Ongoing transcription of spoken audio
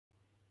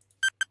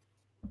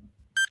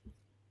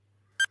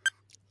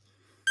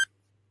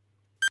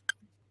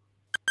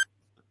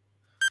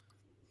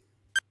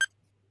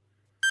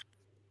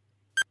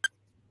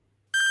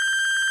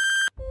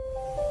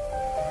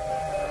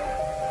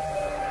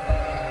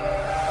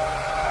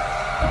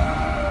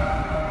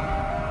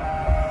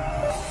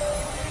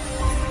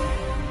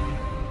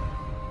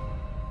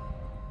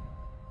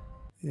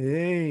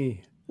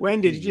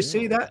Wendy, did you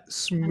see that?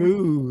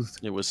 Smooth.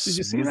 It was Did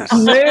you see that?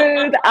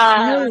 Smooth.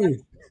 Smooth.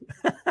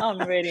 I'm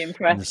really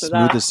impressed with smooth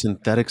that. as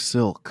synthetic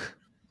silk.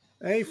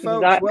 Hey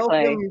folks, Exactly.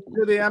 welcome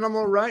to the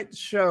Animal Rights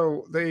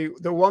Show, the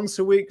once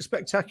a week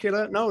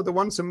spectacular. No, the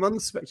once a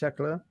month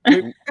spectacular.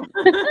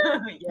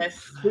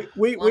 Yes.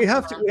 We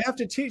have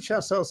to teach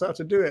ourselves how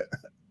to do it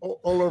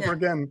all over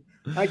again.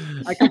 I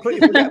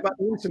completely forget about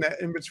the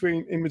internet in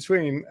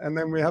between, and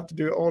then we have to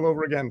do it all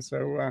over again.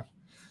 So,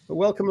 but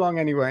welcome along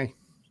anyway.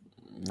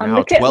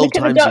 Now 12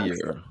 times a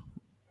year.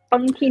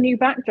 Funky new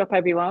backdrop,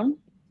 everyone.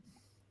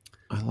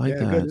 I like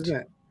that. Good, isn't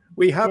it?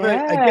 We have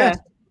a guest.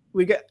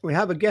 We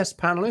have a guest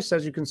panelist,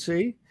 as you can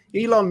see,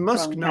 Elon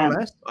Musk, no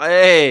less.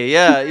 Hey,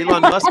 yeah,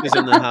 Elon Musk is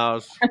in the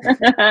house.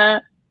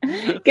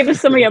 Give us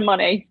some of your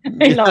money,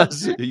 Elon.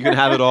 Yes, you can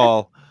have it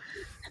all.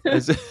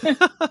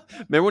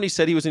 Remember when he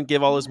said he was going to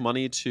give all his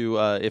money to,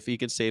 if he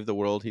could save the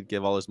world, he'd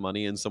give all his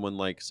money, and someone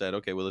like said,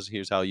 okay, well,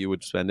 here's how you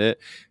would spend it,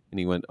 and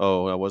he went,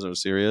 oh, I wasn't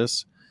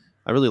serious.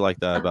 I really like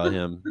that about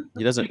him.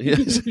 He doesn't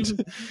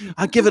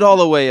I'd give it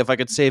all away if I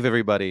could save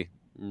everybody.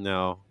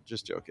 No,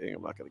 just joking.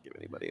 I'm not going to give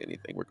anybody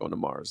anything. We're going to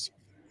Mars.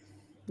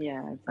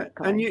 Yeah,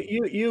 exactly. And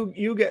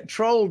you get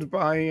trolled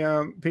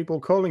by people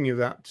calling you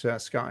that,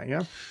 Sky,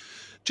 yeah?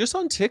 Just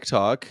on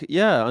TikTok.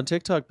 Yeah, on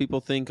TikTok,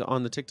 people think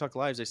on the TikTok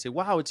lives, they say,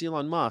 wow, it's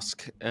Elon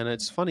Musk. And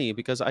it's funny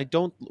because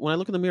when I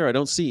look in the mirror, I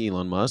don't see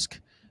Elon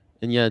Musk.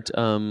 And yet...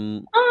 I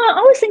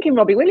was thinking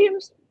Robbie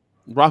Williams.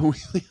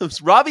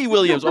 Robbie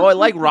Williams. Oh, I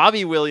like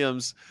Robbie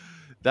Williams.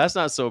 That's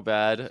not so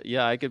bad.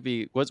 Yeah, I could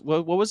be. What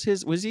was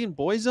his? Was he in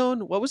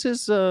Boyzone? What was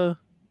his?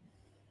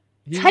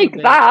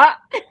 Take that.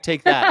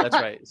 Take that. That's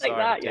right.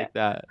 Sorry, take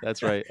that.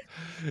 That's right.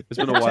 It's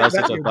been a while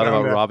since I thought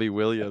about Robbie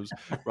Williams.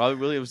 Robbie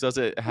Williams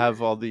doesn't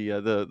have all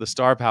the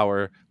star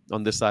power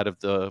on this side of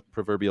the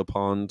proverbial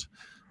pond,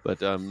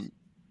 but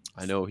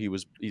I know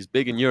he's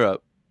big in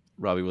Europe.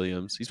 Robbie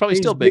Williams. He's probably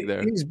still big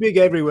there. He's big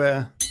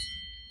everywhere.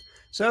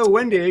 So,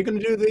 Wendy, are you going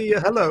to do the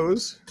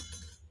hellos?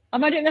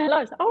 Am I doing the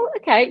hellos? Oh,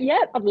 okay. Yeah,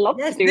 I'd love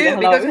to do the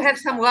hellos. Because we have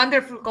some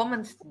wonderful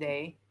comments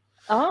today.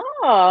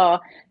 Oh,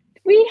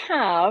 we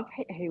have...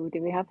 Who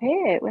do we have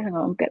here? Well, hang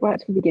on, get right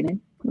to the beginning.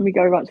 Let me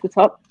go right to the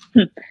top.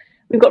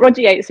 We've got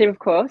Roger Yates here, of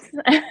course.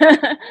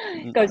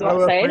 Goes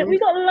without saying. We've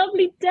got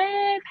lovely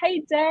Deb. Hey,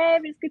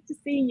 Deb, it's good to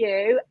see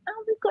you. And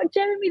we've got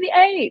Jeremy the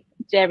 8th.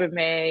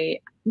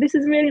 Jeremy, this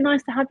is really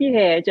nice to have you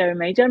here,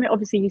 Jeremy. Jeremy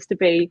obviously used to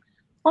be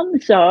on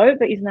the show,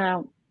 but he's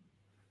now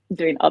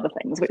doing other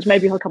things, which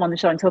maybe he'll come on the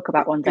show and talk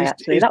about one day.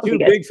 Actually, that would be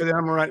good. Too big for the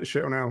Animal Rights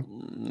Show now.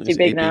 Too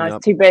big now.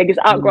 It's too big. It's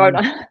outgrown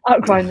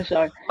the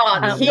show.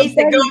 But he's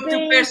the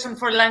go-to person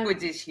for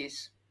language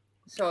issues.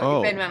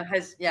 So if anyone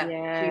has,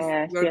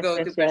 he's your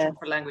go-to person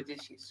for language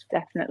issues.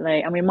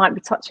 Definitely, and we might be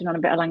touching on a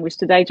bit of language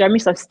today, Jeremy.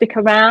 So stick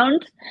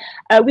around.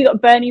 We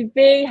got Bernie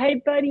V.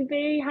 Hey, Bernie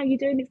V, how you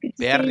doing? It's good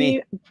to see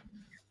you.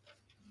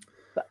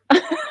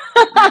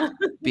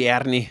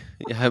 Bernie.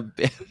 Yeah,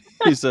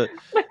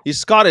 he's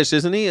Scottish,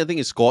 isn't he? I think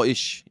he's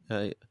Scottish.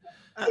 I'm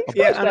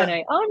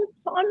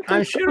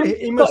sure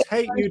he must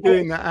hate you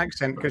doing that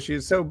accent because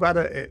you're so bad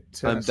at it.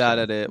 I'm bad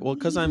at it. Well,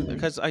 because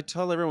I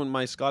tell everyone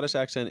my Scottish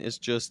accent is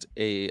just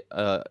a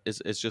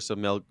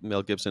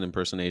Mel Gibson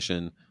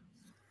impersonation.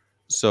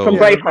 So from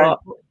Braveheart.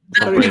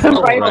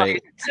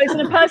 Right. So it's an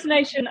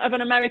impersonation of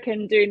an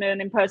American doing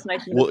an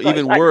impersonation. Well,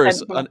 even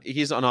worse,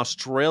 he's an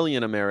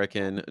Australian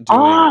American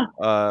doing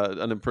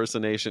an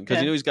impersonation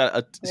because he's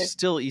got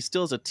he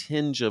still has a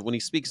tinge of when he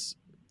speaks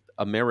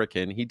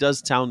American. He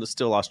does sound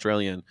still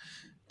Australian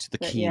to the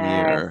keen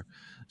ear.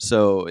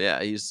 So yeah,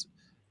 it's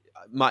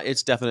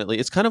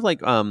definitely kind of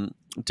like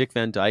Dick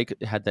Van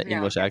Dyke had that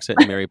English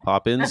accent in Mary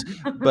Poppins,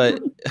 but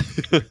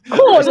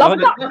I love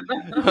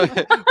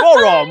that.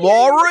 All right,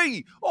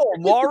 Maury. Oh,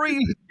 Maury.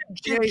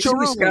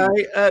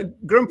 Sky,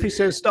 Grumpy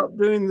says stop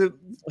doing the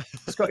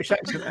Scottish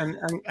accent,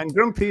 and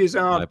Grumpy is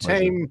our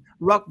tame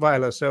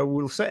Rottweiler, so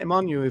we'll set him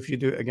on you if you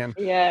do it again.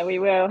 Yeah, we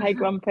will. Hey,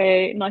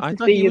 Grumpy, nice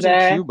to see you was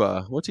there. In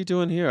Cuba. What's he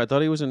doing here? I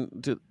thought he was in.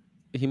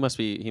 He must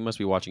be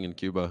watching in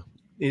Cuba.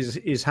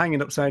 He's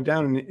hanging upside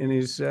down in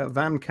his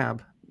van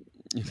cab.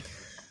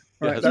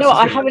 Right,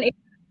 I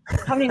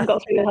haven't even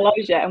got through the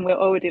hellos yet, and we're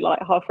already like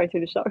halfway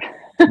through the show.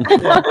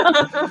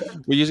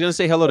 Were you going to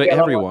say hello to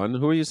everyone?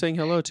 Who are you saying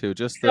hello to?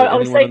 Just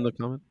anyone in the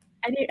comments?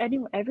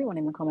 Everyone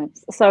in the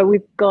comments. So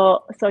we've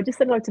got. So I just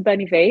said hello to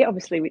Bernie V,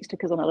 obviously, which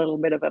took us on a little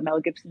bit of a Mel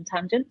Gibson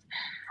tangent.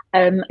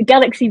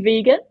 Galaxy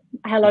Vegan.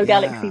 Hello,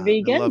 Galaxy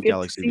Vegan. Good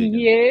Galaxy to see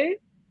you.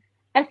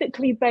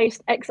 Ethically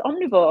based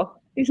ex-omnivore.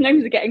 These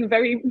names are getting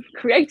very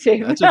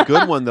creative. That's a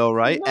good one, though,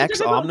 right?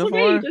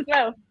 Ex-omnivore. As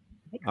well.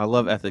 I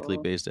love ethically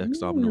based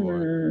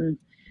ex-omnivore.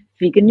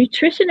 Vegan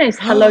nutritionist.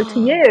 Hello to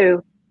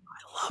you.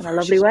 In a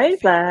lovely way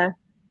there.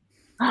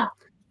 Oh,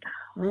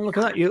 look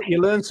at that. You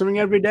learn something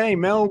every day.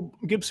 Mel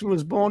Gibson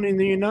was born in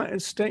the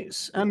United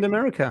States and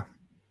America.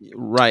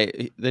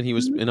 Right. Then he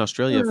was in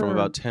Australia from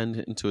about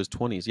 10 into his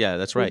 20s. Yeah,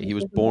 that's right. He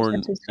was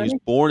born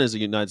as a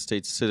United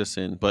States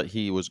citizen, but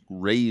he was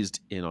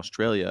raised in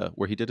Australia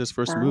where he did his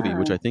first movie,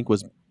 which I think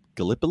was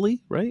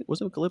Gallipoli, right?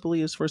 Wasn't Gallipoli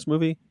his first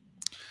movie?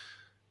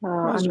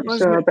 I'm not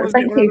sure, but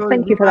thank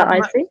you for that,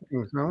 Icy.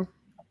 No?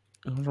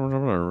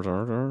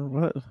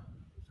 What?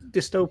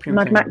 Dystopian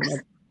Mad Max.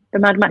 The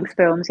Mad Max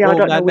films. Yeah, I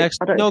don't know. Max.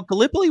 No,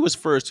 Gallipoli was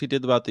first. He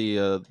did about the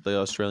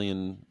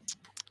Australian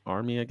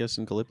army, I guess,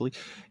 in Gallipoli.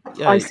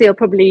 Yeah, I see. I'll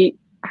probably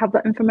have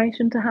that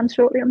information to hand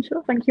shortly, I'm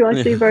sure. Thank you,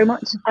 I see very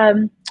much.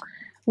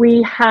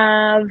 We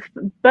have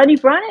Bernie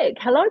Brannick.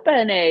 Hello,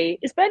 Bernie.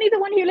 Is Bernie the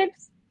one who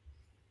lives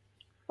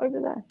over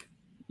there?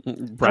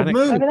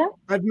 Brannick.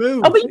 I've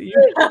moved. Oh, but you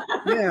moved.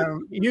 Yeah,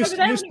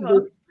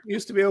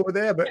 used to be over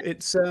there, but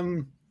it's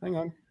hang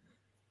on.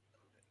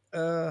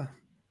 I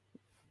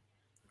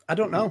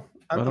don't know.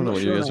 I don't know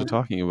what you guys are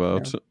talking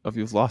about. Yeah.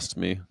 You've lost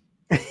me.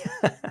 I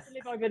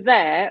live over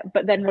there,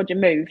 but then Roger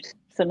moved,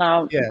 so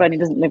now Bernie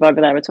doesn't live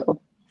over there at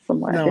all.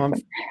 Somewhere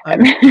different.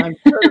 I'm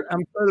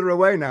further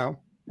away now.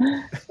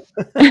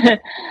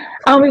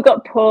 And we've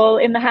got Paul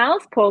in the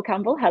house. Paul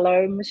Campbell.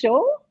 Hello,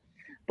 monsieur.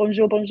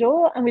 Bonjour,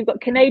 bonjour. And we've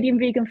got Canadian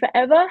Vegan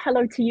Forever.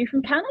 Hello to you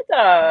from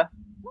Canada.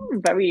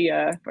 Very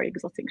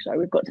exotic show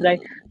we've got today.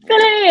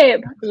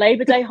 Philip,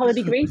 Labor Day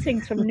holiday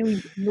greetings from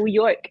New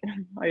York.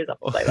 I always have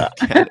to say that.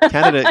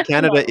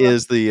 Canada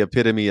is the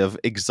epitome of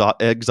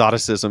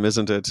exoticism,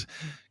 isn't it?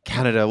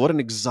 Canada, what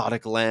an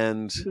exotic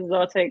land.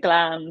 Exotic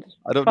land.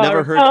 I've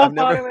never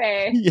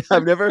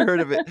heard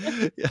of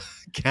it.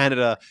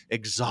 Canada,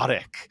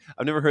 exotic.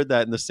 I've never heard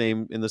that in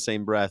the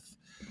same breath.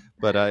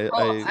 But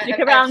stick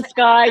around,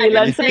 Sky. You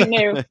learn something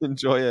new. I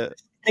enjoy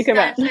it. I said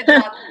that in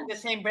the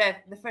same breath.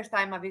 The first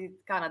time I visited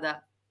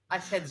Canada, I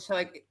said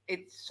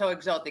it's so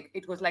exotic.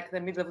 It was like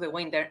the middle of the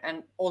winter,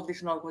 and all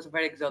this snow was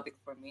very exotic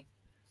for me.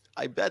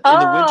 I bet in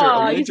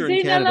the winter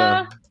in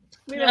Canada.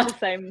 We're on the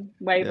same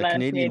wavelength.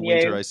 Canadian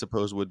winter, I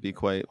suppose, would be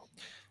quite,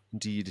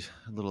 indeed,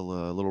 a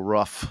little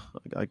rough.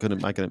 I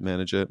couldn't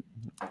manage it.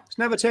 It's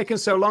never taken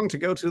so long to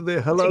go to the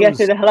hellos. To get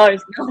to the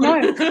hellos. No,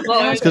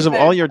 it's because of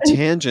all your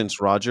tangents,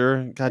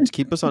 Roger. God,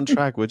 keep us on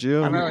track, would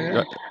you? I know,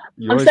 yeah.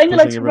 I'm saying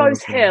hello to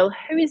Rose Hill,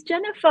 who is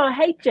Jennifer.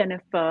 Hey,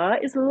 Jennifer.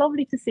 It's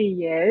lovely to see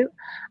you.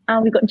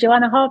 And we've got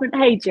Joanna Harbin.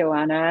 Hey,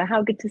 Joanna.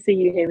 How good to see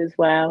you here as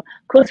well.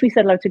 Of course, we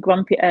said hello to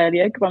Grumpy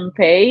earlier.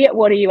 Grumpy,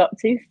 what are you up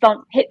to?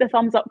 Hit the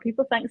thumbs up,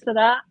 people. Thanks for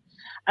that.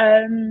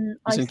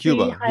 He's in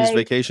Cuba. He's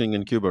vacationing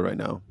in Cuba right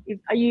now.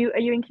 Are you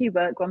in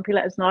Cuba, Grumpy?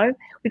 Let us know.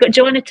 We've got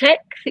Joanna Tech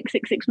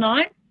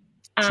 6669.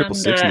 And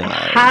 669.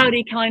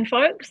 Howdy, kind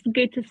folks.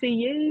 Good to see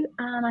you.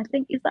 And I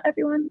think, is that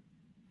everyone?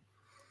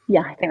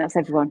 Yeah, I think that's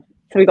everyone.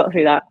 So we got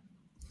through that.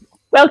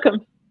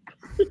 Welcome.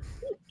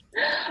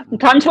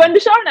 Time to end the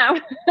show now.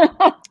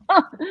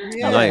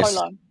 Nice.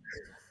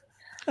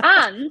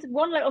 And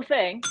one little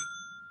thing,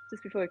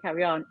 just before we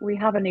carry on, we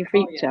have a new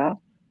feature.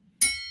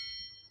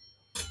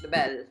 The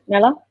bell.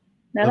 Nella?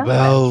 The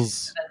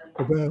bells.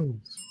 The bells.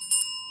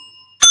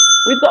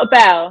 We've got a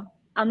bell.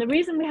 And the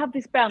reason we have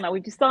this bell now,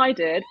 we've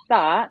decided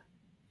that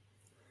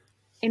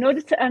in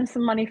order to earn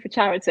some money for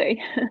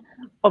charity,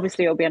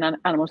 obviously it'll be an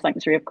animal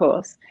sanctuary, of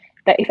course,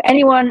 that if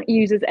anyone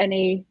uses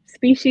any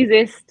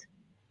speciesist,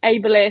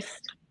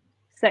 ableist,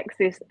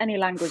 sexist, any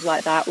language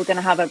like that, we're going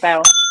to have a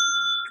bell.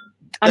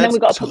 And then we've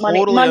got to put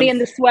money in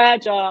the swear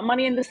jar.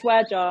 Money in the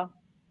swear jar.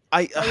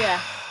 I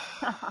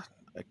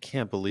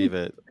can't believe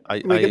it.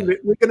 We're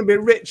going to be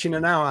rich in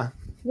an hour.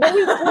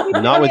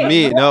 Not with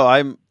me.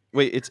 No,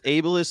 wait, it's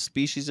ableist,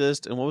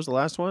 speciesist, and what was the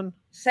last one?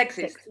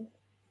 Sexist.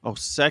 Oh,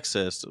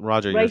 sexist.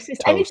 Roger,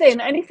 racist.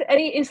 Anything, any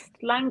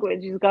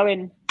language is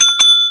going.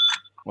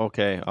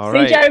 Okay, all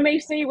right. See, Jeremy,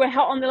 see, we're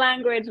hot on the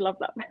language. Love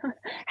that.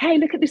 Hey,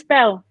 look at this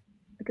bell.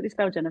 Look at this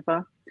bell,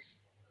 Jennifer.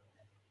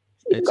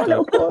 It's got a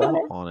little paw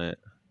on it.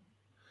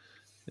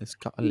 It's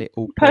got a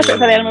little paw. Perfect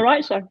for the Animal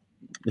Rights Show.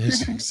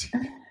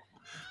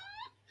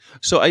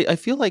 So I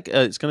feel like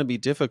it's going to be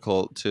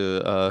difficult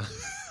to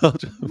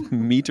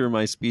meter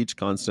my speech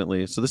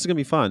constantly. So this is going to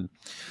be fun.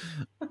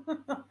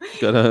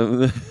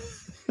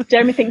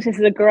 Jeremy thinks this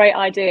is a great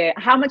idea.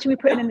 How much are we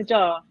putting in the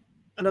jar?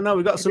 I don't know.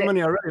 We've got some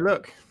money already.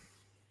 Look.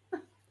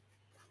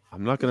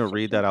 I'm not going to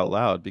read that out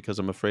loud because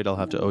I'm afraid I'll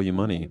have to owe you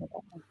money.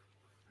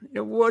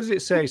 Yeah, what does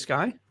it say,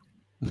 Sky?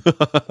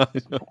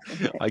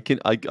 I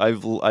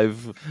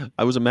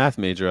was a math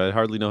major. I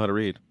hardly know how to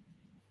read.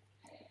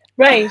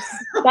 Race.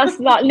 That's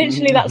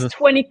literally that's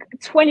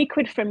 20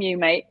 quid from you,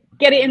 mate.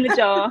 Get it in the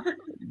jar.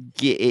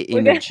 Get it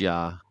in the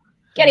jar.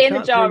 Get it in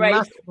the jar,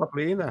 Race.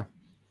 Properly either.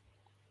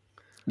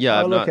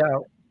 Yeah, look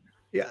out.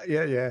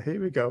 Yeah. Here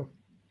we go.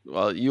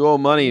 Well, you owe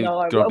money,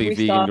 grumpy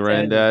vegan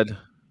granddad.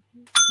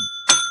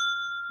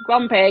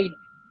 Grumpy.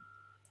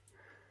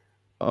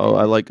 Oh,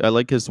 I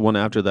like his one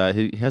after that.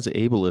 He has an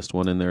ableist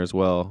one in there as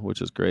well,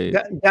 which is great.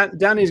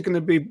 Danny's going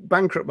to be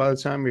bankrupt by the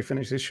time we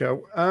finish this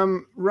show.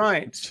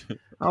 Right,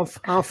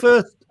 our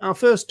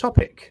first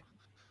topic.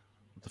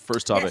 The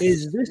first topic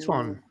is this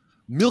one: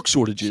 milk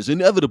shortages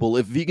inevitable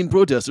if vegan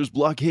protesters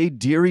blockade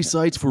dairy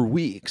sites for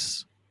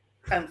weeks.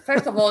 And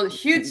first of all,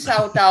 huge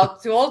shout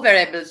out to all the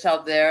rebels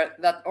out there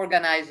that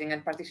organizing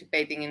and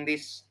participating in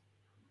these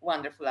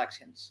wonderful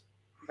actions.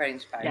 Very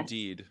inspiring. Yes.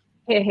 Indeed.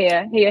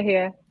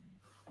 Here.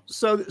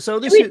 So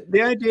this is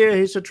the idea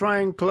is to try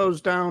and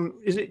close down.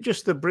 Is it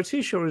just the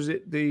British or is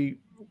it the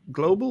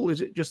global?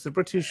 Is it just the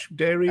British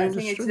dairy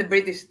industry? I think it's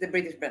the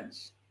British branch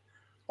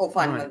of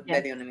animal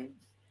dairy. I mean.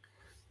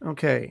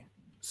 Okay,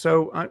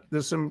 so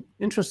there's some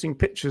interesting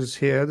pictures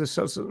here. There's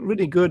some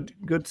really good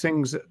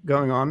things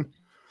going on.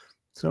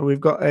 So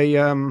we've got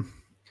a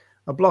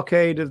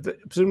blockade of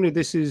presumably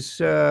this is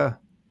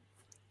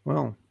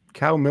well,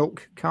 cow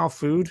milk, cow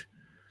food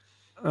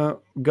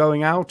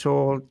going out,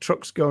 or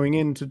trucks going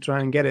in to try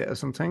and get it or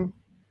something.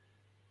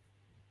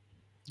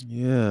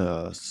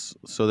 Yes.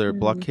 So they're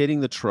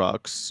blockading the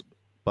trucks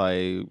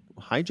by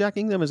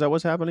hijacking them. Is that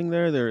what's happening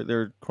there?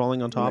 They're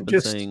crawling on top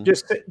and saying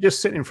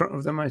just sit in front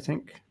of them, I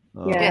think.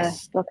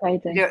 Yes,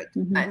 blockading.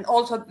 And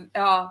also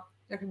there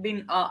have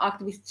been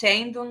activists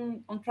chained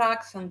on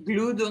trucks and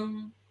glued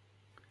on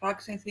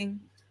trucks, I think.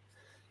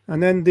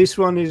 And then this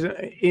one is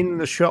in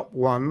the shop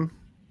one.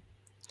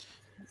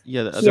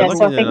 Yeah, so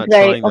I think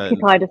they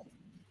occupied a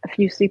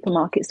few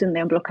supermarkets, didn't they,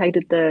 and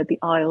blockaded the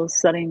aisles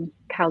selling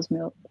cow's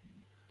milk.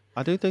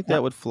 I do think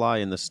that would fly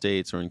in the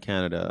States or in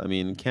Canada. I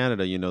mean, in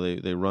Canada, you know,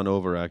 they run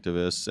over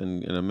activists,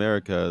 and in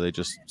America, they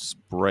just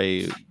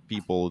spray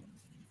people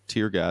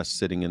tear gas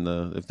sitting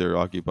if they're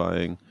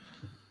occupying.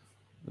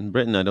 In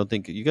Britain, I don't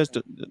think you guys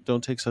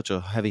don't take such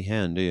a heavy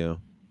hand, do you?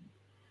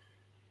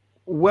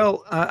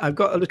 Well, I've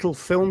got a little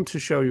film to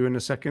show you in a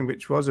second,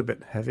 which was a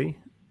bit heavy.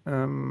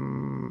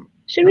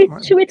 Should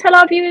we tell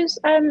our viewers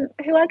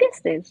who our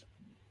guest is?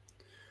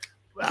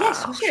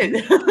 Yes, we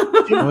should.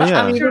 Oh,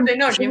 yeah. I'm sure they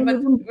know him,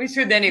 but we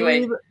should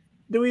anyway.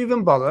 Do we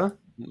even bother?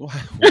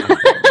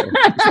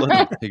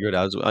 Figure it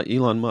out.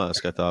 Elon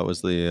Musk, I thought,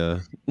 was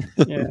the.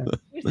 Yeah.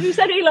 We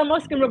said Elon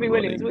Musk and Robbie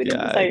Williams. We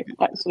didn't say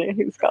actually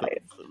who Sky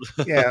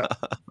is. Yeah.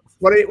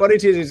 What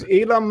it is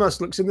Elon Musk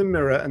looks in the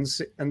mirror and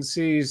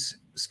sees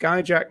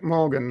Skyjack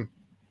Morgan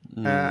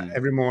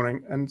every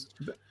morning, and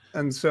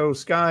so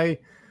Sky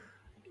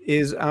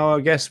is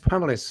our guest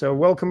panelist. So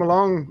welcome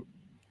along,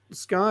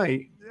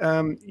 Sky.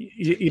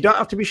 You don't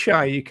have to be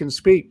shy. You can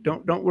speak.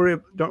 Don't worry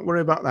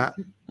about that.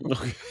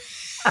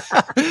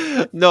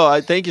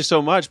 No, thank you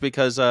so much,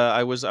 because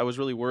I was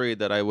really worried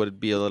that I would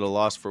be a little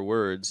lost for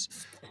words.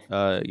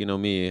 You know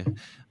me,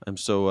 I'm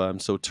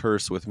so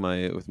terse with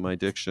my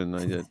diction.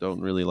 I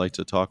don't really like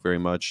to talk very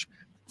much.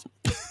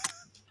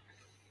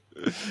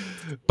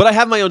 But I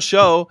have my own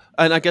show,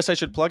 and I guess I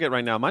should plug it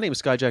right now. My name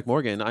is Skyjack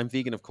Morgan. I'm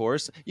vegan, of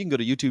course. You can go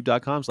to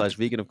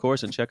youtube.com/vegan, of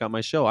course, and check out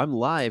my show. I'm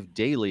live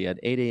daily at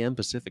 8 a.m.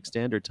 Pacific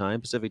Standard Time,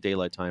 Pacific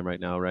Daylight Time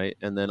right now, right?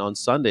 And then on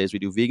Sundays, we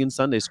do Vegan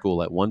Sunday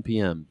School at 1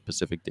 p.m.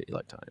 Pacific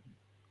Daylight Time.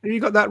 Have you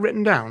got that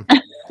written down?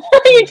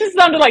 You just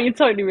sounded like you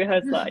totally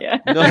rehearsed that, yeah.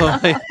 No,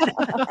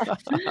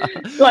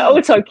 like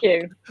auto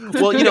cue.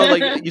 Well, you know,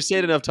 like you say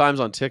it enough times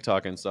on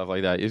TikTok and stuff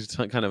like that, it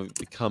kind of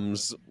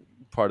becomes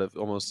part of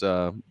almost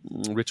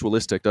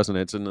ritualistic, doesn't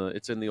it?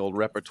 It's in the old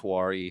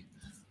repertoire.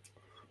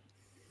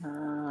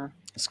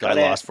 Sky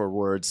lost for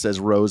words, says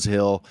Rose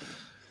Hill.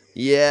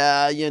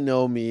 Yeah, you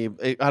know me.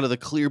 Out of the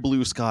clear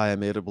blue sky,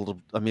 I'm able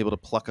to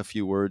pluck a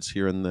few words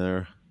here and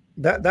there.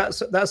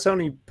 That's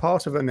only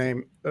part of her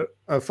name.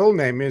 Her full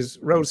name is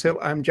Rose Hill.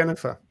 I'm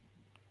Jennifer.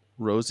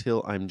 Rose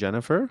Hill. I'm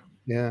Jennifer.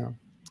 Yeah.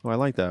 Oh, I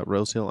like that.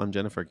 Rose Hill. I'm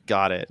Jennifer.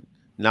 Got it.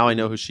 Now I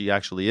know who she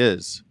actually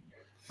is.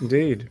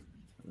 Indeed.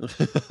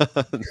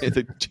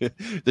 The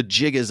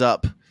jig is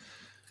up.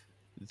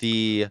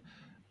 I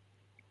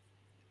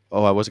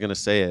wasn't gonna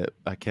say it.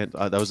 I can't.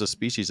 That was a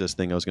speciesist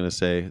thing I was gonna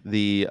say.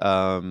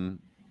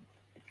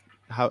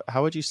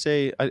 How would you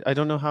say? I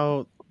don't know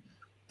how.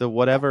 The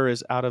whatever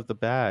is out of the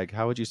bag.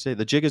 How would you say?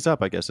 The jig is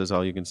up, I guess, is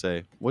all you can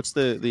say. What's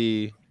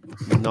the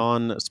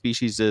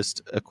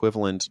non-speciesist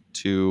equivalent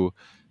to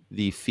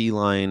the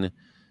feline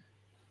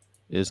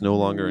is no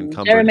longer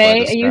encumbered?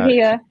 Jeremy, are you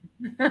here?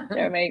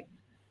 Jeremy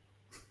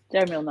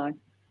will know.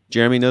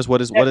 Jeremy knows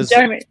what is.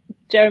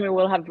 Jeremy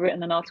will have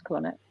written an article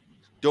on it.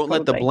 Don't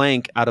let the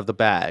blank out of the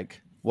bag.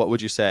 What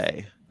would you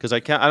say? Because I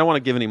don't want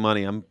to give any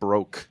money. I'm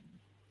broke.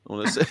 I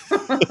want to say.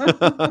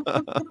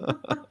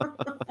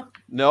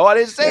 No, I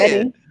didn't say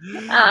it.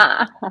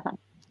 I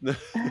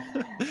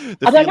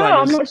don't know.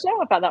 I'm not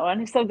sure about that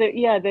one. So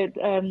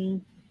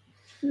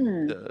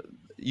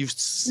you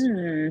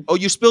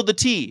spilled the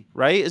tea,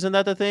 right? Isn't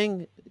that the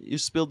thing? You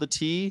spilled the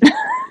tea.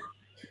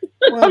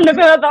 Well, I've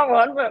never heard that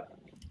one, but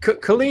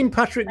Colleen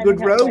Patrick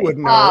Goodrow would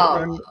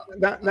know.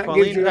 And that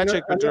gives you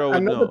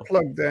another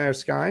plug there,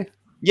 Sky.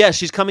 Yeah,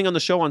 she's coming on the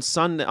show on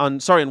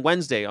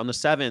Wednesday, on the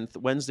 7th.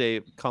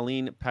 Wednesday,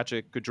 Colleen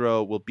Patrick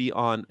Goodrow will be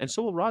on, and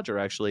so will Roger,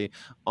 actually,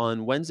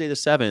 on Wednesday the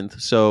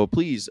 7th. So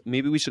please,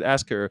 maybe we should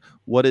ask her,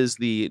 what is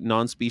the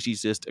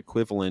non-speciesist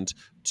equivalent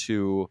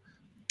to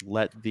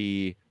let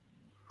the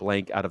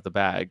blank out of the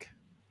bag?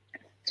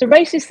 So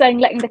Race is saying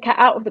letting the cat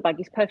out of the bag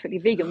is perfectly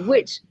vegan,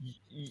 which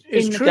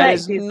is true. That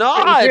is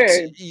not.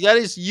 That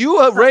is,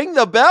 you rang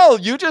the bell.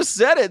 You just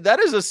said it.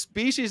 That is a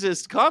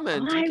speciesist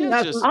comment. I'm reading it.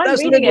 That's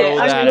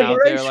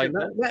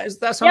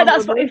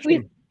what if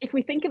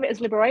we think of it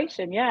as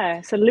liberation,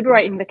 yeah. So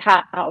liberating the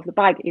cat out of the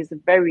bag is a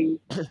very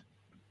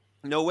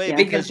No way. Yeah.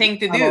 Because thing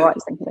to I'm do. alright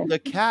thinking it. the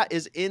cat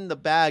is in the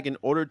bag in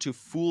order to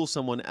fool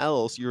someone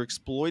else. You're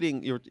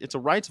exploiting it's a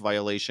rights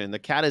violation. The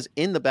cat is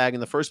in the bag in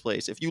the first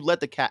place. If you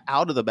let the cat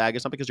out of the bag,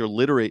 it's not because you're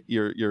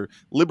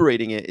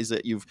liberating it, is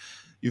that you've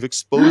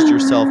exposed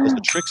yourself as a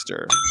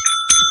trickster.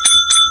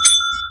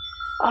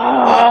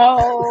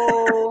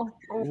 Oh,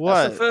 What?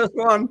 That's the first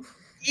one.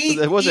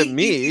 That wasn't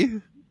me.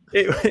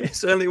 It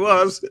certainly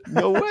was.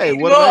 No way. It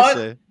What did I was.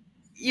 say?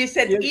 You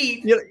said You-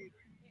 eat, you-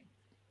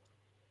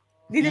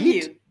 didn't Eat?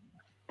 you?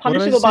 What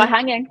did I punishable by say?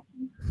 hanging.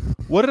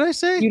 What did I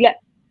say?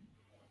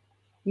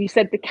 You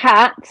said the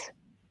cat,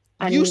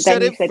 and You then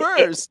said you it said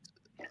first.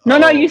 No,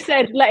 Oh. you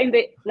said letting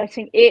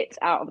it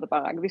out of the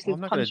bag. This Well, is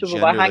I'm not going to punishable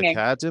by gender the hanging.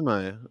 cat, am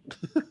I?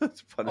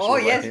 It's punishable Oh,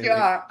 by yes, hanging. you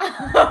are.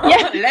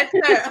 Yeah. Let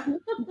her.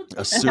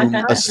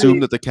 Assume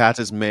that the cat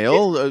is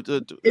male.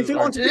 If you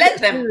want to Let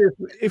get them. serious,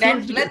 if you Then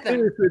want to let get them.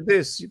 serious with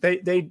this,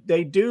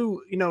 they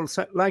do, you know,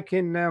 like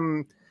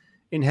in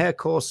hare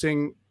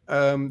coursing,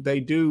 they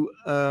do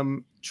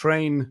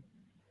train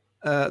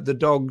the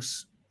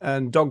dogs,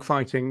 and dog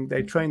fighting.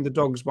 They train the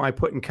dogs by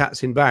putting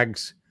cats in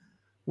bags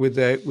with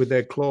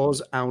their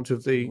claws out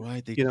of the,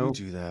 Right, they you know,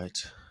 do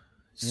that.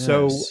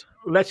 So Yes.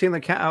 letting the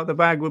cat out of the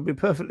bag would be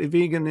perfectly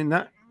vegan in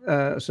that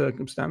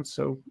circumstance.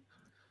 So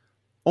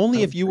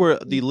Only if you were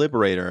the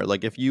liberator,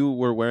 like if you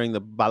were wearing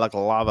the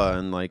balaclava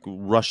and like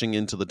rushing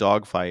into the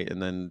dogfight and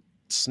then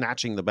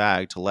snatching the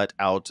bag to let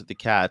out the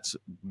cat,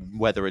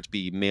 whether it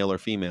be male or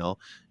female,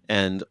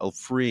 and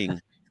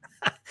freeing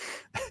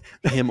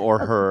him or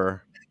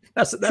her.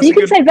 that's So you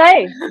can say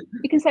they.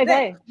 You can say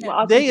they. Well,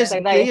 I They can is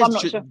say they if I'm is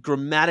not sure.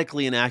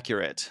 grammatically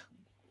inaccurate.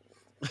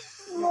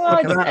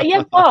 Well,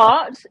 yeah,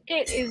 but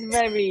it is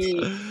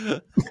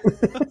very.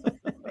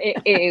 It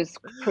is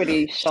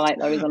pretty shite,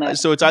 though, isn't it?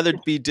 So it's either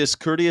be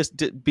discourteous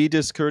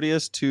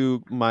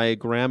to my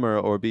grammar,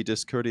 or be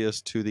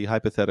discourteous to the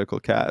hypothetical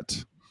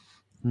cat.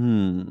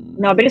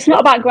 No, but it's not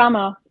about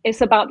grammar.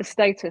 It's about the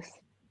status,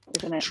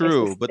 isn't it?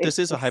 True, but this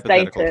is a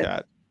hypothetical status.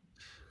 cat.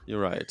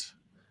 You're right.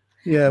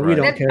 Yeah, we Right.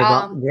 don't care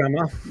about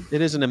grammar.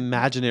 It is an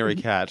imaginary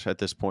cat at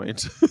this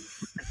point.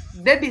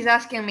 Debbie's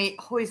asking me,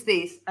 who is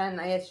this? And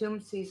I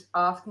assume she's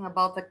asking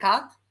about the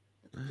cat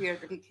here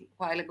a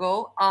while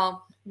ago.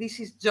 This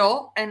is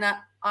Jo, and I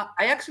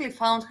actually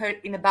found her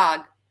in a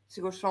bag.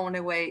 She was thrown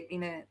away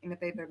in a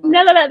paper bag.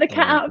 Never let the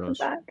cat my out of gosh.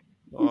 the bag.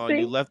 Oh,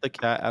 you left the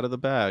cat out of the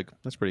bag.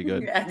 That's pretty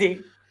good. Yeah, I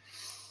did.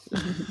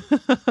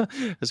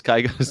 This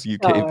guy got his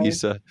UK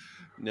visa.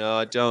 No,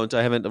 I don't.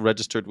 I haven't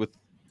registered with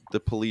the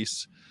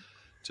police.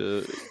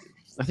 I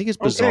think it's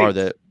bizarre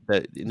that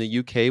in the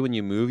UK, when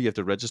you move, you have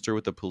to register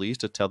with the police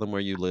to tell them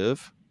where you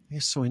live.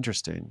 It's so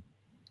interesting.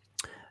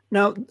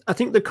 Now, I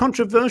think the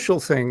controversial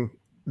thing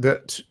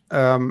that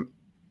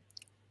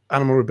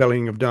Animal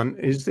Rebellion have done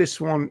is this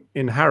one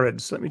in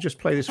Harrods. Let me just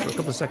play this for a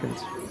couple of seconds.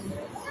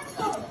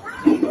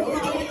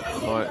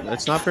 Oh,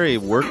 it's not very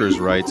workers'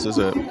 rights, is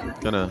it?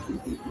 Gonna.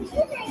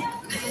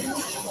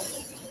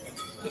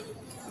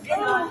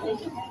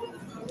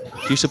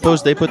 Do you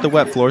suppose they put the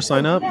wet floor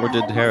sign up, or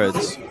did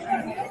Harrods?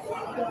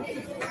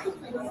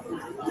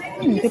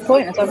 Good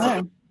point. I don't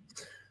know.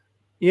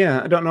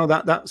 Yeah, I don't know.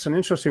 That's an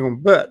interesting one.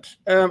 But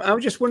I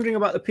was just wondering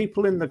about the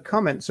people in the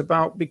comments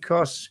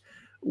because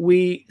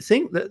we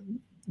think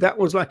that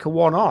was like a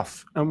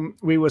one-off, and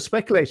we were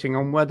speculating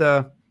on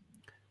whether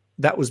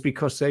that was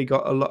because they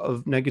got a lot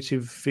of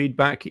negative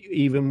feedback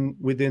even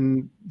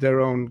within their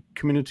own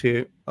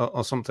community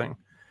or something.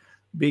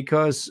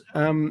 Because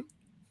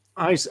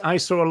I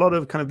saw a lot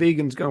of kind of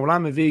vegans going, well,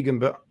 I'm a vegan,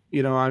 but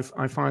you know,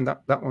 I find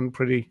that one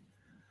pretty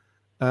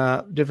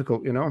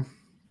difficult, you know.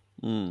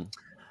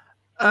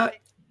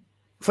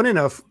 Funny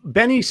enough,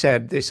 Benny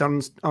said this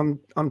on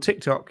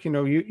TikTok. You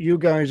know, you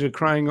guys are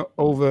crying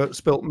over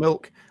spilt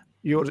milk.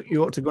 You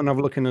ought to go and have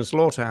a look in a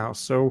slaughterhouse.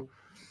 So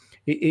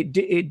it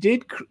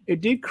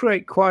did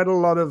create quite a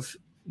lot of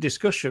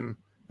discussion,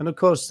 and of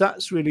course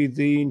that's really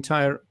the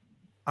entire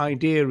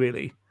idea,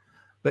 really.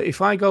 But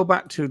if I go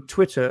back to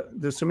Twitter,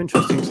 there's some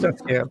interesting stuff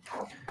here.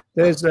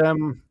 There's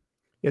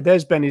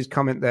there's Benny's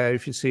comment there,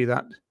 if you see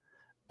that.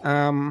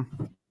 And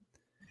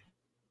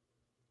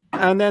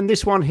then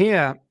this one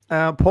here,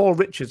 Paul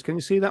Richards. Can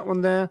you see that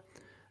one there?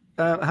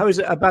 How is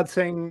it a bad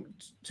thing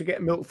to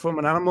get milk from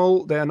an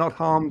animal? They are not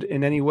harmed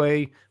in any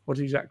way. What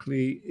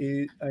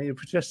exactly are you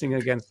protesting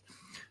against?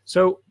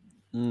 So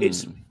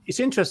it's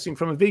interesting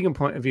from a vegan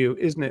point of view,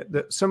 isn't it?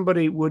 That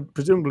somebody would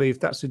presumably, if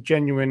that's a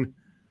genuine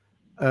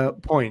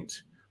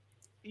point,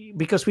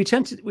 because we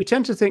tend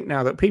to think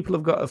now that people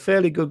have got a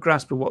fairly good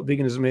grasp of what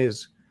veganism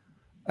is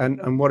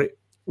and what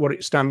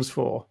it stands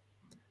for.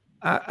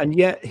 And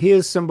yet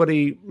here's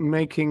somebody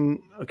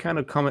making a kind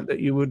of comment that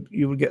you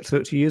would get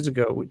 30 years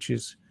ago, which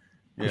is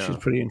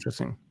pretty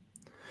interesting.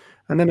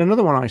 And then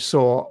another one I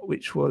saw,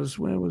 which was,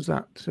 where was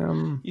that?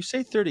 You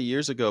say 30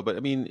 years ago, but I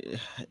mean,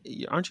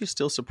 aren't you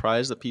still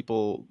surprised that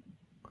people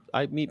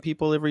I meet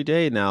people every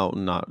day now,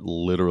 not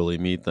literally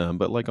meet them,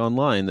 but like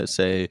online, that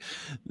say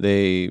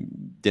they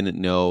didn't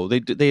know,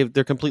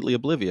 they're completely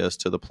oblivious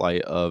to the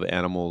plight of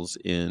animals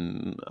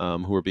in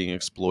who are being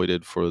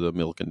exploited for the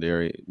milk and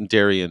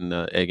dairy and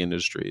egg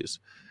industries.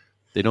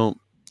 They don't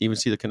even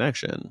see the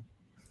connection.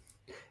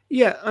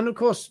 Yeah, and of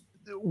course,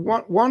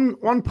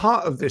 one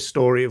part of this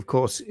story, of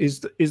course, is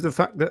the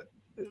fact that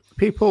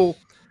people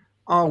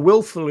are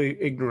willfully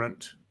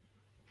ignorant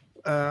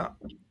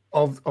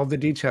of the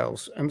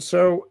details, and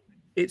so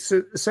it's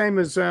the same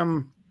as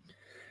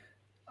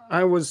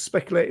I was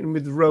speculating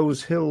with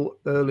Rose Hill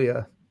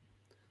earlier,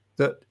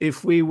 that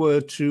if we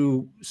were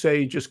to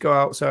say just go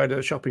outside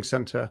a shopping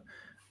center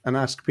and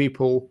ask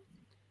people,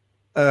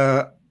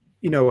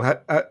 you know,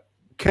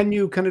 can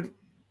you kind of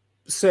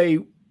say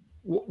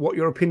what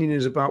your opinion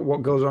is about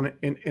what goes on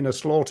in a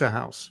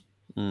slaughterhouse?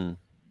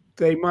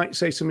 They might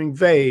say something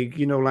vague,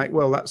 you know, like,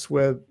 well, that's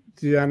where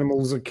the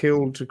animals are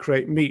killed to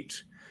create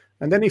meat.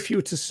 And then if you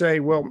were to say,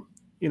 well,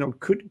 you know,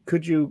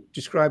 could you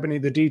describe any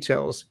of the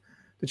details?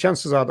 The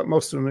chances are that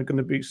most of them are going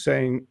to be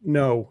saying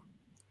no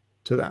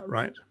to that,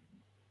 right?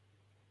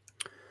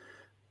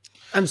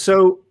 And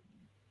so,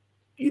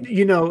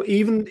 you know,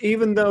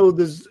 even though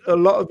there's a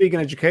lot of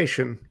vegan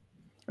education,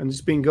 and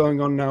it's been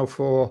going on now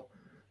for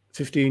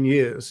 15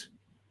 years,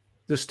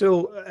 there's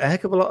still a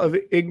heck of a lot of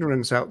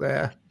ignorance out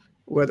there,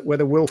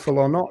 whether willful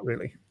or not,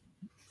 really.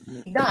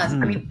 It does. I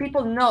mean,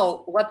 people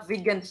know what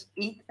vegans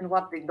eat and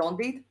what they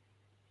don't eat,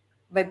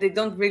 but they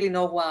don't really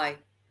know why.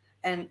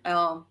 And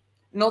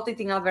not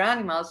eating other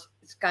animals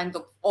is kind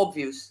of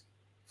obvious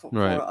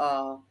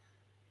for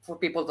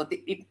people that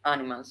eat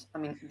animals. I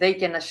mean, they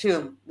can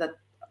assume that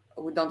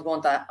we don't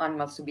want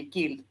animals to be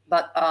killed,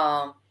 but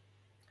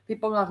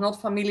people are not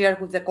familiar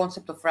with the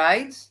concept of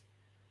rights.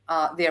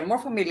 They are more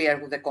familiar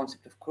with the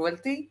concept of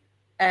cruelty.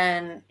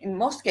 And in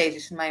most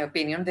cases, in my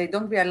opinion, they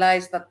don't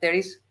realize that there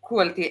is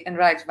cruelty and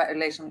rights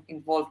violation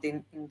involved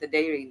in the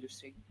dairy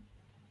industry.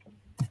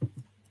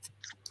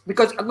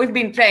 Because we've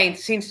been trained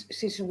since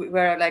we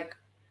were like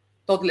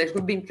toddlers,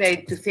 we've been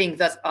trained to think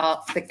that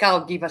the cow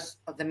give us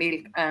the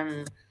milk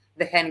and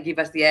the hen give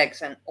us the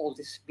eggs and all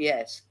this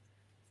BS.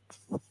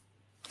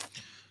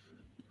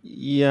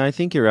 Yeah, I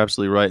think you're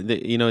absolutely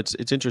right. You know, it's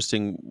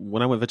interesting.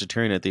 When I went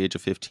vegetarian at the age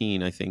of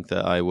 15, I think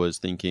that I was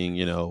thinking,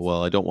 you know,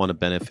 well, I don't want to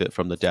benefit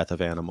from the death of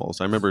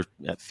animals. I remember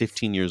at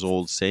 15 years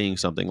old saying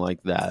something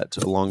like that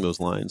along those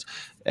lines.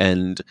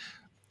 And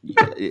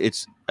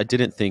I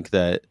didn't think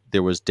that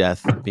there was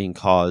death being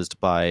caused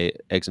by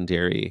eggs and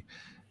dairy.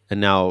 And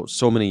now,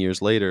 so many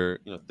years later,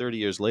 you know, 30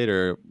 years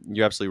later,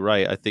 you're absolutely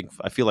right.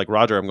 I feel like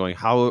Roger. I'm going,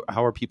 how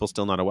are people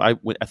still not aware?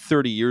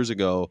 30 years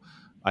ago,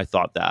 I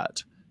thought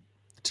that.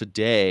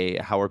 Today,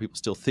 how are people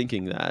still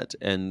thinking that?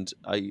 And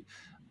I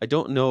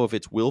don't know if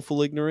it's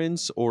willful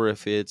ignorance or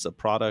if it's a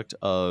product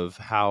of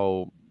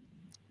the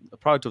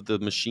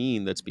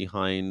machine that's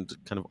behind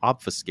kind of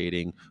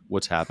obfuscating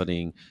what's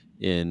happening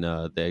in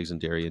the eggs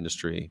and dairy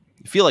industry.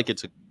 I feel like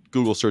it's a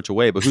Google search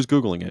away, but who's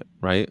Googling it,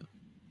 right?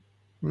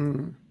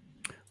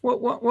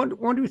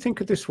 What do you think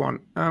of this one?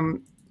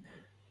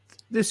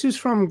 This is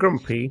from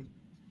Grumpy.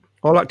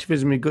 All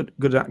activism is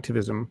good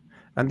activism.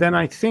 And then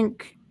I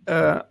think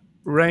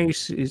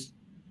race is,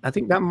 I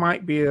think that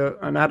might be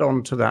an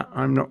add-on to that.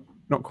 I'm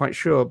not quite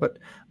sure, but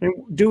I mean,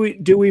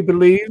 do we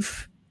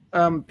believe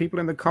people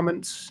in the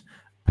comments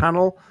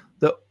panel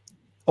that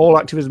all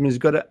activism is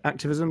good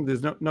activism?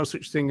 There's no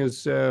such thing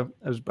as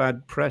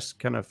bad press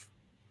kind of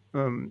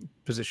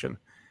position.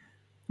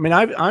 I mean,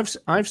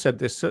 I've said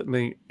this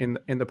certainly in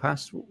the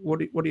past. What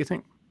do you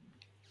think?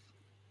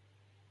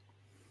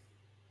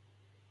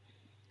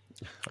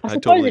 I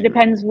suppose it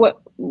depends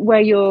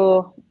where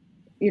you're.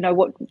 You know,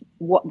 what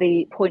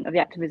the point of the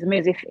activism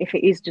is. If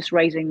it is just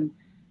raising,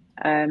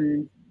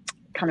 kind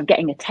of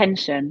getting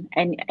attention,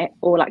 and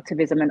all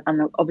activism, and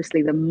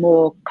obviously the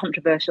more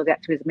controversial the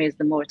activism is,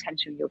 the more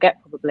attention you'll get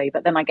probably.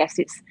 But then I guess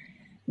it's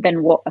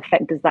then what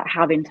effect does that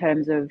have in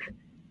terms of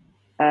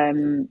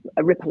a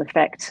ripple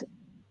effect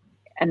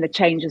and the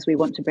changes we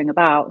want to bring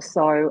about?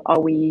 So are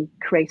we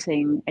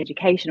creating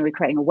education? Are we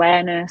creating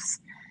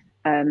awareness?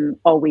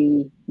 Are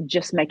we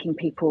just making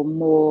people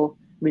more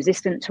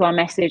resistant to our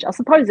message? I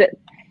suppose that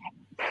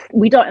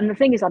we don't, and the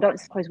thing is, I don't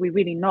suppose we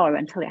really know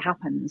until it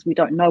happens. We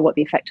don't know what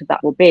the effect of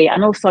that will be.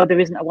 And also there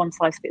isn't a one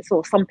size fits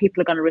all. Some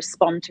people are going to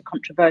respond to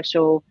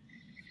controversial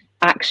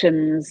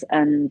actions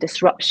and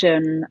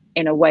disruption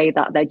in a way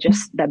that their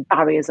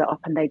barriers are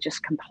up and they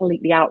just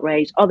completely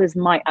outraged. Others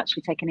might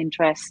actually take an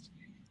interest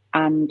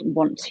and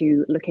want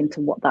to look into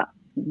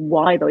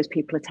why those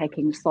people are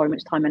taking so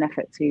much time and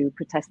effort to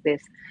protest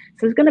this.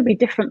 So there's going to be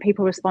different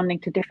people responding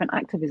to different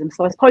activism.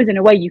 So I suppose in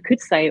a way you could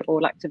say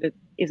all activism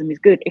is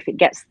good if it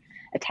gets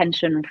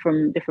attention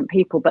from different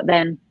people, but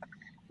then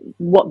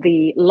what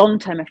the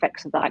long-term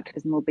effects of that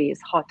activism will be is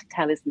hard to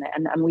tell, isn't it?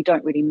 And we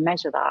don't really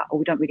measure that, or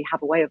we don't really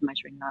have a way of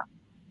measuring that.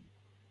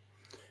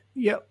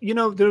 Yeah, you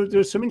know,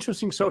 there's some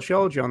interesting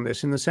sociology on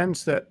this, in the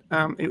sense that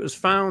it was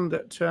found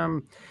that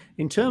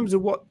in terms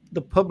of what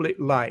the public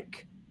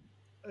like,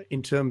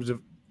 in terms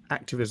of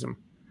activism,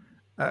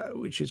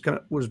 which is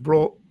was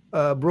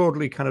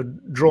broadly kind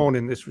of drawn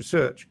in this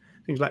research.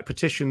 Things like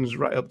petitions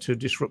right up to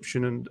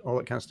disruption and all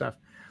that kind of stuff.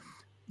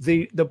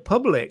 The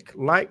public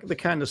like the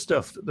kind of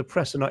stuff that the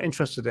press are not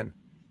interested in.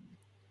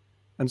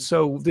 And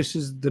so this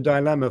is the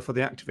dilemma for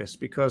the activists,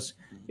 because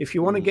if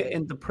you want to get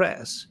in the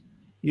press,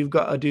 you've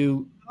got to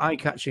do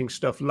eye-catching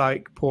stuff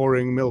like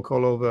pouring milk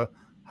all over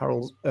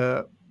Harold's.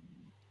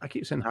 I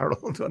keep saying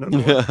Harold. I don't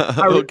know.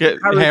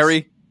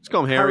 Harry. Let's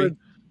call him Harry.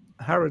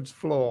 Harrod's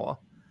floor,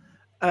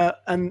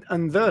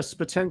 and thus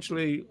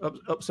potentially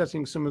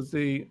upsetting some of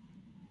the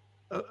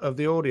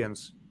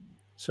audience.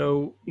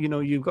 So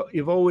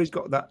you've always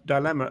got that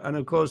dilemma, and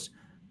of course,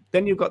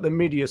 then you've got the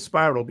media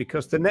spiral,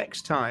 because the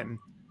next time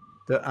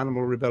that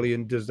Animal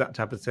Rebellion does that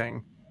type of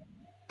thing,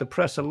 the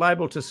press are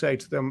liable to say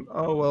to them,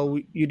 "Oh well,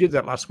 you did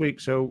that last week,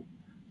 so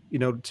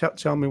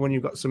tell me when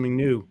you've got something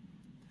new."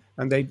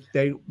 And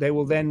they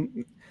will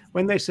then,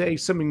 when they say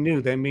something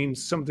new, they mean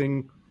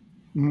something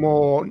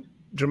more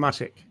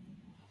dramatic,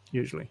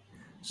 usually.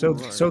 So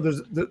right. So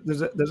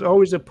there's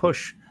always a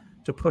push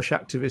to push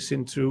activists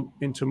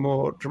into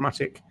more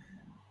dramatic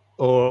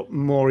or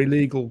more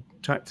illegal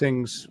type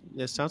things.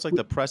 Yeah, it sounds like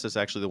the press is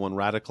actually the one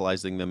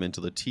radicalizing them into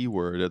the T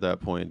word at that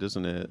point,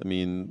 isn't it? I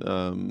mean,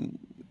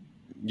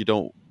 you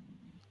don't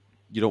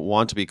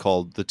want to be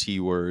called the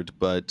T word,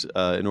 but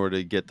in order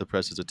to get the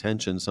press's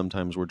attention,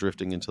 sometimes we're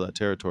drifting into that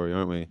territory,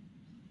 aren't we?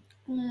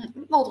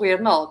 No, we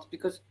are not,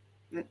 because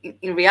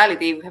in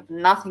reality, we have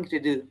nothing to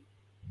do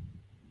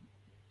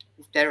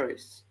with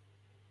terrorists.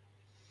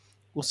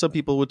 Well, some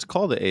people would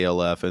call the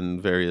ALF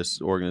and various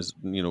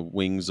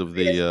wings of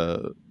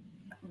the.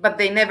 But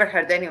they never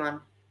hurt anyone.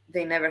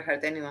 They never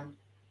hurt anyone.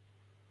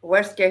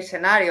 Worst case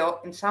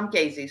scenario, in some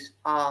cases,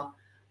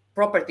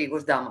 property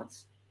was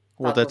damaged.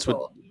 Well, that's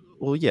what.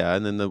 Well, yeah,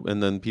 and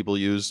then people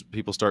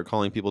start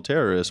calling people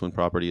terrorists when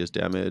property is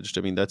damaged.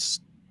 I mean, that's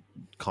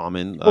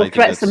common. Well,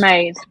 threats are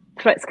made.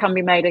 Threats can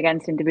be made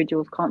against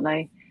individuals, can't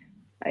they?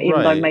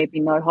 Even though maybe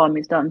no harm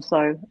is done.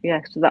 So yeah,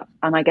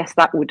 and I guess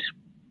that would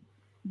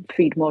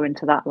feed more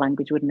into that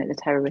language, wouldn't it? The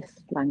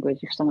terrorist language,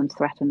 if someone's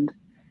threatened.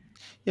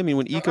 Yeah, I mean,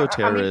 when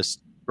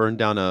eco-terrorists burn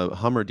down a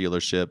Hummer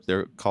dealership,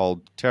 they're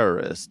called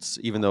terrorists,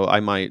 even though I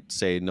might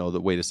say, no,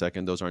 wait a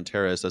second, those aren't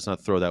terrorists. Let's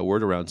not throw that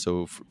word around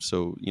so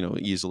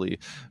easily.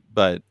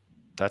 But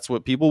that's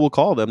what people will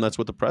call them. That's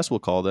what the press will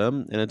call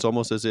them. And it's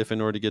almost as if in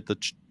order to get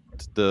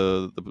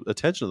the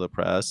attention of the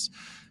press,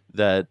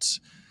 that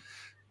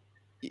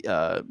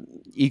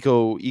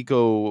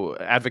eco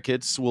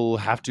advocates will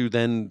have to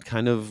then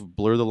kind of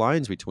blur the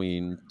lines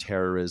between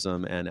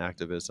terrorism and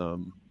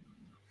activism.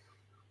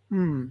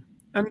 And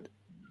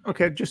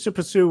okay, just to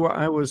pursue what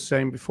I was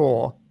saying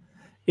before,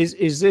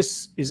 is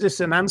this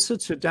an answer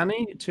to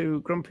Danny,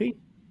 to Grumpy?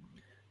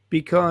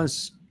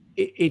 Because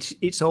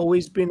it's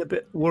always been a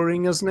bit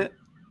worrying, hasn't it?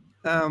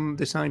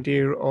 This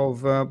idea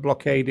of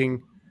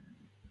blockading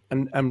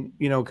and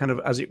kind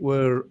of, as it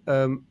were,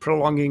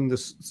 prolonging the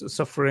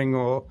suffering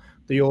or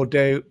the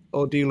ordeal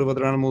of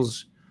other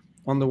animals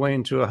on the way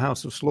into a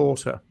house of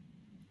slaughter.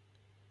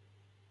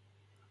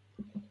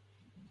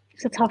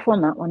 It's a tough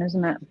one, that one,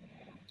 isn't it?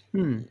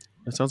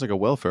 It sounds like a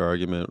welfare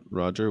argument,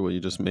 Roger, what you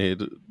just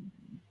made.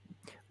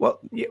 Well,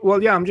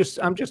 yeah. I'm just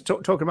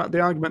talking about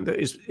the argument that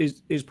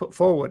is put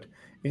forward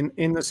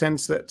in the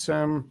sense that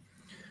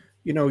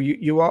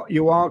you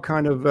are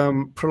kind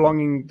of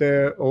prolonging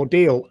their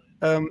ordeal.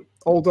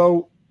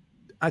 Although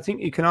I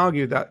think you can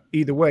argue that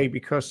either way,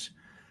 because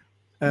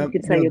you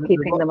could say you're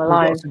keeping them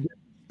alive.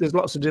 There's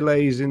lots of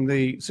delays in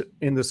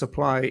the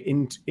supply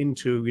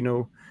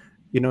into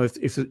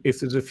if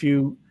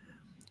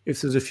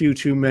there's a few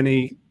too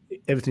many,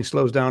 everything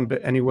slows down a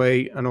bit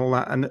anyway, and all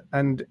that.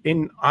 And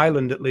in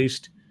Ireland, at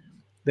least,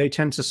 they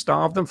tend to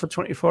starve them for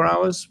 24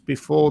 hours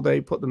before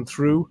they put them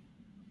through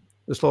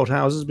the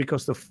slaughterhouses,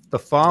 because the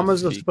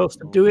farmers are supposed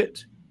to do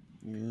it,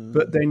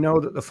 but they know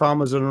that the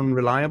farmers are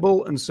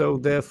unreliable, and so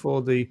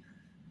therefore the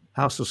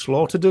House of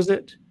Slaughter does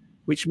it,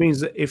 which means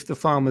that if the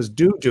farmers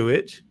do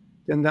it,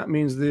 then that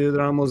means the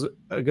other animals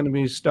are going to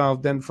be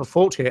starved then for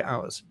 48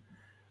 hours.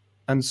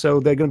 And so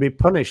they're going to be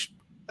punished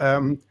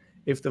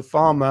if the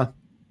farmer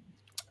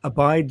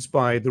abides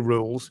by the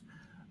rules,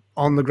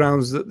 on the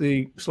grounds that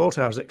the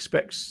slaughterhouse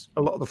expects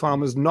a lot of the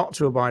farmers not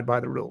to abide by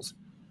the rules.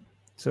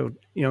 So,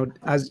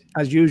 as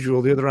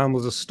usual, the other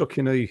animals are stuck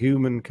in a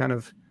human kind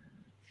of,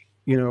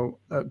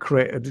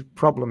 created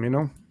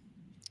problem,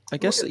 I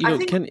guess,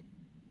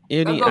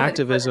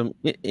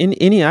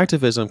 any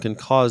activism can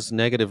cause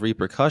negative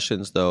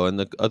repercussions, though, and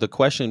the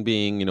question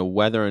being,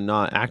 whether or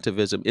not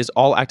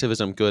all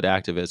activism good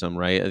activism,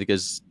 right? I think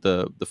is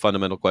the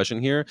fundamental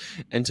question here.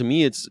 And to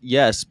me, it's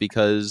yes,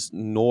 because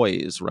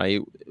noise, right?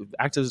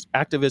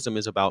 Activism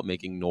is about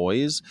making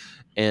noise,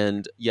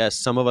 and yes,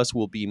 some of us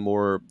will be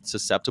more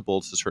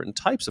susceptible to certain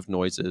types of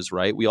noises,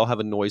 right? We all have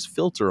a noise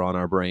filter on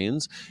our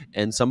brains,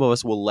 and some of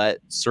us will let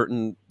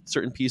certain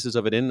pieces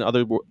of it in,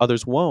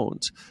 others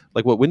won't.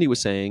 Like what Wendy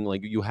was saying,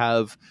 like you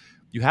have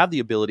the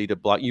ability to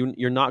block.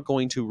 You're not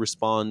going to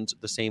respond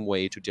the same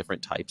way to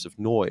different types of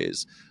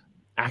noise.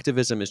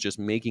 activism is just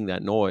making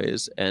that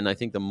noise. And I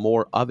think the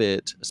more of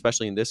it,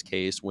 especially in this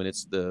case, when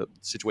the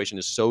situation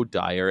is so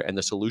dire and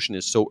the solution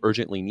is so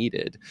urgently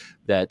needed,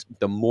 that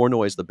the more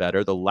noise, the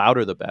better, the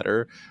louder, the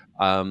better.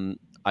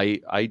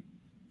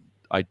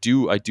 I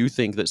do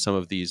think that some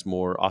of these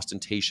more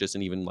ostentatious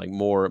and even like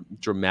more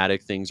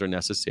dramatic things are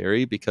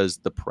necessary, because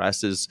the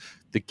press is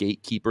the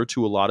gatekeeper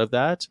to a lot of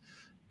that.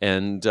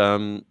 And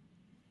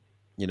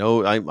you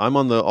know, I'm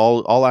on the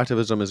all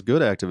activism is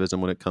good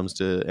activism when it comes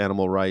to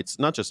animal rights,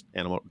 not just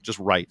just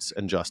rights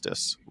and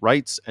justice.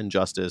 Rights and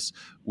justice.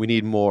 We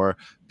need more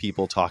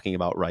people talking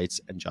about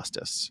rights and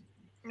justice.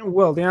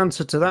 Well, the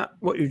answer to that,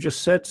 what you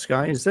just said,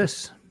 Sky, is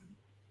this.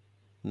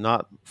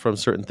 Not from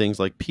certain things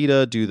like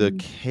PETA, do the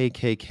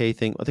KKK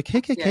thing. The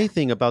KKK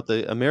thing about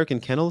the American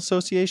Kennel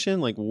Association,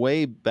 like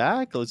way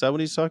back. Is that what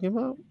he's talking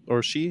about?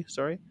 Or she?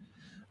 Sorry.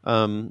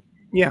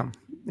 Yeah,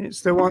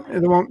 it's the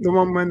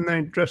one when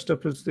they dressed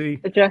up as the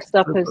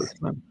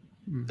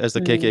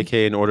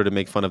KKK in order to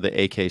make fun of the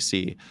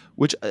AKC,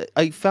 which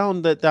I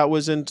found that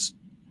wasn't.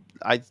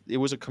 It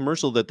was a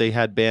commercial that they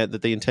had banned,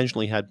 that they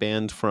intentionally had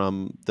banned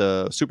from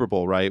the Super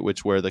Bowl, right?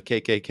 Where the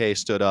KKK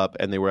stood up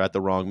and they were at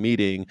the wrong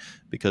meeting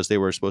because they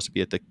were supposed to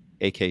be at the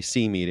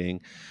AKC meeting,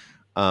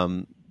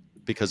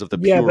 because of the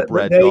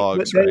purebred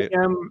dogs, right?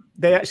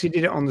 They actually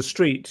did it on the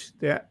street.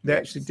 They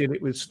actually did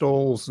it with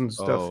stalls and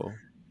stuff. Oh.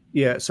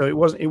 Yeah, so it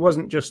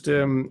wasn't just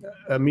a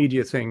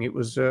media thing. It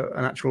was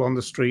an actual on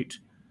the street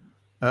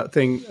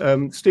thing.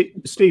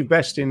 Steve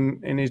Best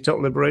in his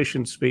Total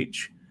Liberation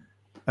speech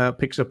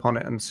picks up on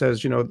it and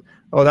says,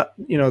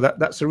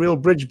 that's a real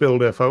bridge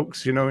builder,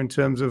 folks, in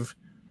terms of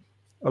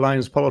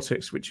alliance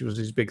politics, which was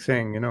his big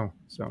thing,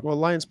 So well,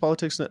 alliance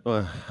politics.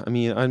 I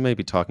mean, I may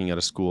be talking out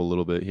of school a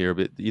little bit here,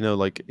 but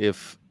like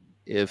if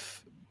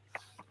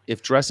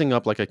dressing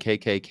up like a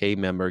KKK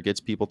member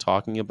gets people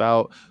talking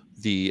about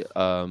the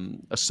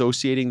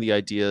associating the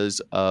ideas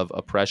of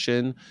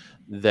oppression,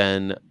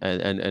 then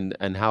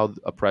and how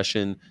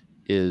oppression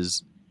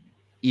is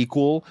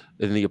equal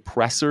and the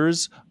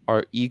oppressors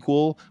are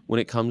equal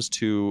when it comes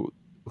to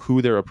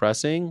who they're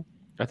oppressing,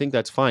 I think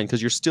that's fine,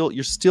 because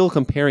you're still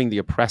comparing the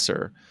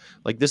oppressor.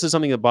 Like, this is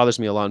something that bothers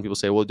me a lot when people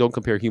say, well, don't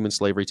compare human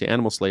slavery to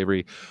animal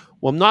slavery.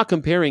 Well, I'm not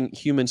comparing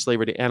human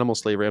slavery to animal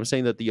slavery. I'm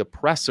saying that the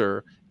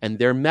oppressor and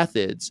their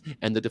methods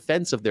and the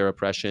defense of their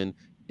oppression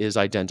is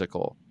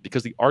identical,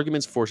 because the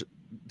arguments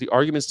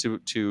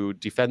to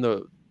defend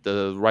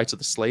the rights of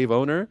the slave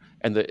owner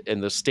and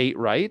the state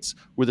rights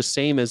were the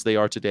same as they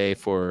are today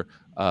for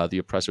the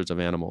oppressors of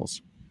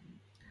animals.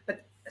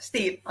 But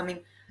Steve, I mean,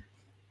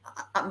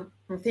 I'm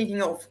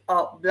thinking of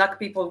black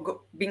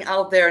people being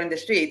out there in the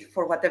street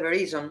for whatever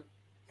reason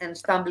and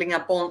stumbling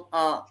upon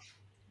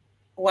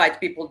white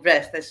people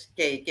dressed as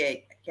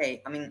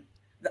KKK. I mean,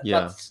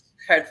 that's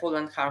hurtful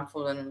and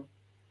harmful and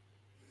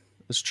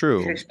it's true.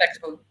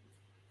 Disrespectful.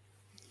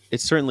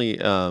 It's certainly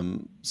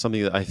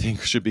something that I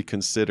think should be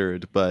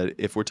considered. But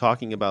if we're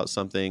talking about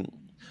something,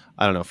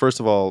 I don't know. First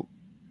of all,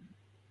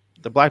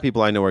 the black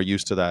people I know are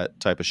used to that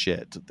type of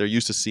shit. They're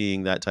used to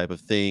seeing that type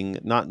of thing.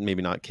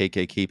 Maybe not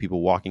KKK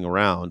people walking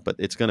around, but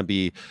it's going to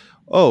be,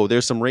 oh,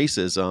 there's some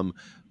racism.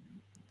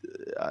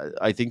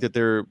 I think that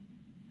they're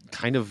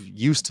kind of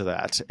used to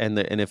that. And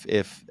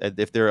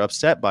if they're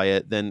upset by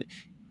it, then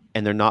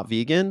and they're not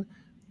vegan,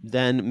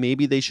 then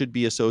maybe they should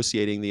be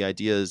associating the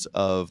ideas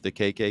of the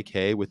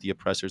KKK with the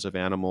oppressors of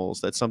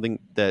animals. That's something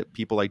that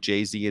people like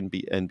Jay-Z and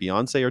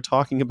Beyonce are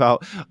talking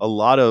about. A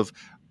lot of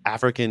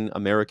African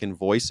American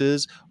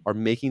voices are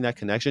making that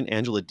connection.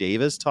 Angela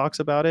Davis talks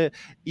about it.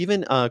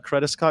 Even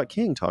Coretta Scott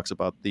King talks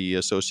about the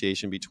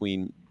association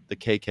between the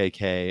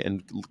KKK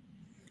and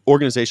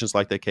organizations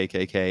like the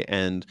KKK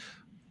and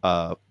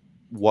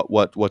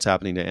what's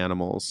happening to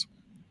animals.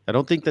 I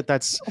don't think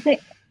that's. I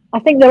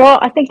think there are.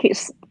 I think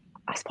it's.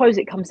 I suppose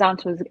it comes down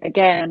to us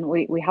again.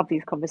 We have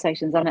these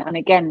conversations and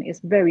again, it's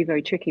very,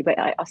 very tricky. But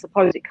I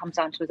suppose it comes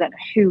down to us then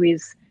who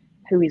is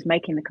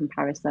making the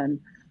comparison.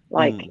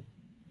 Like,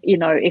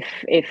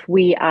 if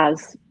we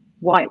as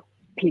white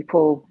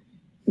people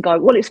go,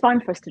 well, it's fine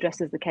for us to dress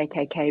as the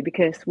KKK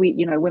because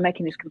we're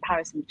making this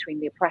comparison between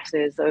the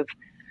oppressors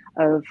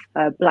of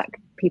black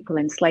people,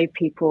 enslaved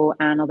people,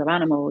 and other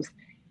animals.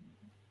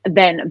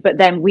 But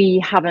then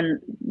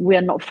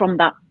we're not from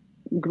that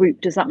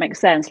group. Does that make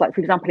sense? Like,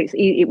 for example,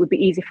 it would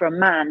be easy for a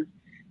man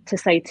to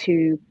say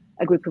to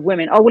a group of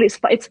women, oh, well,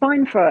 it's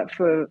fine for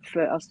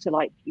us to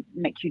like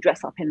make you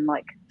dress up in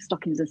like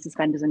stockings and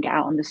suspenders and get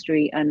out on the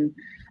street and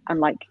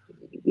like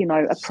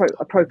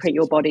appropriate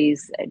your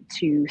bodies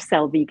to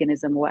sell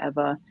veganism or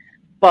whatever.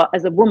 But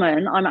as a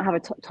woman, I might have a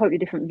totally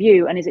different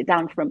view. And is it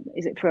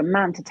for a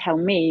man to tell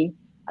me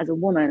as a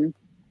woman,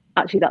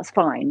 actually that's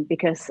fine?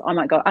 Because I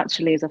might go,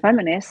 actually, as a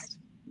feminist,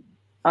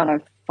 I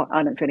don't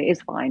feel it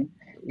is fine.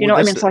 You know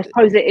what I mean? So I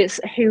suppose it's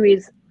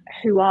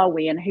who are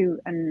we and who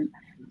and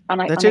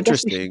that's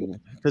interesting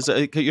because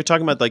you're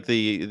talking about like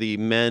the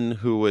men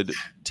who would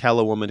tell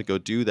a woman to go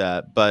do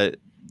that, but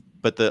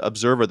the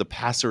observer, the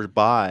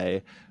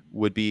passerby,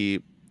 would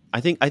be I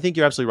think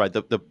you're absolutely right.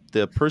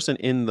 The person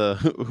in the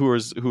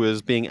who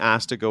is being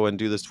asked to go and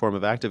do this form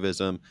of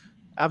activism,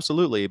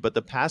 absolutely. But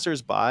the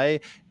passersby,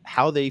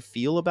 how they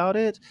feel about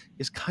it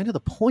is kind of the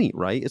point,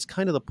 right? It's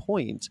kind of the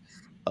point,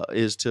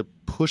 is to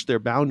push their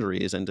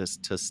boundaries and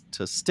to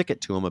stick it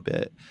to them a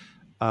bit.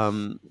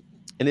 And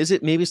is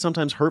it maybe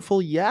sometimes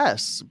hurtful?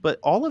 Yes, but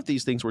all of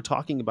these things we're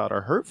talking about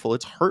are hurtful.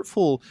 It's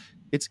hurtful.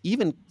 It's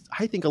even,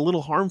 I think, a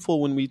little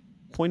harmful when we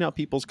point out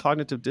people's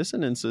cognitive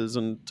dissonances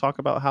and talk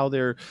about how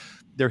they're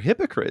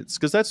hypocrites,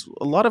 because that's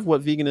a lot of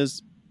what vegan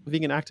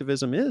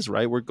activism is,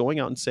 right? We're going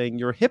out and saying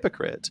you're a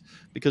hypocrite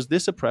because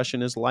this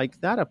oppression is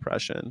like that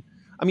oppression.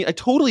 I mean, I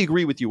totally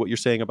agree with you what you're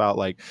saying about,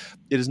 like,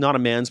 it is not a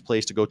man's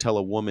place to go tell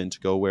a woman to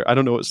go wear, I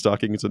don't know what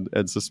stockings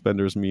and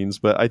suspenders means,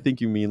 but I think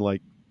you mean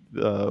like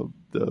the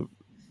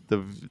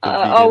vegan,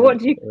 what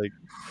do you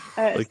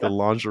like the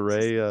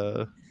lingerie,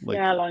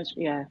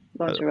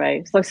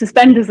 lingerie. So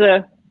suspenders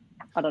are,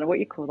 I don't know what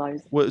you call those.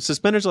 Well,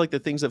 suspenders are like the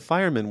things that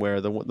firemen wear,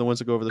 the ones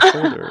that go over the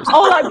shoulders.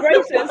 Oh, like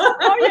braces.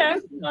 Oh, yeah.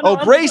 No,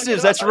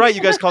 braces. That's right.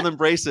 You guys call them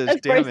braces.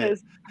 That's Damn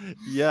braces. it.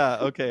 Yeah.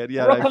 Okay.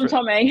 Yeah. Rock on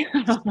Tommy.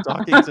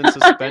 Stockings and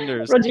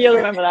suspenders. Roger, you'll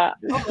remember that.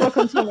 Rock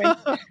on Tommy.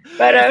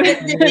 But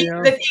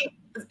the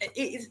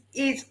thing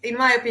is, in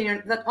my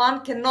opinion, that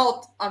one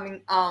cannot,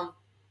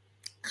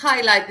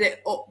 highlight the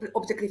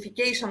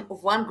objectification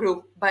of one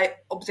group by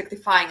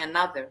objectifying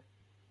another.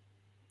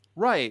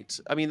 Right.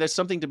 I mean, there's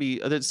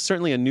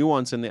certainly a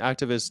nuance in the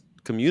activist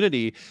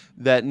community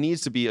that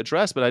needs to be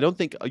addressed, but I don't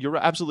think you're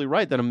absolutely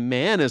right that a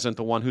man isn't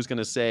the one who's going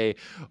to say,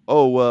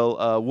 oh,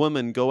 well,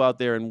 woman, go out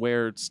there and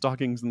wear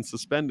stockings and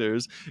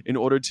suspenders in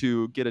order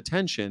to get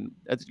attention.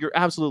 You're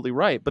absolutely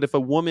right. But if a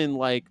woman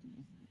like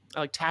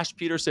Tash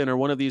Peterson or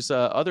one of these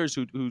others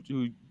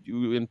who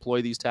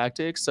employ these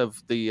tactics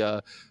of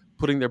the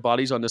putting their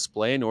bodies on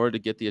display in order to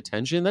get the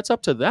attention, that's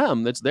up to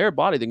them. That's their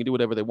body. They can do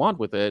whatever they want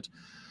with it.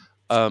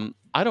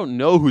 I don't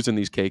know who's in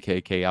these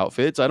KKK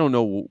outfits. I don't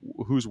know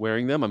who's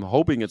wearing them. I'm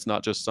hoping it's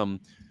not just some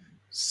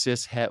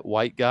cis-het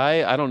white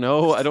guy. I don't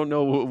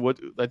know what.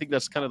 I think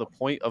that's kind of the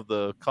point of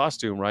the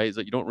costume, right? Is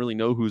that you don't really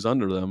know who's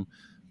under them,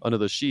 under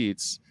the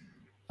sheets.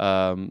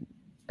 And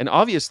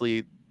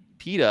obviously,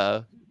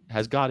 PETA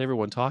has got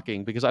everyone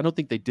talking, because I don't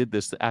think they did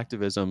this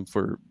activism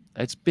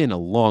it's been a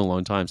long,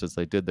 long time since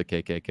they did the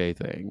KKK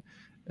thing,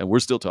 and we're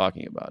still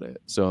talking about it.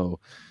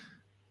 So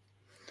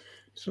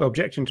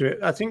objection to it.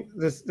 I think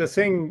the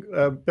thing,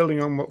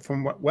 building on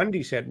from what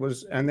Wendy said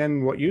was, and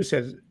then what you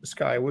said,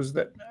 Sky, was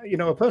that,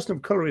 a person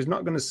of color is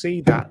not going to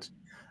see that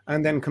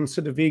and then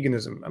consider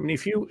veganism. I mean,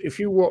 if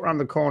you walk around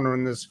the corner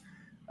and there's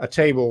a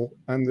table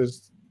and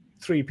there's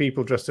 3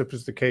 people dressed up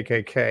as the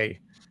KKK,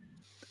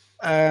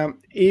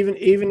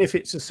 even if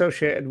it's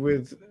associated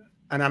with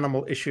an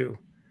animal issue,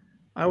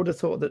 I would have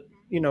thought that,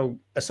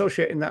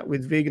 associating that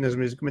with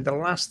veganism is going to be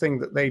the last thing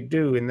that they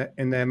do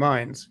in their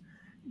minds.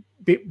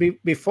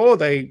 Before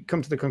they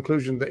come to the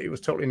conclusion that it was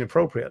totally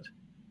inappropriate.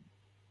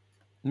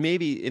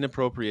 Maybe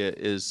inappropriate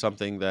is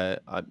something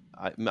that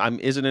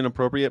is it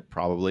inappropriate?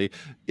 Probably.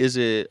 Is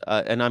it?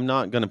 And I'm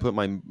not going to put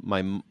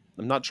I'm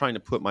not trying to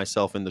put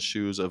myself in the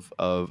shoes of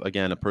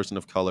again, a person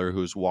of color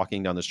who's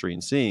walking down the street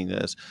and seeing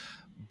this.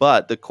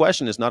 But the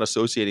question is not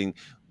associating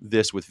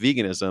this with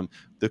veganism.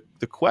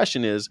 The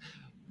question is,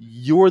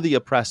 you're the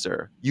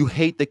oppressor. You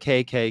hate the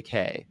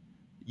KKK.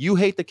 You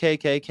hate the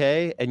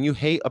KKK and you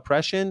hate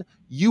oppression.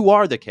 You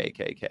are the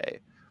KKK.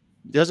 It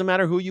doesn't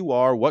matter who you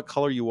are, what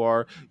color you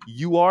are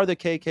the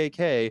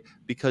KKK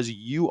because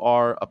you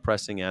are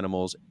oppressing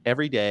animals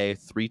every day,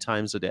 3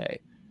 times a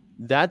day.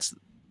 That's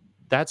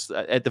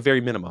at the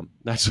very minimum.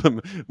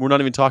 We're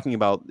not even talking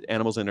about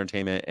animals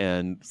entertainment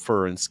and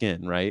fur and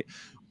skin, right?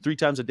 3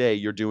 times a day,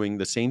 you're doing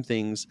the same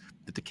things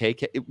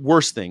that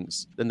worse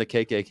things than the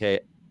KKK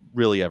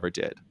really ever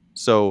did.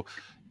 So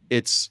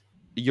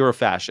you're a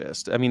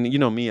fascist. I mean, you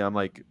know me, I'm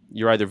like,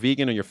 you're either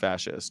vegan or you're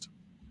fascist.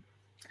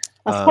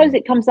 I suppose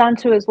it comes down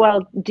to as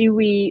well,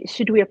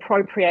 should we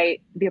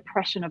appropriate the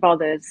oppression of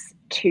others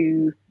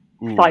to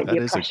fight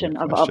the oppression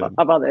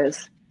of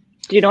others?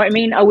 Do you know what I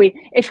mean?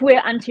 If we're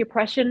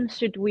anti-oppression,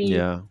 should we,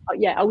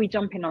 are we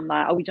jumping on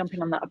that? Are we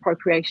jumping on that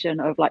appropriation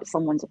of like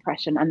someone's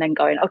oppression and then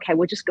going, okay,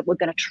 we're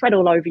going to tread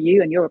all over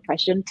you and your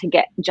oppression to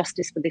get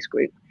justice for this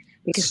group?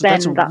 Because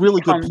that's a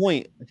really good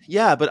point.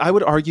 Yeah, but I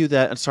would argue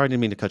that, I'm sorry, I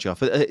didn't mean to cut you off,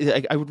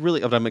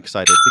 but I'm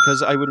excited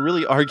because I would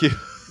really argue,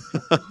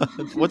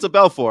 what's a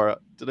bell for?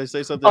 Did I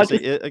say something? Say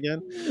it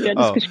again? Yeah,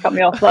 just because you cut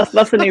me off.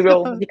 That's the new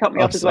rule. You cut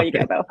me off is why you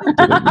get a bell.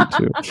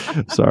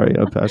 Sorry,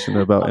 I'm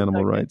passionate about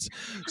animal rights.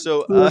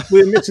 So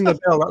we're missing the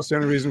bell. That's the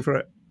only reason for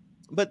it.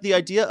 But the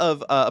idea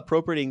of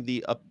appropriating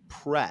the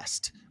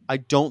oppressed, I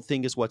don't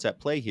think is what's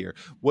at play here.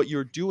 What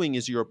you're doing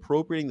is you're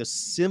appropriating the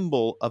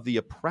symbol of the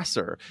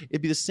oppressor.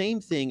 It'd be the same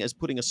thing as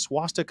putting a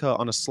swastika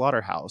on a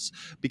slaughterhouse,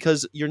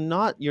 because you're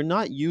not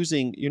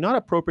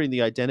appropriating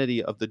the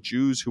identity of the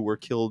Jews who were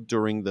killed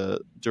during the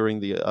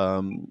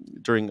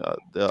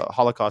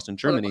Holocaust in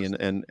Germany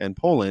and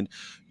Poland.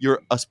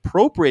 You're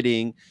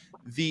appropriating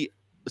the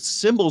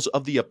symbols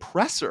of the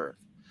oppressor.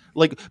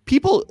 Like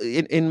people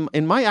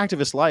in my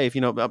activist life,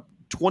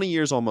 20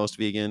 years almost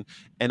vegan,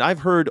 and I've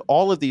heard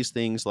all of these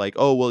things like,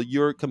 oh, well,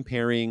 you're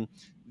comparing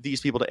these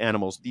people to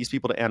animals, these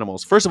people to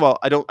animals. First of all,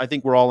 I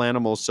think we're all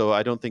animals, so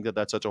I don't think that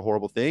that's such a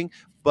horrible thing.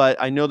 But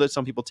I know that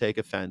some people take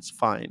offense.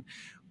 Fine.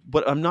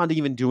 But I'm not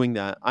even doing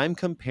that. I'm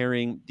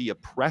comparing the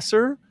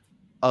oppressor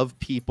of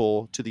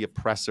people to the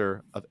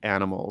oppressor of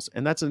animals.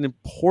 And that's an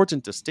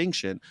important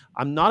distinction.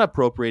 I'm not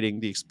appropriating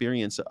the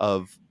experience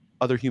of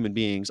other human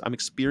beings. I'm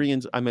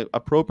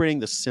appropriating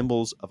the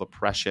symbols of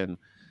oppression.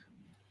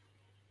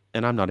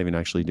 And I'm not even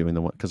actually doing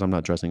the one, because I'm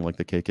not dressing like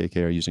the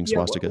KKK or using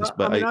swastikas.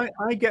 Well, but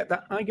I get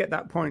that. I get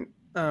that point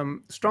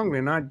strongly,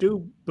 and I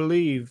do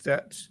believe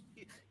that.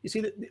 You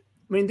see,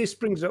 this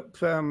brings up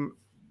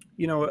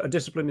a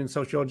discipline in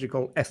sociology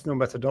called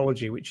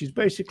ethnomethodology, which is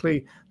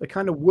basically the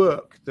kind of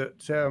work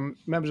that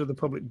members of the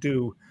public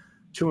do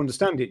to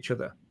understand each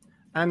other.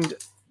 And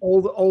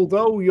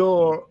although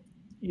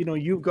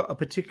you've got a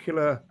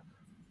particular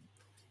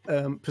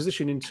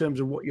position in terms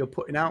of what you're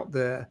putting out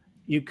there,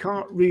 you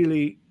can't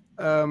really.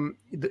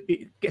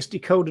 It gets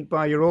decoded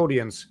by your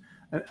audience,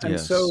 and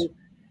yes. So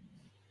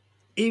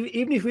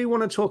even if we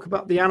want to talk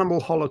about the animal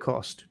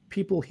Holocaust,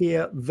 people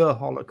hear the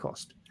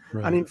Holocaust,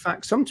 right. And in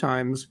fact,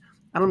 sometimes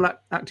animal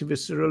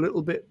activists are a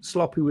little bit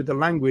sloppy with the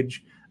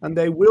language, and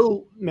they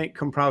will make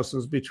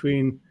comparisons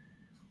between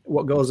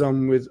what goes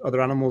on with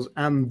other animals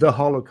and the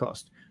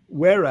Holocaust.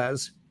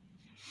 Whereas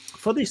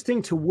for this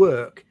thing to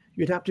work,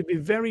 you'd have to be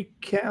very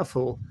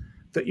careful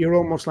that you're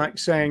almost like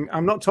saying,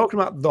 I'm not talking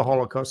about the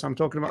Holocaust, I'm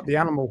talking about the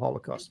animal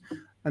Holocaust.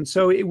 And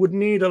so it would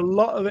need a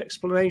lot of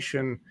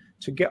explanation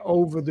to get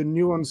over the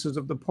nuances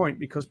of the point,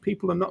 because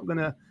people are not going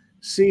to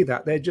see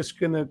that. They're just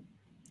going to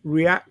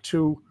react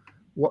to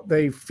what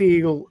they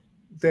feel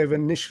they've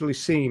initially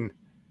seen.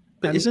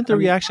 But isn't the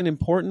reaction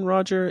important,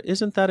 Roger?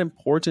 Isn't that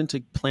important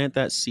to plant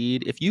that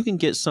seed? If you can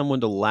get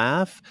someone to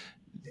laugh,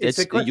 it's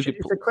a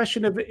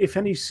question of if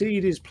any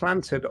seed is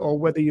planted or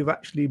whether you've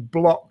actually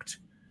blocked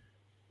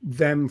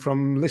them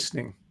from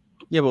listening.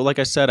 Yeah, but like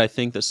I said, I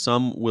think that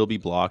some will be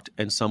blocked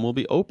and some will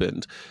be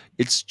opened.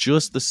 It's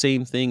just the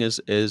same thing as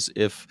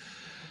if,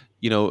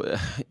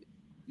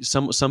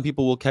 some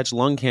people will catch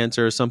lung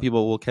cancer, some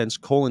people will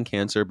catch colon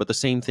cancer, but the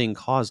same thing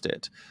caused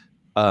it.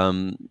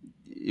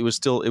 It was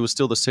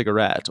still the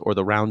cigarette or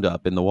the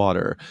Roundup in the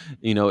water.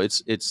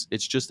 It's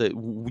just that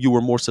you were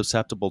more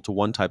susceptible to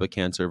one type of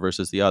cancer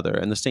versus the other.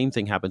 And the same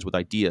thing happens with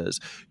ideas.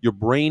 Your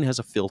brain has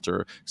a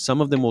filter. Some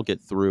of them will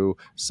get through.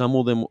 Some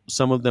of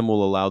them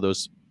will allow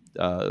those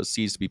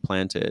seeds to be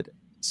planted.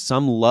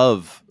 Some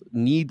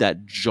need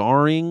that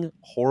jarring,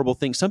 horrible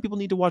thing. Some people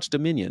need to watch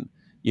Dominion.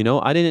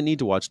 I didn't need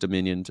to watch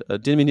Dominion.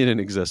 Dominion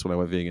didn't exist when I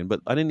went vegan,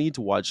 but I didn't need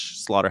to watch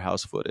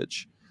slaughterhouse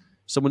footage.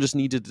 Someone just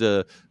needed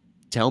to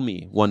tell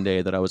me one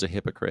day that I was a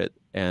hypocrite,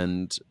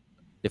 and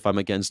if I'm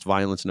against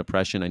violence and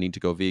oppression, I need to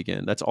go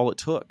vegan. That's all it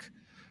took.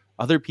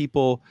 Other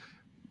people,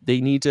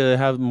 they need to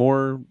have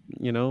more,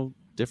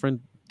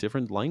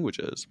 different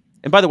languages.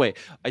 And by the way,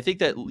 I think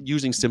that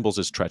using symbols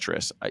is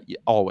treacherous.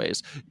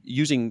 Always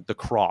using the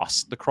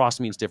cross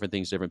means different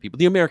things to different people.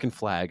 The American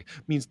flag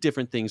means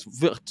different things,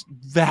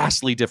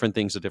 vastly different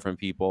things to different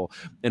people.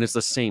 And it's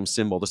the same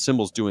symbol. The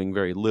symbol's doing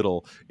very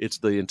little. It's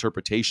the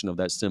interpretation of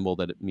that symbol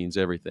that it means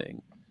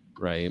everything.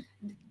 Right.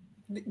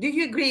 Do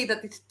you agree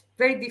that it's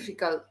very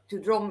difficult to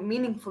draw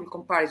meaningful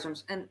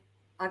comparisons and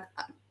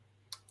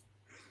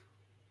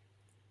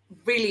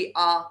really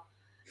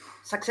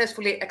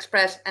successfully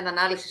express an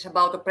analysis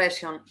about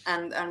oppression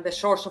and the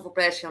source of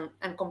oppression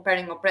and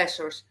comparing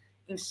oppressors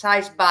in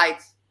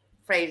size-bite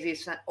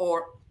phrases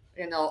or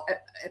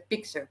a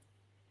picture?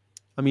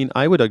 I mean,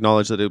 I would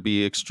acknowledge that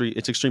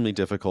it's extremely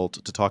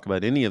difficult to talk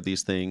about any of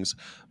these things,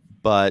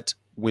 but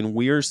when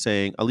we're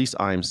saying, at least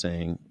I'm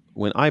saying,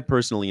 when I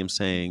personally am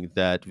saying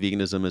that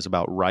veganism is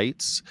about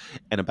rights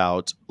and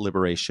about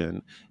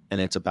liberation,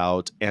 and it's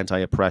about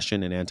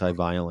anti-oppression and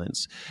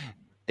anti-violence,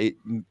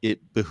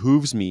 it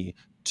behooves me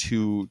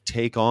to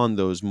take on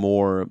those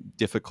more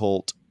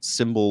difficult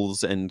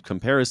symbols and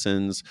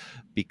comparisons,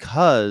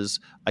 because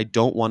I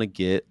don't want to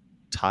get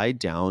tied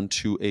down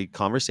to a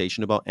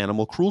conversation about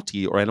animal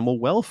cruelty or animal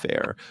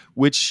welfare,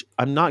 which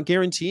I'm not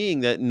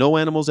guaranteeing that no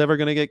animal's ever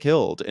going to get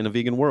killed in a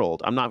vegan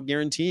world. I'm not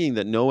guaranteeing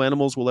that no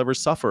animals will ever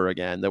suffer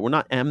again, that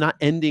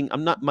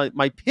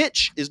my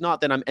pitch is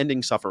not that I'm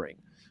ending suffering,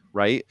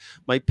 right?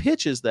 My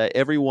pitch is that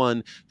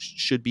everyone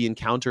should be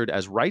encountered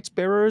as rights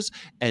bearers,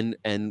 and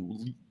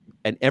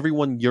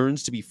everyone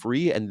yearns to be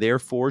free, and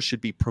therefore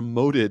should be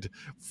promoted.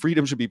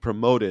 Freedom should be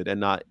promoted and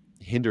not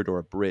hindered or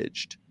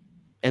abridged.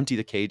 Empty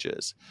the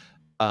cages.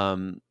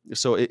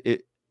 So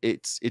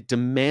it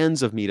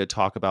demands of me to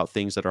talk about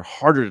things that are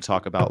harder to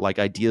talk about, like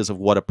ideas of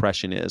what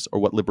oppression is or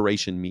what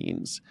liberation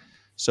means.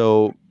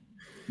 So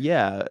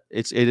yeah,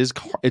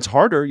 it's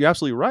harder. You're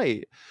absolutely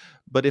right.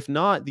 But if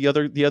not, the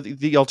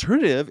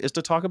alternative is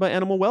to talk about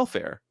animal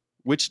welfare,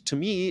 which to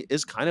me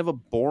is kind of a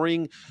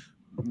boring,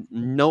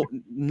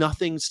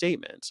 nothing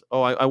statement.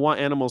 Oh, I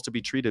want animals to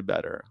be treated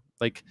better.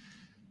 Like,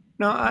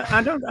 no,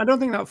 I don't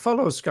think that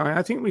follows, Sky.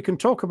 I think we can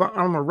talk about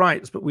animal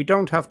rights, but we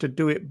don't have to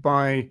do it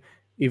by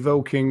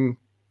evoking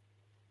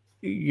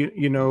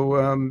you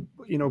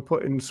know,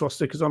 putting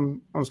swastikas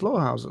on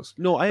slaughterhouses.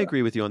 No, I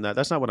agree with you on that.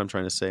 That's not what I'm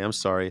trying to say. I'm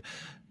sorry,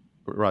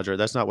 Roger.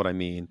 That's not what I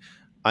mean.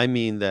 I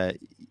mean that,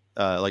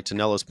 like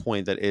Tanella's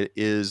point, that it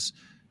is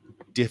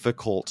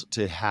difficult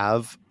to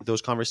have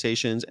those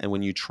conversations, and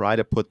when you try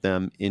to put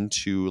them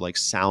into like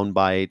sound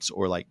bites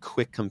or like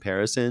quick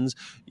comparisons,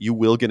 you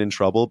will get in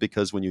trouble,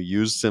 because when you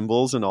use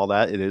symbols and all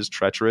that, it is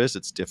treacherous,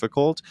 it's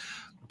difficult.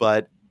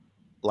 But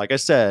like I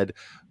said,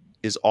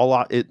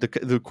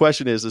 the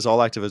question is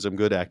all activism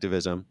good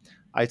activism?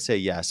 I'd say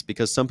yes,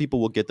 because some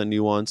people will get the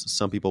nuance,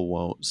 some people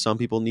won't. Some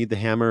people need the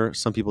hammer,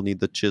 some people need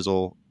the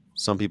chisel,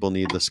 some people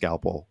need the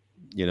scalpel,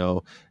 you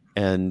know.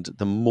 And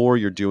the more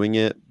you're doing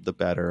it, the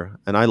better.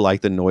 And I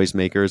like the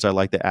noisemakers. I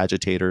like the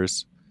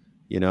agitators.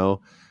 You know,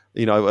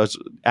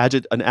 an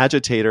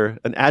agitator.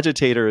 An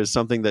agitator is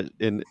something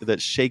that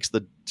shakes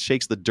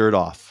the dirt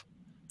off,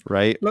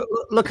 right?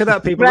 Look at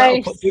that, people.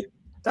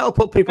 That'll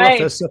put people off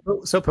their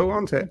supper,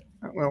 won't it?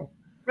 Well,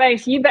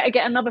 Race, you better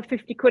get another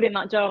 50 quid in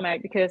that jar,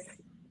 mate, because.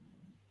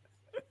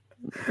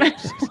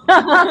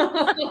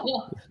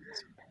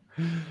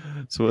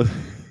 So.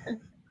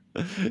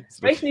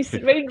 Race needs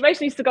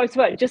to go to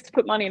work just to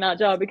put money in that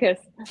jar, because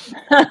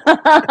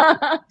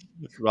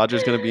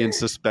Roger's going to be in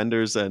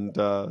suspenders and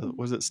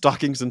was it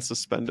stockings and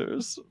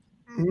suspenders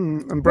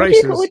and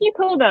braces. What do you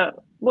call that?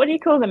 What do you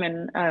call them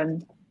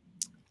in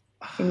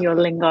your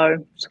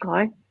lingo,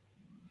 Sky?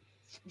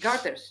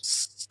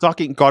 Garters.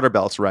 Garter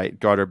belts, right?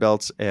 Garter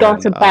belts. And,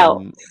 garter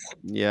belts.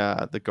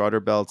 Yeah, the garter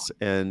belts,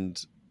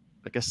 and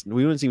I guess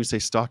we wouldn't even say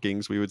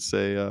stockings. We would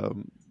say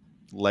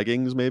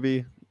leggings,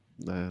 maybe.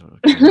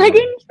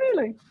 Leggings,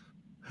 really?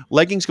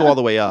 Leggings go all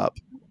the way up.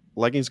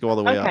 Leggings go all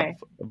the way up.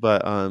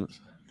 But do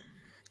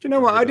you know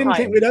what? I didn't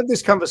think we'd have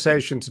this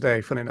conversation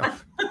today. Funny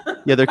enough.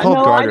 Yeah, they're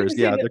called garters.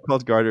 Yeah, they're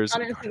called garters. I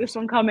didn't see this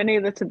one coming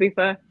either, to be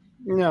fair.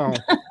 No.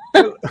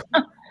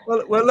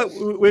 well, look,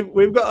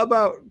 we've got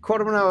about a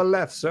quarter of an hour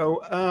left.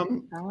 So,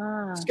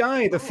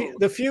 Sky,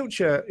 the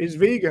future is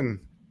vegan.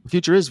 The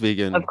future is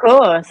vegan. Of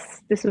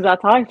course, this was our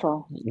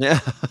title. Yeah,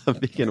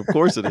 vegan. Of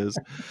course it is.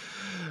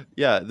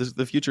 Yeah,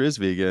 the future is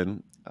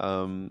vegan.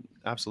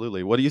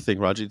 Absolutely. What do you think,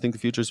 Roger? Do you think the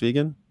future is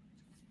vegan?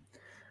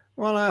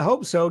 Well, I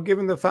hope so,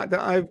 given the fact that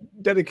I've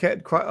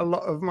dedicated quite a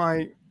lot of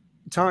my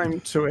time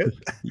to it.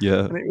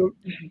 Yeah. And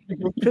it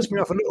will piss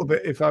me off a little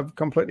bit if I've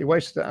completely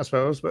wasted it, I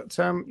suppose. But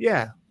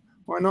yeah,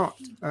 why not?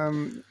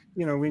 You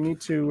know, we need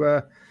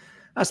to.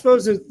 I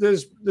suppose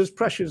there's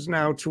pressures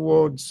now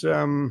towards.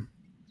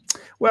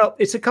 Well,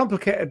 it's a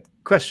complicated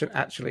question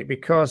actually,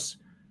 because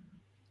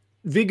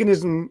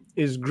veganism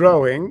is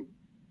growing.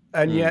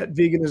 And yet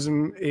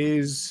veganism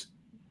is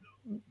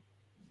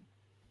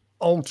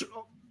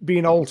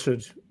being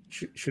altered,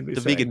 should we say.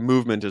 The vegan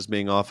movement is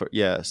being offered.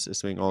 Yes,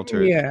 it's being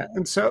altered. Yeah,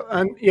 and so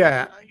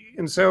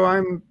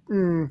I'm.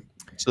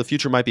 So the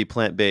future might be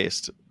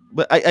plant-based.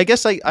 But I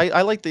guess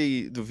I like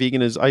the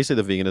veganism. I say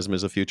the veganism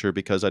is a future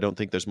because I don't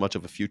think there's much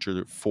of a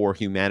future for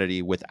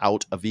humanity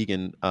without a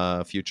vegan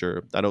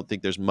future. I don't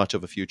think there's much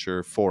of a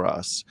future for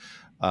us.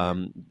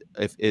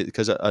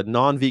 Because a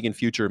non-vegan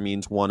future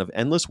means one of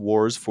endless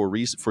wars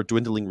for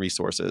dwindling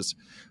resources.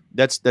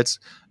 That's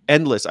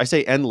endless. I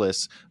say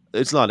endless.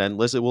 It's not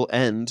endless. It will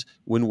end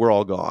when we're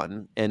all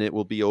gone, and it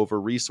will be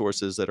over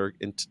resources that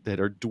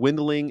are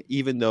dwindling,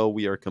 even though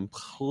we are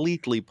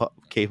completely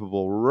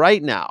capable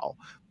right now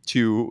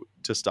to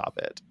stop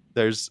it.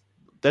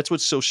 That's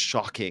what's so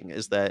shocking,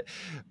 is that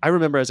I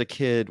remember as a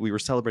kid we were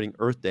celebrating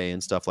Earth Day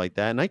and stuff like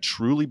that, and I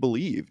truly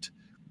believed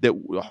that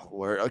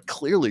we're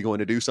clearly going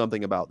to do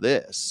something about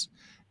this.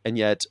 And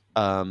yet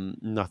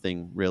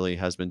nothing really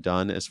has been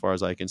done as far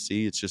as I can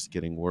see. It's just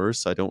getting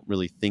worse. I don't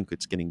really think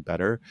it's getting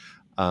better.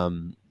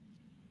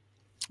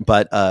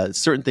 But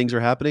certain things are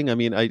happening. I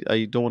mean,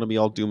 I don't want to be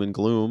all doom and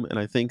gloom. And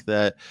I think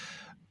that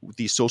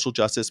the social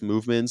justice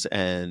movements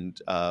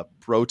and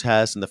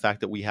protests and the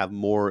fact that we have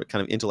more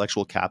kind of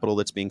intellectual capital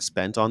that's being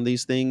spent on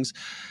these things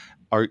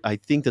I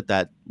think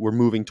that we're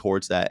moving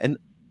towards that.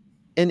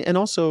 And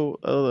also,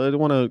 I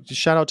want to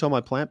shout out to all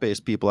my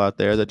plant-based people out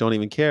there that don't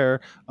even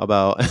care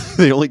about,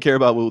 they only care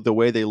about the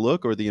way they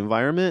look or the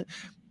environment.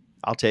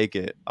 I'll take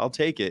it. I'll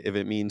take it if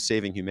it means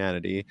saving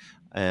humanity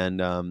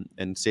and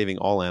saving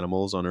all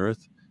animals on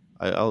Earth.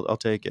 I'll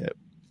take it.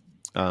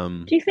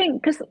 Do you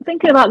think, because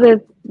thinking about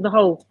the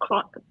whole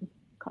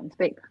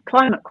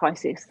climate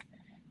crisis,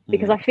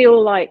 because I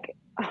feel like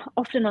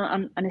often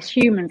and as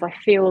humans, I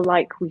feel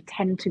like we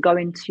tend to go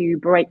into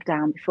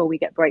breakdown before we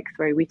get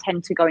breakthrough. We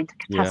tend to go into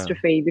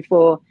catastrophe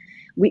before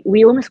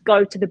we almost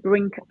go to the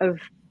brink of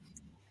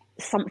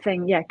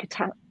something,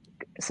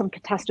 some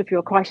catastrophe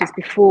or crisis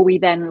before we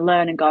then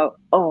learn and go,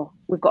 oh,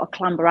 we've got to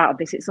clamber out of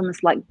this. It's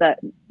almost like that,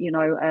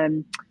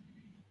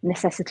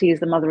 necessity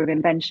is the mother of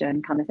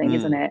invention kind of thing,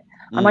 isn't it?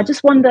 And I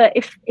just wonder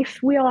if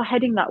we are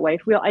heading that way,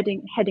 if we are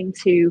heading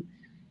to,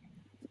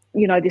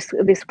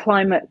 this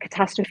climate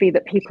catastrophe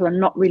that people are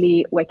not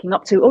really waking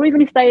up to, or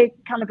even if they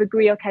kind of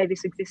agree, okay,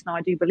 this exists now,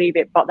 I do believe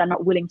it, but they're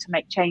not willing to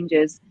make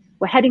changes.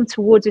 We're heading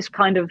towards this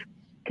kind of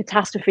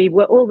catastrophe.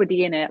 We're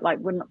already in it. Like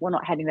we're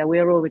not heading there.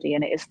 We're already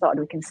in it. It's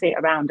started. We can see it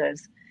around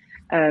us.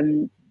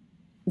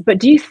 But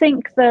do you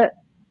think that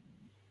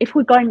if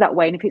we're going that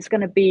way, and if it's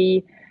going to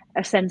be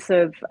a sense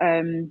of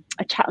a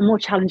more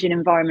challenging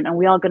environment, and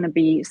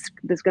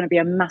there's going to be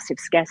a massive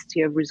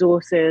scarcity of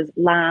resources,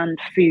 land,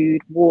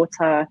 food,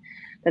 water.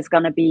 There's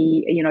going to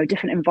be, you know,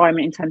 different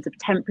environment in terms of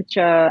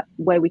temperature,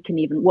 where we can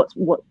even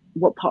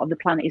what part of the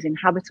planet is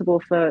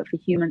inhabitable for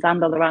humans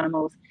and other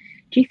animals.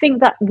 Do you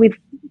think that with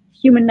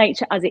human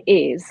nature as it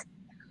is,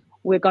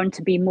 we're going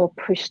to be more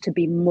pushed to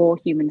be more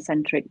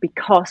human-centric,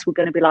 because we're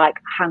going to be like,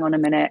 hang on a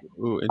minute,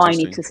 I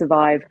need to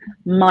survive,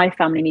 my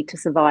family need to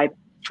survive,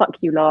 fuck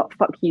you lot,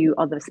 fuck you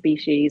other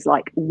species,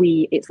 like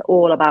it's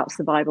all about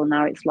survival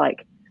now. It's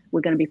like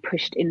we're going to be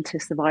pushed into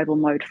survival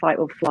mode, fight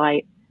or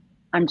flight.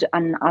 And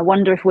I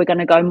wonder if we're going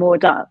to go more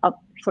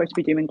sorry to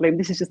be doom and gloom,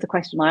 this is just a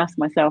question I ask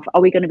myself,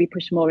 are we going to be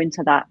pushed more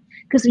into that?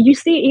 Because you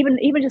see, even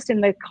just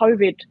in the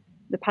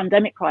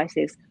pandemic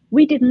crisis,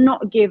 we did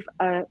not give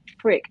a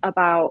frick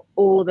about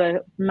all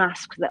the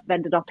masks that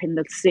ended up in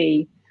the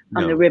sea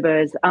and the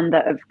rivers, and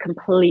that have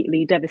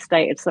completely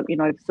devastated some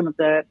of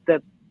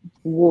the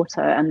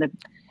water and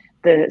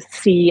the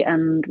sea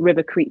and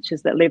river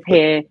creatures that live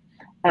here.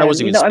 That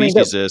wasn't even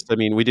speciesist. I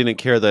mean, we didn't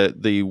care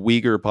that the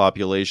Uyghur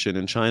population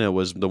in China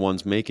was the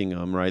ones making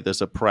them, right? This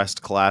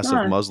oppressed class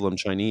of Muslim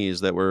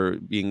Chinese that were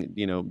being,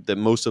 you know, that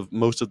most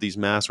of these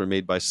masks were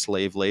made by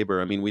slave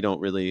labor. I mean, we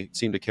don't really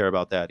seem to care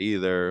about that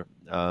either.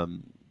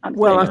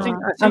 Well, I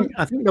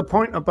think the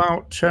point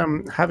about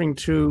having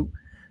to,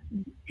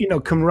 you know,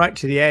 come right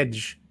to the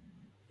edge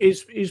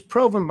is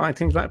proven by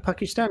things like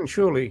Pakistan.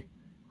 Surely,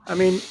 I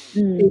mean,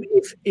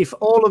 if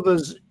all of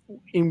us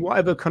in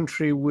whatever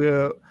country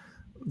we're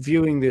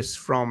viewing this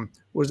from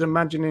was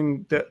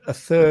imagining that a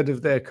third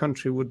of their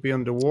country would be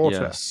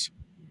underwater. Yes.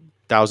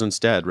 Thousands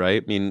dead,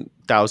 right? I mean,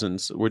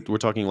 thousands. We're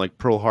talking like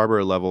Pearl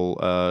Harbor level,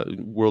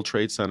 World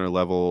Trade Center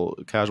level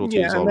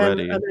casualties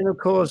already. And then, of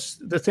course,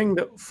 the thing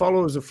that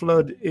follows a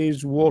flood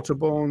is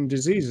waterborne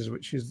diseases,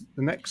 which is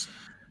the next.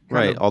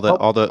 Right. All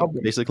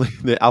the basically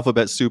the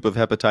alphabet soup of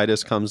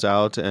hepatitis comes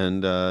out,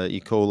 and E.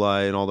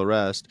 coli and all the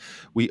rest.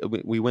 We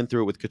went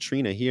through it with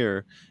Katrina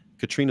here.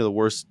 Katrina, the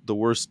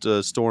worst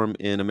storm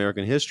in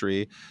American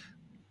history,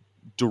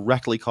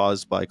 directly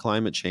caused by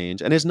climate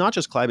change. And it's not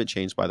just climate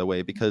change, by the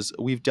way, because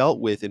we've dealt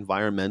with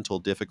environmental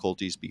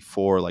difficulties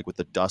before, like with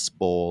the Dust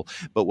Bowl,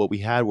 but what we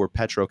had were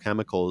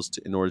petrochemicals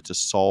in order to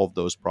solve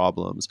those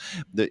problems.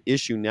 The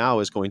issue now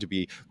is going to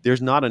be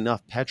there's not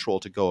enough petrol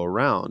to go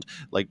around.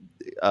 Like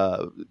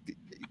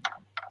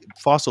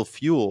fossil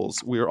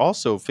fuels, we're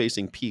also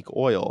facing peak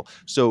oil.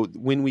 So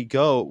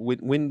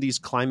when these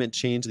climate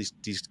change,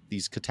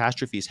 these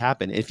catastrophes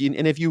happen, if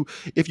you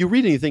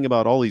read anything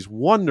about all these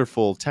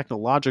wonderful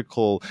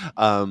technological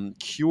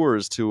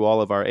cures to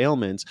all of our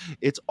ailments,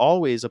 it's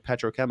always a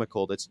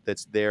petrochemical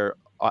that's there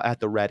at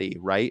the ready,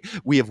 right?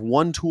 We have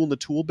one tool in the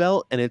tool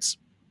belt, and it's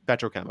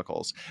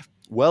petrochemicals.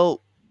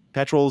 Well,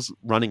 petrol's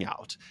running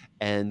out.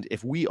 And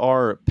if we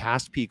are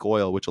past peak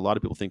oil, which a lot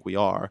of people think we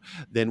are,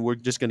 then we're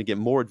just going to get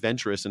more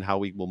adventurous in how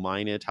we will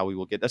mine it, how we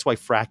will get. That's why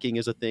fracking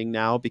is a thing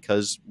now,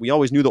 because we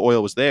always knew the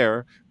oil was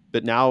there,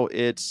 but now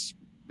it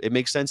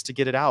makes sense to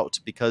get it out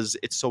because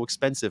it's so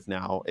expensive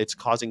now. It's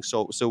causing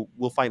so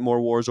we'll fight more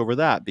wars over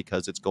that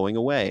because it's going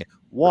away.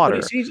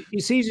 Water. But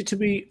it's easy to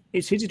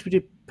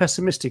be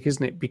pessimistic,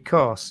 isn't it?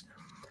 Because,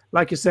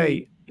 like you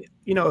say,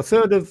 you know, a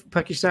third of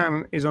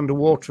Pakistan is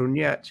underwater, and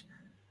yet,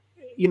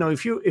 you know,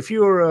 if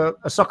you're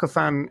a soccer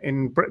fan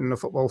in Britain, a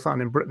football fan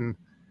in Britain,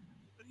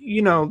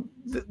 you know,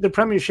 the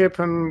Premiership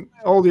and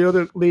all the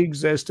other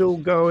leagues, they're still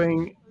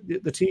going.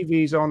 The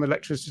TV's on, the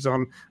electricity's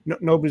on.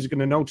 Nobody's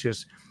going to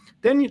notice.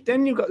 Then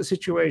you've got the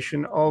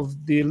situation of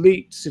the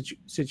elite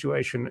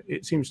situation.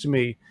 It seems to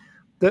me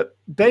that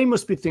they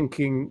must be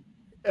thinking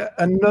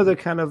another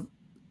kind of,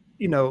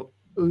 you know,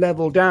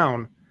 level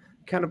down,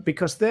 kind of,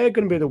 because they're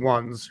going to be the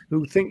ones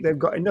who think they've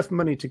got enough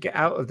money to get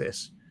out of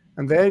this.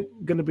 And they're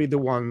going to be the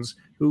ones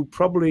who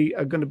probably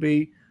are going to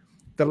be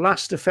the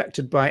last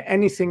affected by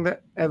anything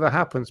that ever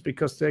happens,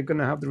 because they're going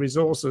to have the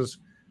resources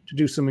to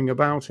do something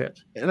about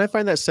it. And I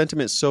find that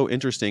sentiment so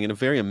interesting and a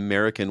very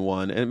American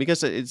one, and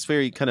because it's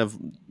very kind of,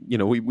 you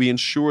know, we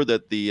ensure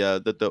that the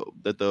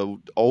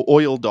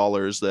oil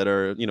dollars that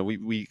are, you know,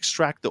 we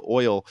extract the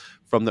oil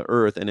from the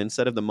earth, and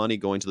instead of the money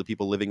going to the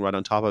people living right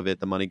on top of it,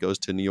 the money goes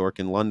to New York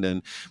and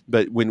London.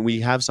 But when we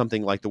have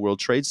something like the World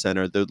Trade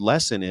Center, the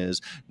lesson is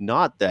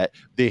not that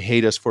they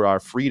hate us for our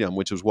freedom,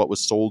 which is what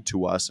was sold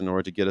to us in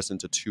order to get us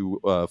into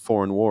two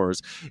foreign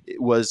wars.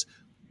 It was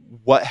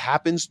what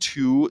happens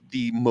to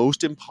the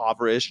most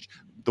impoverished,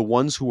 the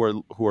ones who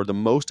are the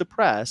most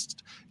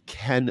oppressed,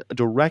 can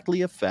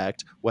directly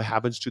affect what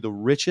happens to the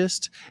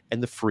richest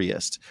and the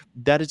freest.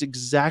 That is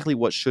exactly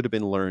what should have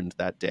been learned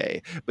that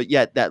day. But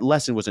yet that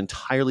lesson was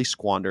entirely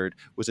squandered,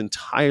 was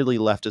entirely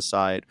left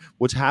aside.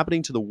 What's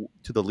happening to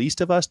the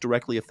least of us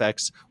directly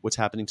affects what's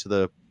happening to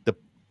the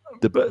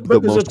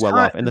most well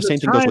off. And the same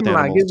thing goes with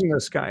animals. Isn't there,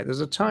 Sky?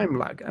 There's a time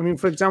lag. I mean,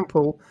 for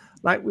example,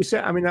 like we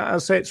said, I mean, I'll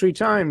say it 3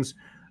 times.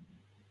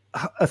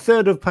 a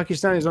third of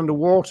Pakistan is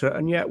underwater,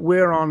 and yet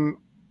we're on,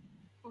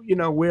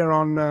 we're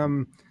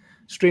on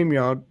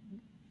StreamYard.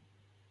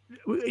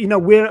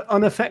 We're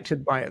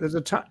unaffected by it. There's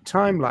a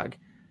time lag.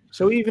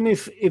 So even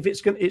if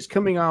it's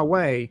coming our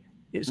way,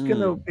 it's going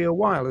to be a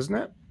while, isn't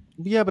it?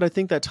 Yeah, but I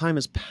think that time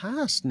has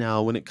passed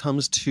now when it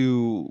comes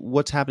to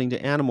what's happening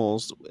to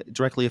animals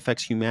directly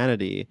affects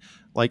humanity.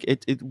 Like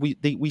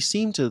we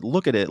seem to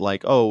look at it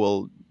like, oh,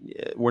 well,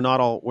 we're not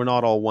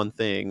all one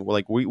thing.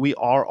 Like we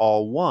are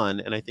all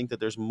one. And I think that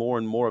there's more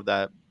and more of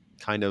that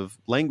kind of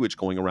language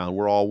going around.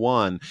 We're all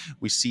one.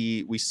 We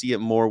see it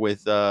more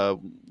with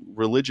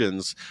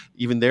religions.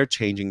 Even they're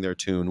changing their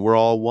tune. We're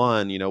all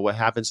one. What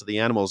happens to the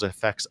animals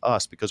affects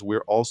us because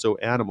we're also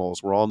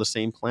animals. We're all on the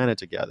same planet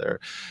together.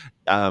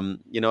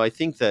 I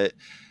think that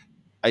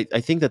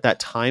that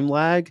time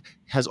lag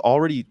has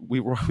already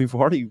we've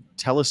already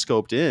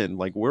telescoped in.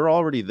 Like we're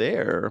already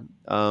there.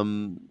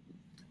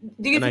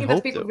 Do you think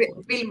that people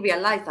will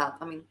realize that?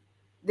 I mean,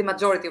 the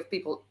majority of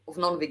people of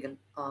non-vegan.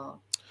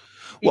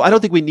 Well, I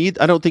don't think we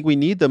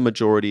need the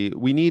majority.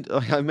 We need.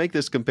 I make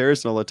this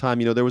comparison all the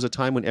time. There was a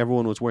time when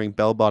everyone was wearing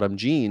bell-bottom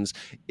jeans.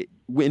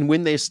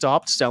 When they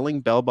stopped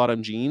selling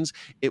bell-bottom jeans,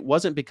 it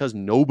wasn't because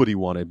nobody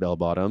wanted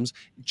bell-bottoms.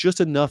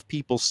 Just enough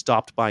people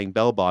stopped buying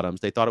bell-bottoms.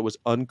 They thought it was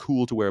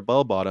uncool to wear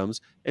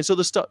bell-bottoms, and so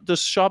the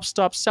shops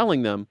stopped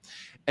selling them.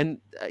 And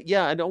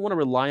yeah, I don't want to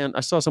rely on.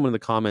 I saw someone in the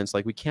comments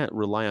like we can't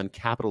rely on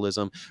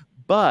capitalism,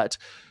 but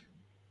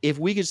if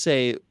we could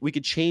say we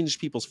could change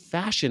people's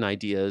fashion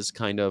ideas,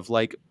 kind of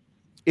like.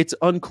 It's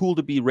uncool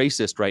to be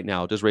racist right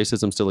now. Does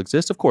racism still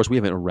exist? Of course, we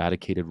haven't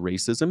eradicated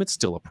racism. It's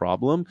still a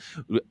problem.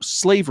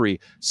 Slavery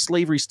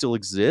still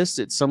exists.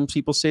 Some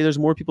people say there's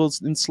more people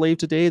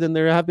enslaved today than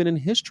there have been in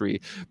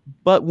history.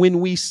 But when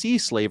we see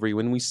slavery,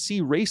 when we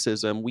see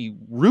racism, we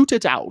root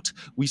it out.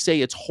 We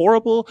say it's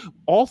horrible.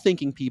 All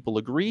thinking people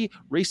agree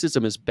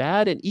racism is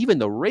bad, and even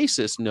the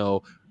racists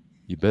know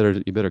you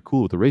better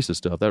cool with the racist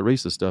stuff. That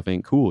racist stuff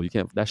ain't cool.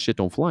 That shit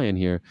don't fly in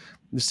here.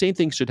 The same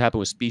thing should happen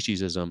with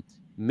speciesism.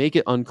 Make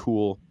it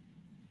uncool.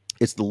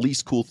 It's the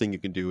least cool thing you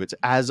can do. It's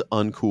as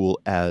uncool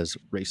as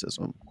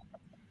racism.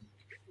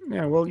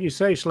 Yeah, well, you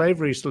say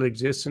slavery still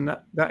exists, and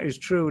that is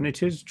true. And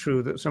it is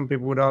true that some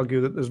people would argue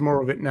that there's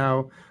more of it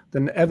now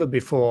than ever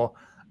before.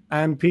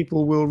 And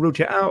people will root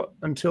it out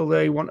until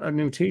they want a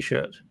new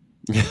T-shirt.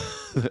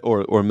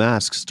 or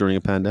masks during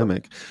a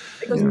pandemic.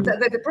 Because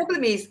the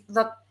problem is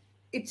that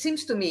it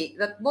seems to me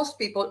that most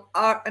people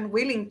are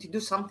unwilling to do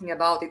something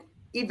about it,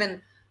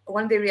 even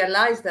when they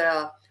realize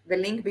the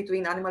link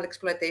between animal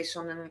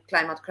exploitation and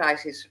climate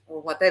crisis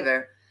or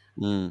whatever.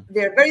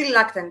 They're very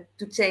reluctant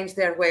to change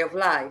their way of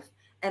life.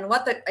 And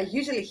what I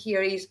usually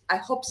hear is, I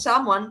hope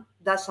someone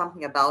does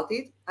something about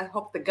it. I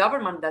hope the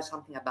government does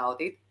something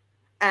about it.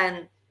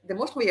 And the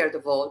most weird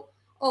of all,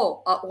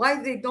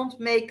 why they don't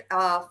make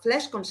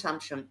flesh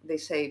consumption, they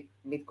say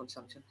meat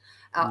consumption,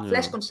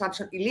 flesh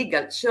consumption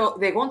illegal. So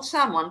they want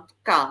someone to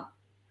come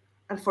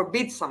and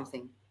forbid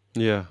something.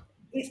 Yeah.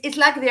 It's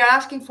like they're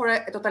asking for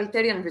a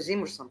totalitarian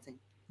regime or something.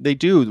 They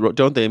do,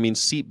 don't they? I mean,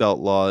 seatbelt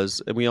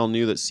laws, and we all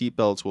knew that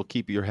seatbelts will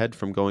keep your head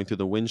from going through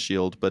the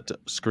windshield,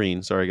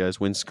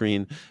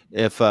 windscreen.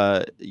 If,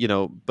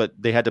 but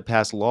they had to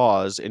pass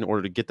laws in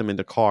order to get them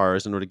into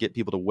cars, in order to get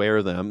people to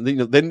wear them.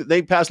 Then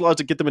they pass laws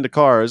to get them into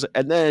cars,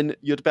 and then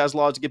you have to pass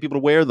laws to get people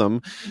to wear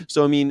them.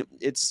 So, I mean,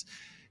 it's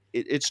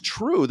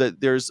true that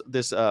there's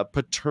this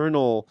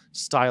paternal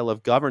style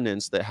of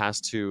governance that has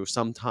to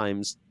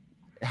sometimes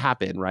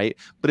happen, right?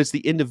 But it's the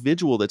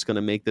individual that's going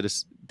to make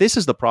this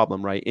is the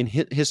problem, right?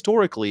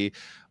 Historically,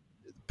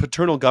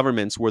 paternal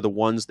governments were the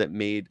ones that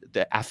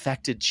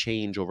affected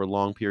change over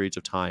long periods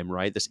of time,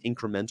 right? This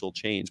incremental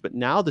change. But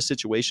now the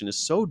situation is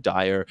so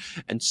dire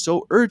and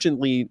so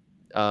urgently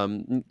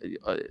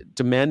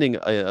demanding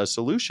a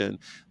solution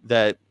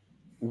that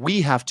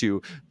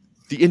the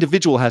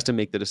individual has to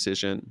make the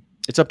decision.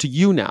 It's up to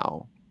you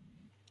now.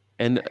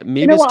 And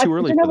maybe it's too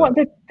early.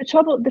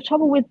 The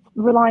trouble with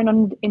relying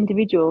on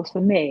individuals for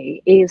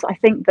me is I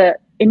think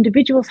that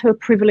individuals who are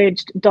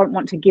privileged don't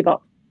want to give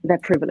up their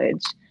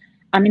privilege,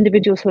 and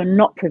individuals who are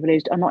not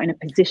privileged are not in a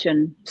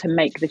position to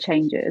make the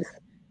changes.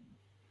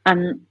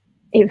 And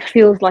it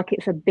feels like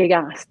it's a big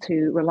ask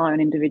to rely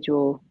on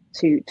individual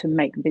to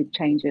make big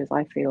changes.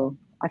 I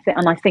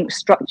think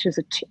structures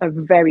are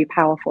very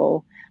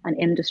powerful, and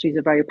industries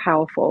are very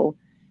powerful.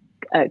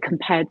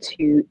 Compared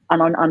to,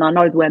 and I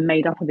know we're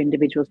made up of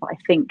individuals, but I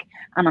think,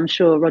 and I'm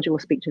sure Roger will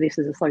speak to this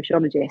as a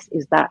sociologist,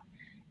 is that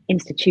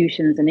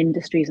institutions and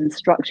industries and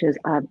structures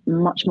are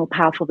much more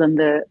powerful than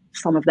the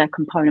sum of their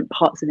component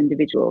parts of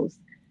individuals.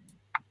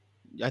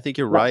 I think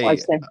you're right,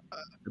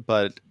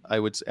 but I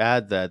would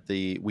add that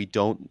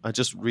I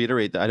just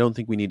reiterate that I don't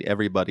think we need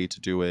everybody to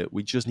do it.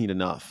 We just need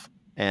enough.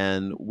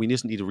 And we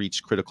just need to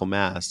reach critical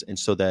mass, and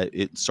so that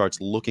it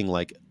starts looking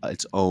like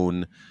its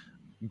own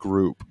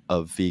group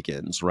of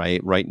vegans, right?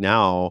 Right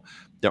now,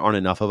 there aren't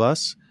enough of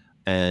us.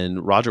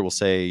 And Roger will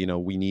say,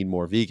 we need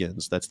more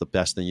vegans. That's the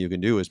best thing you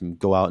can do is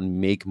go out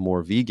and make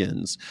more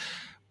vegans.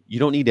 You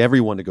don't need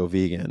everyone to go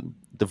vegan.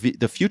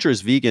 The future is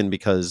vegan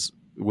because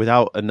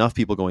without enough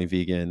people going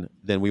vegan,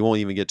 then we won't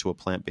even get to a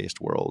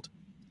plant-based world.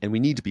 And we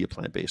need to be a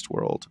plant-based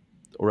world,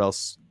 or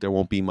else there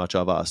won't be much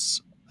of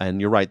us. And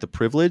you're right, the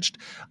privileged,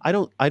 I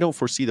don't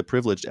foresee the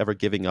privileged ever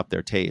giving up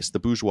their taste. The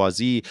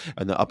bourgeoisie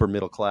and the upper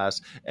middle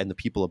class and the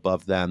people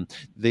above them,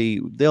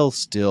 they'll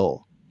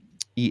still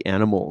eat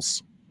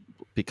animals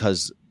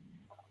because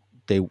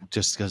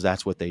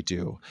that's what they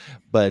do.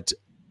 But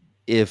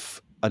if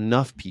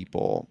enough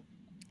people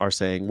are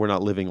saying we're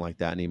not living like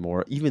that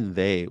anymore, even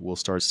they will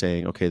start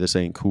saying, okay, this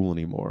ain't cool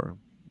anymore.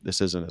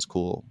 This isn't as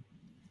cool.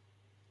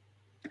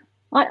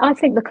 I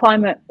think the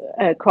climate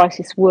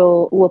crisis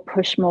will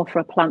push more for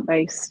a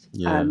plant-based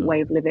way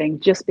of living,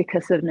 just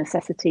because of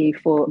necessity,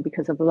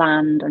 because of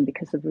land and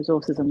because of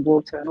resources and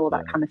water and all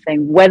that kind of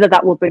thing. Whether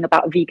that will bring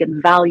about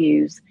vegan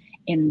values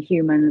in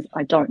humans,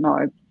 I don't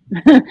know,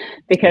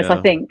 because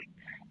I think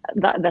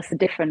that's a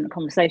different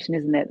conversation,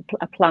 isn't it?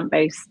 A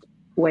plant-based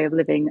way of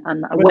living,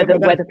 and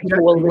whether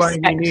people will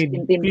respect. You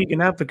need vegan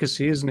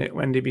advocacy, isn't it,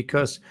 Wendy?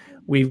 Because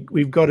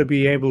we've got to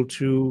be able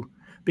to.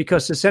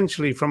 Because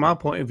essentially, from our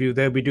point of view,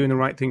 they'll be doing the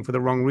right thing for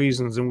the wrong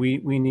reasons, and we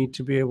need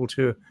to be able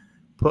to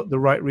put the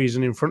right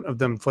reason in front of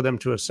them for them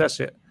to assess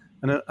it.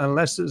 And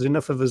unless there's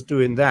enough of us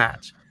doing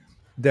that,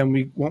 then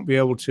we won't be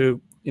able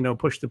to,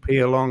 push the P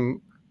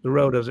along the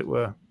road, as it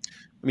were.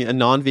 I mean, a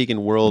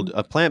non-vegan world,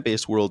 a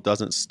plant-based world,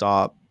 doesn't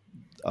stop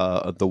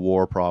the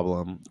war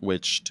problem,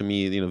 which to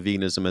me,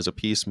 veganism as a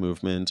peace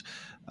movement,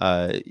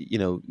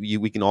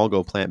 we can all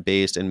go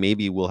plant-based, and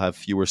maybe we'll have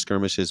fewer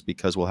skirmishes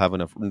because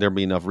there'll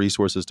be enough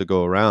resources to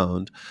go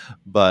around.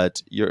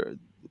 But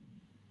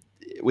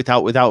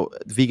without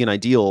vegan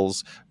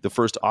ideals, the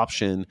first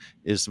option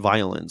is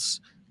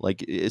violence.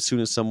 Like, as soon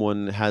as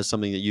someone has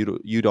something that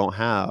you don't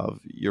have,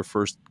 your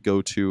first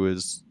go-to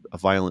is a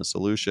violent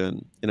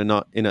solution. In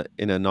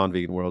a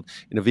non-vegan world.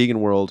 In a vegan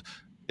world,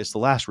 it's the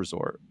last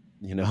resort.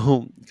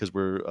 Because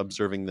we're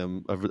observing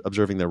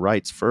their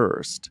rights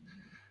first.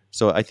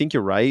 So I think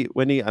you're right,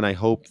 Wendy, and I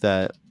hope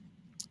that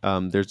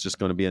there's just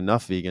going to be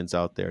enough vegans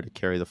out there to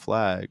carry the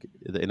flag.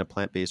 In a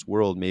plant-based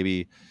world,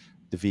 maybe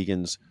the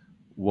vegans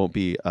won't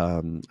be,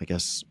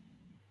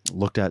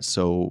 looked at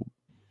so,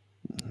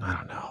 I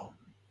don't know,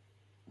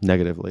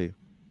 negatively.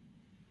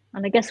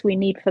 And I guess we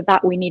need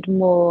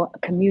more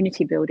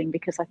community building,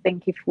 because I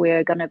think if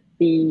we're going to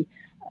be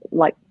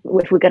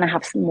if we're going to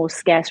have some more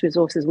scarce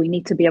resources, we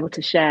need to be able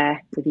to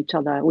share with each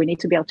other. We need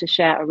to be able to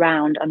share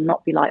around and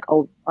not be like,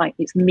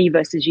 it's me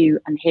versus you,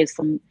 and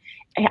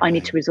I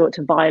need to resort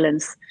to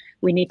violence.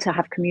 We need to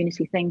have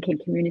community thinking,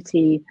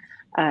 community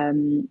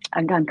and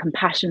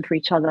compassion for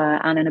each other,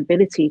 and an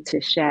ability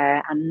to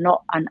share and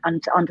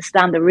to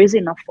understand there is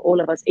enough for all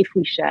of us if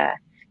we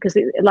share. Because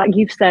like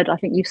you've said, I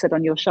think you've said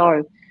on your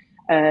show,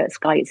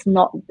 Sky, it's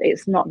not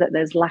that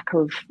there's lack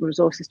of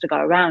resources to go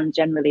around.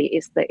 Generally,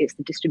 it's the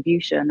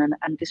distribution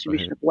and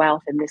distribution of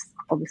wealth in this,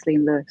 obviously,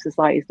 in the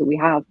societies that we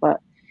have. But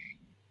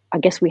I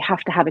guess we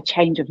have to have a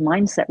change of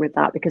mindset with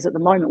that, because at the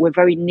moment we're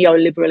very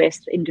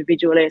neoliberalist,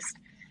 individualist.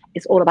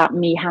 It's all about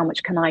me. How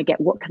much can I get?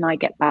 What can I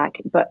get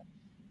back? But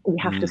we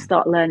have to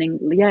start learning,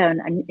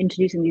 and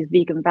introducing these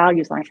vegan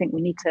values. And I think we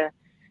need to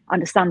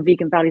understand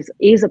vegan values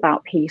is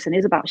about peace and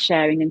is about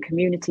sharing and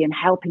community and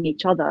helping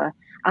each other.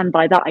 And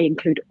by that, I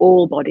include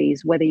all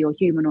bodies, whether you're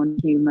human or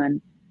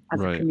non-human,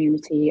 as a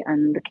community,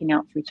 and looking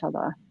out for each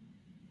other.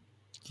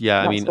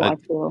 Yeah, That's what I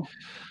feel.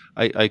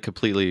 I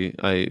completely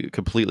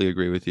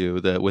agree with you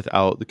that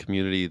without the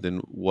community, then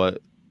what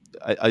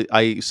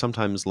I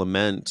sometimes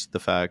lament the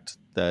fact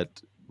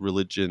that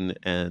religion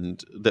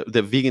and that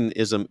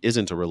veganism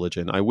isn't a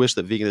religion. I wish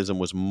that veganism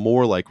was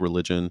more like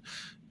religion,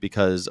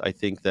 because I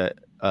think that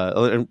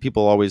and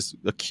people always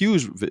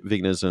accuse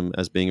veganism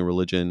as being a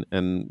religion,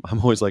 and I'm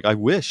always like, I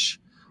wish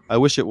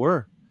it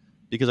were,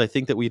 because I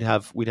think that we'd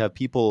have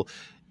people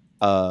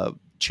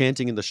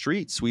chanting in the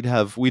streets. We'd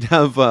have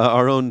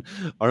our own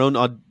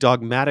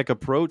dogmatic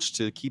approach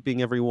to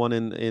keeping everyone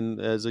in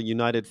as a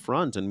united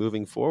front and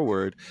moving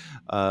forward.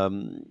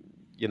 That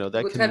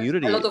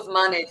community. Have a lot of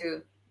money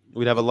too.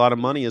 We'd have a lot of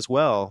money as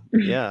well.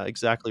 Yeah,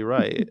 exactly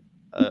right.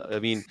 I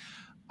mean,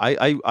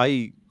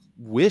 I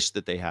wish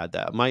that they had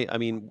that.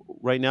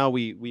 Right now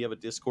we have a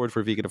Discord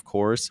for vegan, of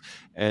course,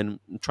 and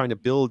I'm trying to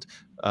build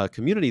a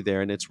community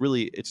there, and it's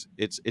really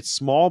it's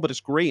small, but it's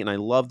great, and I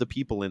love the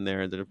people in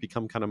there that have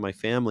become kind of my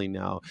family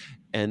now.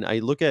 And I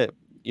look at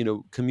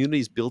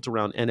communities built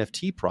around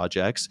NFT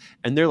projects,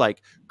 and they're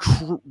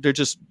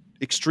just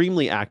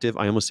extremely active.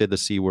 I almost said the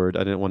C word. I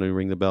didn't want to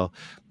ring the bell.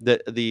 I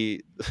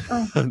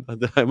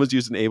almost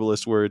used an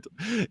ableist word.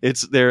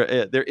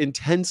 They're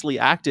intensely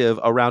active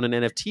around an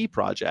NFT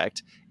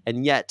project,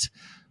 and yet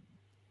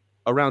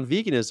around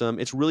veganism,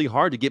 it's really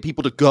hard to get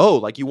people to go.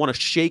 Like, you want to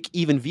shake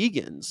even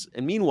vegans,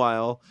 and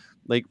meanwhile,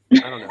 I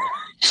don't know.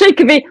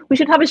 We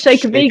should have a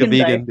shake a vegan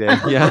day.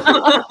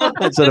 Yeah,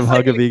 instead of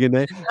hug a vegan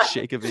day,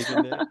 shake a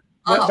vegan day.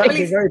 That'd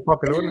be very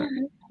popular, wouldn't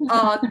it?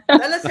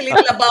 Tell us a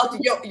little about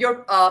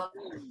your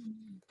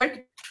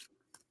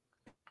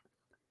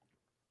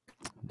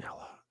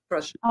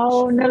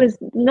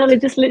Nella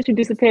just literally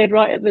disappeared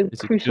right at the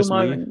crucial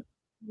moment.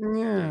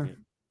 Yeah.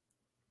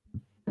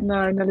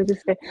 No, none of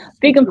this.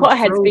 Vegan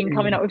Pothead's been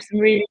coming up with some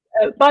really.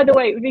 By the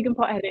way, Vegan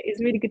Pothead,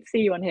 it's really good to see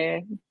you on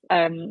here.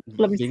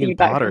 Lovely to see you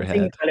back.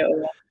 Potterhead.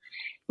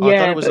 Yeah, I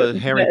thought it was a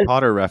Harry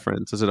Potter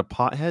reference. Is it a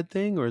pothead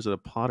thing or is it a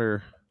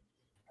Potter?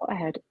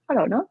 Pothead. I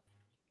don't know.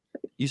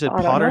 You said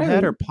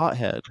Potterhead or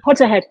pothead?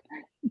 Potterhead.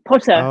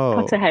 Potter. Oh,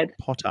 Potterhead.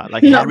 Potter,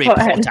 like Harry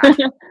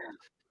Potter.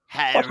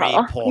 Harry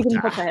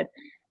Potter.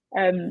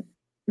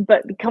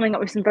 But coming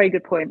up with some very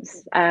good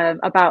points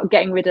about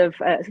getting rid of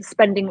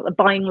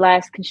buying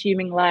less,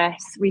 consuming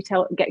less,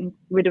 getting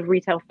rid of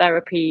retail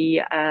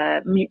therapy,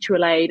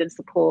 mutual aid and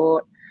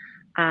support,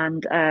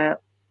 and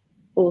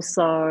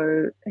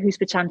also who's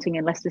for chanting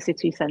in Leicester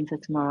City Centre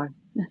tomorrow?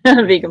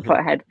 Vegan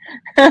Pothead.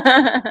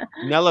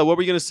 Nella, what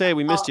were you going to say?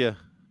 We missed you.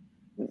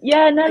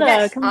 Yeah, Nella.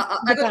 Yes, I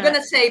was going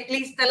to say,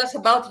 please tell us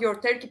about your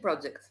turkey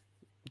project.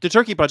 The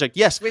turkey project,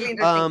 yes. Really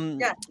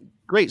interesting. Yeah.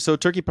 Great. So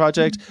turkey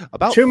project,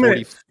 about 2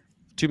 minutes.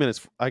 2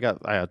 minutes. I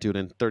do it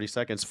in 30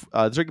 seconds.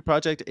 The turkey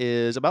project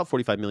is about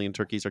 45 million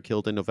turkeys are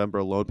killed in November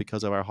alone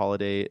because of our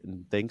holiday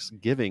and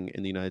Thanksgiving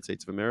in the United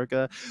States of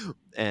America.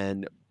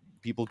 And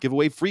people give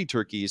away free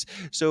turkeys.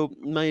 So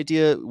my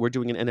idea, we're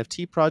doing an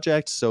NFT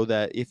project so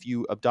that if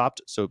you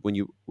adopt, so when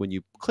you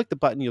click the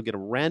button, you'll get a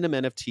random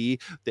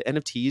NFT. The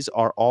NFTs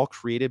are all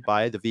created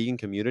by the vegan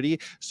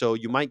community. So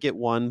you might get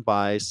one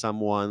by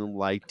someone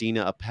like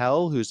Dina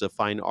Appel, who's a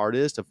fine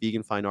artist, a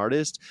vegan fine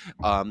artist.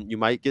 You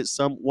might get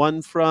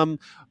one from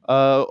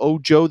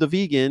Joe the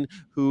vegan,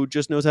 who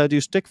just knows how to do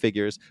stick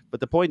figures.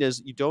 But the point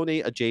is, you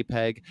donate a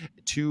JPEG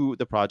to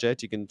the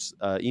project. You can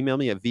email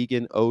me at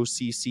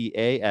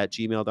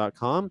veganocca@gmail.com.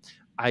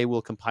 I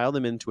will compile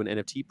them into an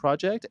NFT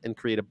project and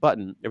create a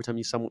button.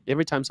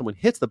 Every time someone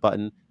hits the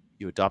button,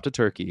 you adopt a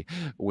turkey.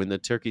 When the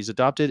turkey is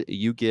adopted,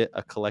 you get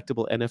a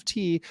collectible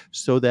NFT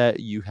so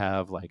that you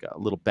have like a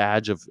little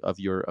badge of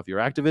your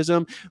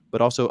activism, but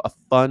also a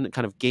fun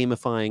kind of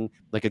gamifying,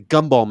 like a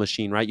gumball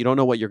machine, right? You don't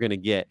know what you're going to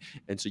get.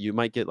 And so you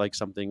might get like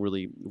something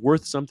really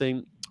worth something,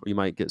 or you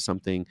might get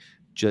something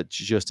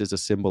just as a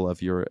symbol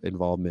of your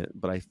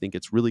involvement. But I think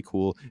it's really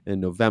cool.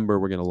 In November,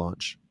 we're going to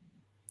launch.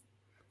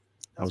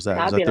 How was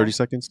that? Was that 30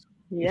 seconds?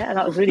 Yeah,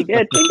 that was really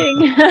good.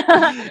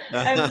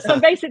 So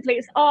basically,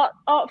 it's art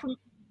from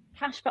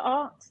cash for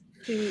art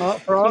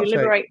to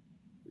liberate.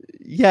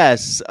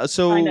 Yes.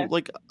 So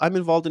like I'm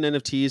involved in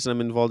NFTs and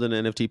I'm involved in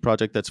an NFT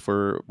project that's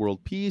for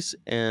world peace.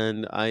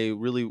 And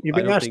You've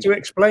been asked to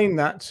explain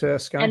that,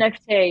 Scan.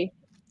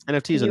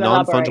 NFT is a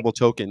non-fungible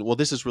token. Well,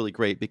 this is really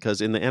great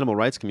because in the animal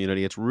rights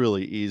community, it's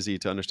really easy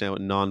to understand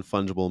what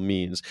non-fungible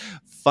means.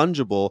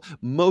 Fungible,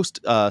 most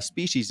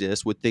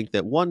speciesists would think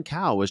that one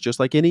cow is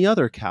just like any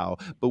other cow,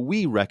 but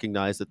we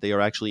recognize that they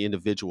are actually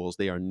individuals.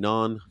 They are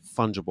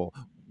non-fungible.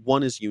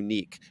 One is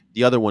unique.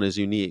 The other one is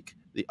unique.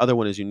 The other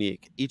one is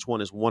unique. Each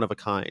one is one of a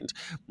kind.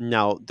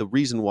 Now, the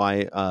reason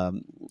why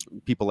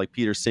people like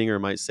Peter Singer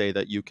might say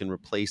that you can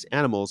replace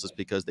animals is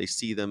because they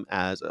see them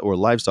as, or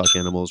livestock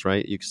animals,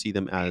 right? You see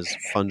them as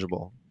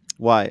fungible.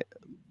 Why?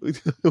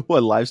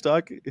 What,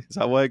 livestock? Is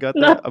that why I got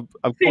that?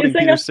 I'm quoting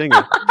Peter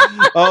Singer.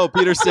 Oh,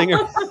 Peter Singer.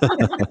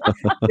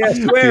 Yeah,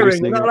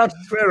 swearing. You're not allowed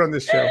to swear on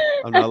this show.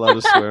 I'm not allowed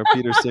to swear.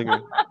 Peter Singer.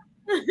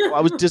 Well,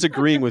 I was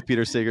disagreeing with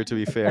Peter Singer, to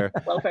be fair.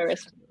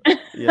 Welfarist.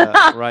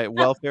 Yeah, right.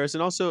 Welfarist.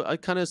 And also, I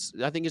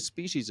think it's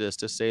speciesist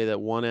to say that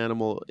one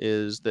animal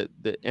is that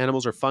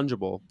animals are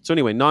fungible. So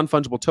anyway,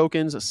 non-fungible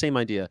tokens, same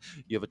idea.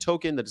 You have a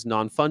token that is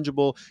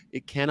non-fungible.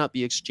 It cannot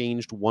be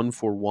exchanged one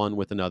for one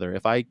with another.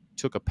 If I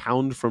took a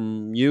pound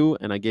from you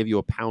and I gave you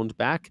a pound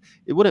back,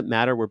 it wouldn't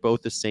matter. We're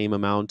both the same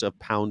amount of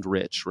pound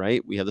rich,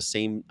 right? We have the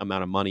same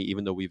amount of money,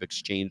 even though we've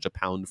exchanged a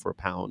pound for a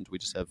pound. We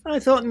just have... I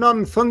thought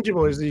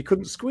non-fungible is that you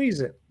couldn't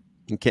squeeze it.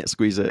 You can't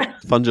squeeze it.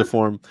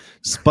 Fungiform.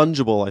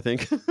 Spongeable, I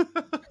think.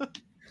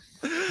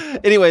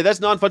 Anyway, that's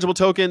non-fungible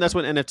token. That's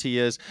what NFT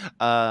is.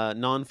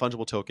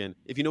 Non-fungible token.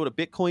 If you know what a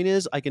Bitcoin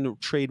is, I can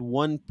trade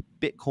one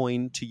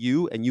Bitcoin to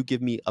you and you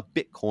give me a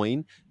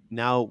Bitcoin.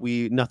 Now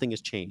nothing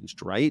has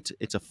changed, right?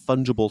 It's a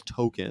fungible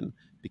token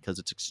because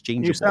it's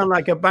exchangeable. You sound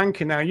like a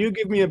banker now. You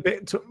give me a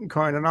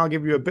Bitcoin and I'll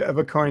give you a bit of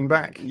a coin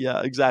back.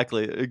 Yeah,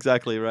 exactly.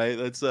 Exactly, right?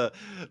 That's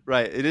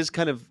right. It is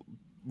kind of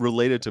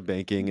related to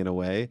banking in a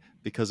way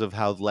because of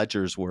how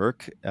ledgers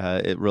work.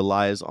 It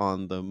relies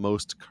on the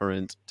most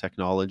current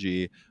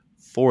technology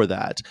for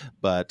that.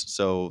 But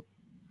so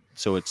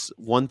it's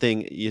one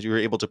thing, you're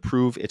able to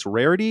prove its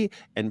rarity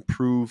and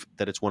prove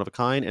that it's one of a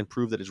kind and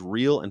prove that it's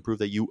real and prove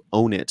that you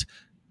own it.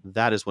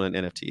 That is what an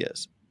NFT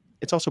is.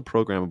 It's also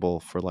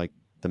programmable for like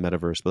the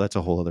metaverse, but that's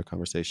a whole other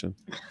conversation.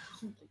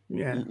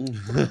 Yeah.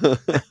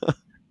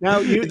 Now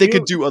they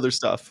could do other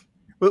stuff.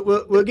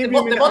 We'll give you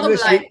a minute on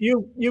this.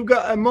 You've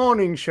got a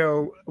morning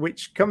show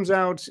which comes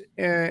out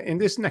in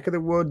this neck of the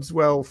woods.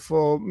 Well,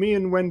 for me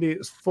and Wendy,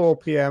 it's 4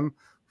 p.m.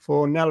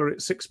 For Nella,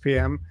 it's 6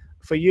 p.m.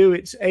 For you,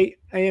 it's 8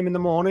 a.m. in the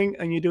morning,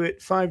 and you do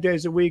it 5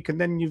 days a week.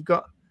 And then you've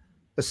got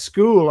a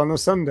school on a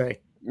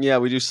Sunday. Yeah,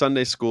 we do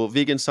Sunday school,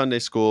 vegan Sunday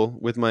school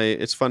with my.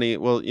 It's funny.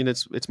 Well, you know,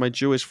 it's my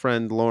Jewish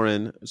friend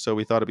Lauren, so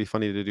we thought it'd be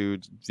funny to do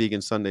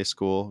vegan Sunday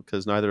school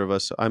because neither of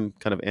us. I'm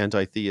kind of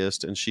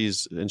anti-theist, and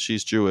she's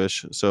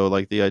Jewish, so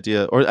like the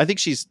idea, or I think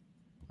she's,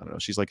 I don't know,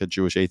 she's like a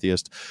Jewish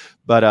atheist,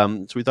 but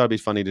so we thought it'd be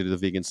funny to do the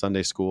vegan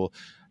Sunday school,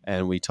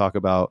 and we talk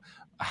about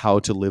how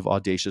to live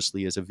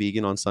audaciously as a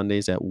vegan on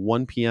Sundays at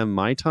 1 p.m.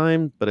 my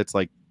time, but it's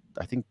like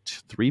I think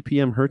 3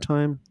 p.m. her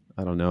time.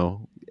 I don't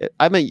know.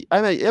 I'm at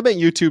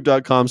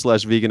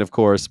youtube.com/vegan, of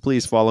course.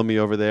 Please follow me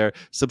over there.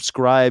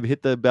 Subscribe,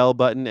 hit the bell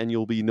button, and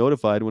you'll be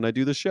notified when I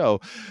do the show.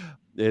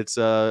 It's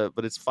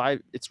but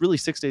it's really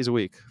 6 days a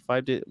week,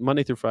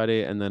 Monday through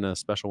Friday, and then a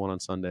special one on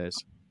Sundays.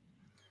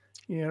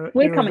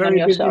 We're coming on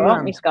your show,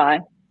 aren't we,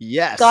 Sky?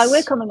 Yes. Sky,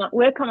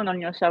 we're coming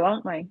on your show,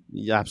 aren't we?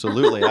 Yeah,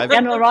 absolutely. The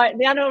Annual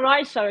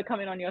Rights show are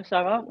coming on your show,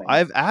 aren't we?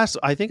 I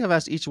think I've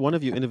asked each one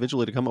of you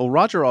individually to come. Oh,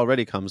 Roger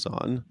already comes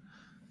on.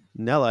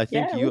 Nella, I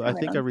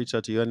think I've reached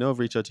out to you. I know I've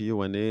reached out to you,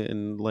 Wendy,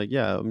 and like,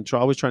 yeah, I'm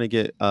always trying to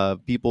get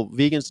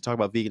vegans to talk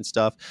about vegan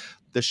stuff.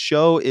 The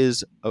show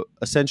is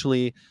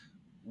essentially,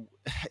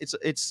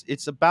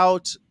 it's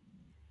about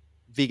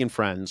vegan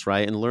friends,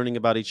 right, and learning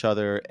about each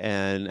other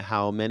and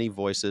how many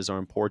voices are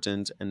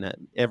important, and that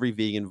every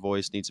vegan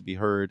voice needs to be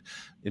heard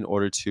in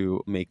order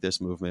to make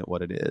this movement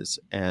what it is.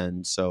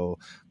 And so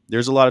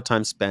there's a lot of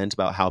time spent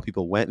about how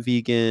people went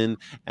vegan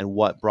and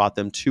what brought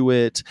them to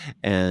it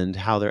and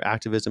how their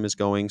activism is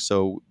going.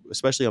 So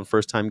especially on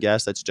first-time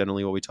guests, that's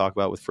generally what we talk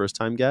about with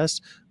first-time guests.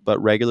 But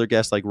regular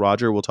guests like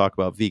Roger will talk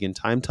about Vegan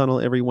Time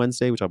Tunnel every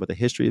Wednesday. We talk about the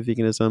history of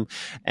veganism.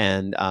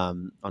 And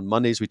on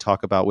Mondays, we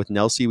talk about, with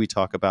Nelsie, we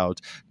talk about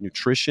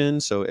nutrition.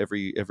 So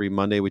every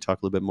Monday, we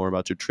talk a little bit more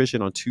about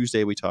nutrition. On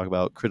Tuesday, we talk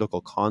about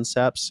critical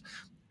concepts.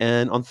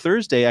 And on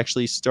Thursday,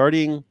 actually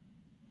starting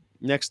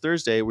next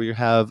Thursday, we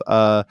have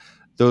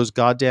those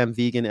goddamn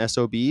vegan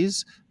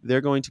SOBs.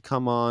 They're going to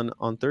come on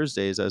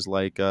Thursdays as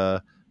like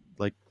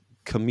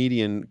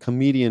comedian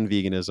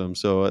veganism.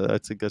 So I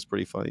think that's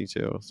pretty funny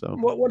too. So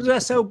what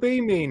does SOB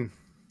mean?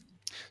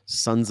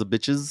 Sons of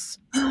bitches.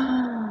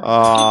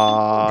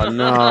 Oh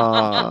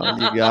no,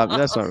 you got me.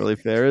 That's not really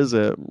fair, is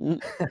it?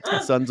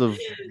 Sons of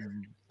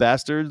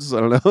bastards. I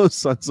don't know.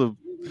 Sons of.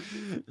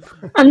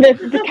 And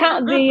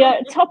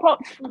the top up.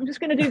 I'm just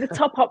going to do the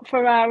top up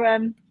for our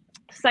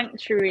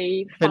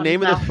sanctuary. The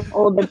name of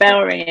or the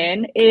bell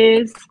ringing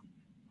is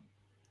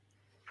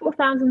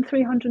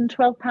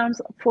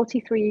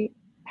 £4,312.43.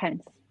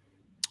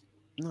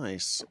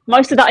 Nice.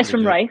 Most of that is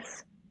from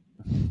race,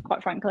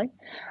 quite frankly,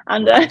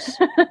 and and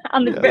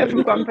the bit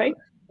from Grand Prix.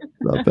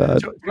 Not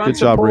bad. Good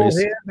job,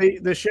 Reese.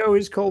 The show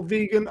is called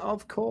Vegan,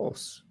 of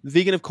course.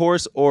 Vegan, of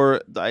course,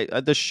 or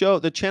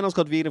the channel's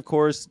called Vegan, of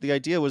course. The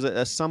idea was that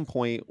at some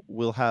point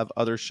we'll have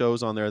other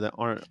shows on there that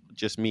aren't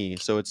just me.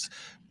 So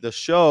the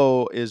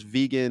show is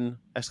Vegan !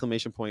 With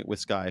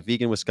Sky.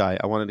 Vegan with Sky.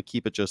 I wanted to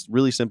keep it just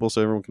really simple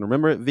so everyone can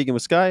remember it. Vegan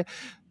with Sky.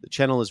 The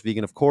channel is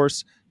Vegan, of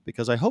course,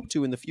 because I hope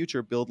to in the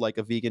future build like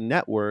a vegan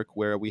network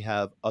where we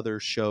have other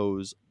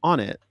shows on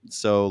it.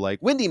 So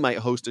like Wendy might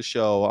host a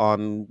show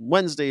on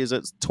Wednesdays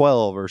at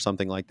 12 or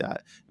something like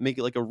that. Make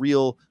it like a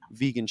real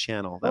vegan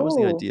channel. That was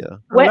the idea.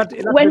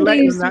 Wendy's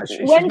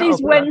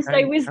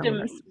Wednesday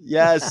Wisdoms.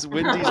 Yes,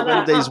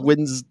 Wendy's Wednesday's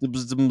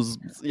Wisdoms.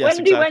 Yes,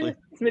 Wendy, exactly.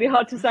 It's really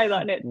hard to say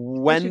that, isn't it?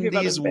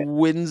 Wendy's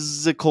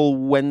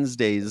Whimsical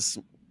Wednesdays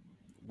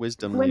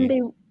Wisdom.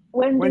 Wednesday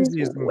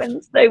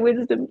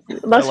Wisdom.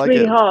 That's like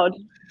really hard.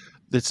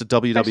 It's a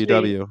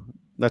WWW.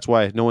 That's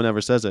why no one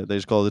ever says it. They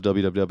just call it the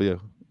WWW.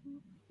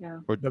 Yeah.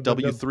 Or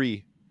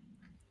W3.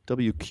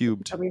 W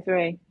cubed.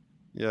 W3.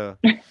 Yeah.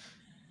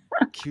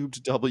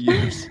 Cubed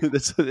W's.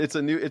 It's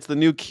the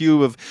new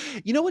cube of.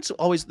 You know what's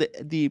always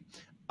the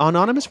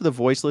anonymous for the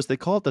voiceless? They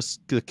call it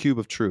the cube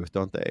of truth,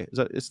 don't they?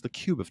 It's the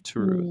cube of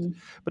truth,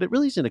 but it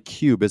really isn't a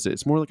cube, is it?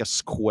 It's more like a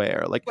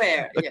square. Like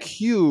a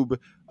cube.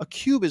 A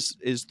cube is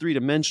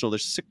 3-dimensional.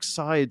 There's 6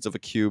 sides of a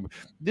cube.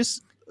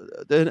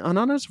 The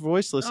anonymous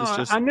voiceless is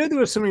just. I knew there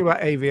was something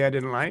about AV I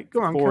didn't like.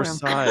 Go on, 4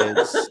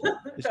 sides.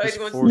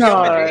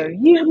 No,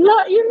 you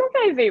love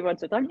AV,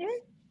 Roger, don't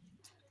you?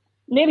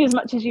 Nearly as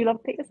much as you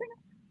love Peter Singer.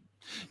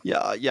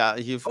 Yeah.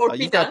 You've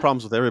got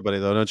problems with everybody,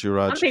 though, don't you,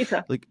 Raj? And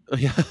Peter.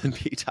 And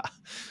Peter.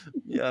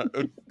 Yeah,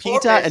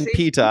 Peter and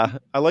Peter.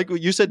 I like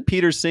what you said.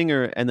 Peter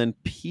Singer and then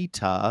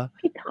Peter,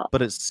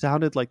 but it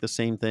sounded like the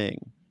same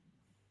thing.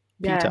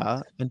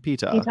 Peter and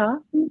Peter.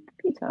 Peter.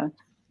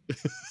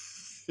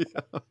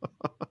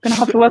 Gonna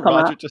have to work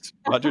on that.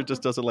 Roger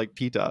just doesn't like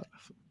Peter,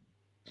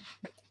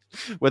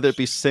 whether it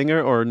be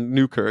Singer or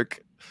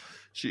Newkirk.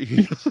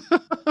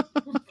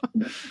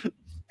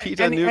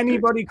 Peter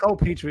anybody called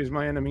Peter is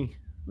my enemy.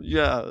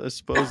 Yeah, I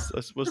suppose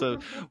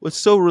that was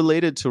so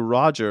related to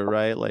Roger,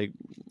 right? Like,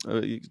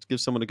 you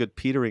give someone a good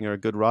Petering or a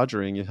good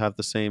Rogering, you have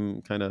the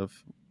same kind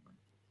of.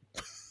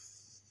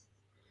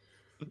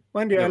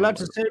 Wendy, are you allowed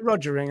to say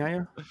Rogering? Are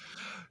you?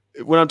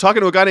 When I'm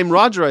talking to a guy named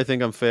Roger, I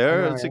think I'm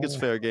fair. I think it's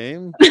fair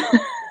game.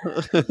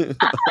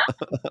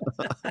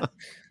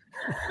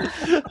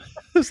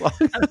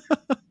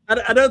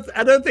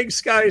 I don't think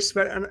Sky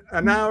spent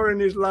an hour in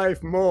his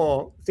life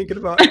more thinking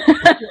about what he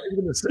was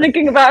going to say,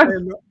 thinking about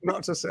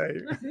not to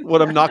say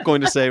what I'm not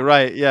going to say.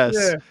 Right? Yes.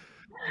 Yeah.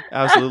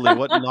 Absolutely.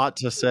 What not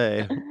to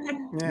say.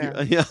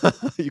 Yeah.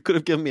 You could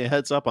have given me a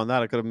heads up on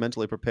that. I could have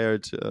mentally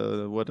prepared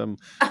to, what I'm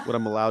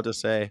allowed to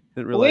say.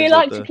 Didn't realize we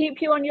like to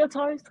keep you on your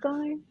toes,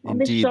 Guy.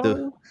 Indeed.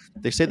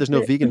 They say there's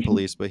no vegan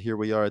police, but here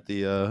we are at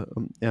the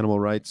animal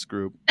rights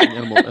group.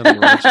 Animal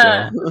rights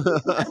show.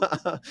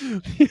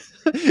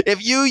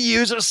 If you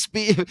use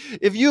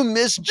if you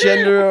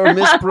misgender or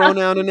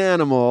mispronoun an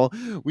animal,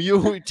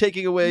 you're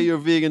taking away your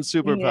vegan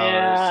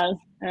superpowers. Yes.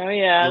 Oh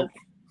yes.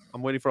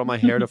 I'm waiting for all my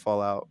hair to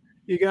fall out.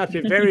 You're going to have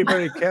to be very,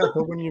 very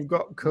careful when you've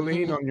got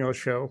Colleen on your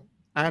show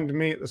and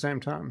me at the same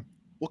time.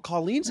 Well,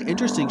 Colleen's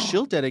interesting.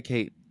 She'll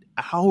dedicate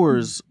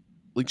hours.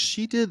 Like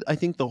she did, I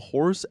think, the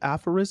horse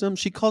aphorism.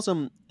 She calls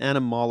them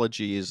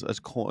animologies, as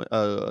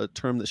a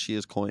term that she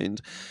has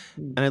coined.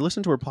 And I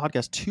listened to her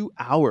podcast 2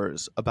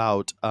 hours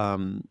about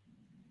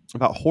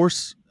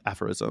horse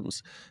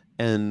aphorisms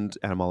and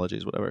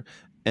animologies, whatever.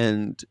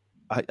 And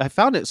I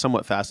found it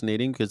somewhat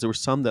fascinating because there were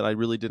some that I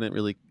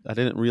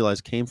didn't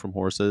realize came from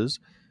horses.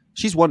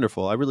 She's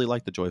wonderful. I really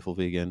like the Joyful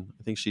Vegan.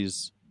 I think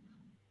she's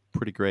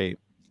pretty great,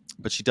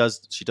 but she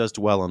does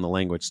dwell on the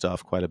language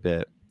stuff quite a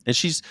bit. And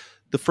she's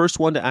the first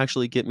one to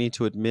actually get me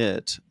to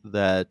admit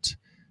that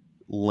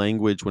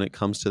language, when it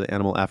comes to the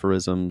animal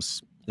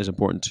aphorisms, is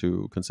important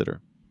to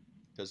consider.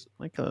 Because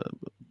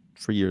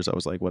for years I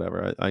was like,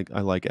 whatever.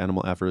 I like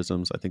animal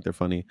aphorisms. I think they're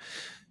funny.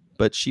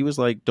 But she was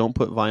like, don't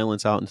put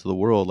violence out into the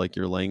world. Like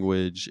your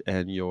language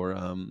and your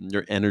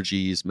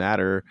energies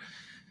matter.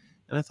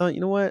 And I thought,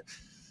 you know what?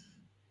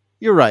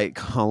 You're right,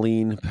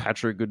 Colleen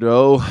Patrick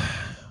Godot.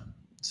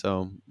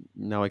 So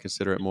now I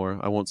consider it more.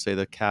 I won't say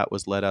the cat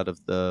was let out of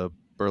the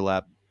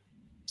burlap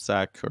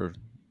sack, or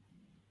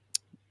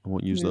I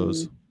won't use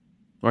those.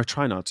 Or I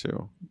try not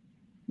to.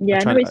 Yeah,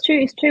 no, it's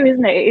true. It's true,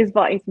 isn't it?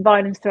 It's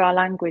violence through our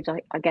language,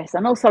 I guess.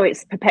 And also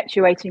it's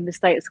perpetuating the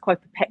status quo,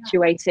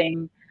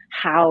 perpetuating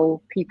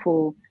how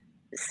people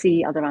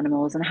see other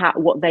animals and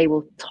what they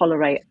will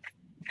tolerate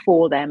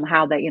for them,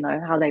 how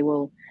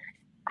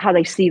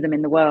they see them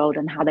in the world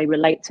and how they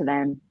relate to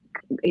them.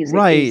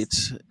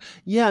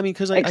 Yeah, I mean,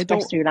 because I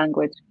don't through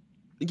language.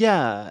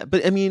 Yeah,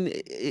 but I mean,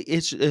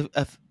 it's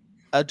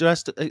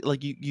addressed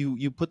like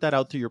you put that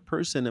out through your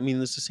person. I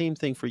mean, it's the same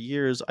thing for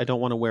years. I don't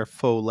want to wear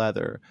faux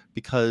leather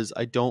because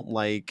I don't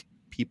like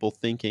people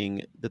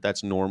thinking that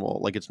that's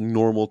normal. Like it's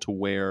normal to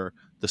wear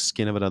the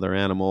skin of another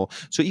animal.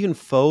 So even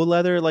faux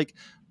leather, like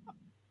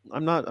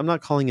I'm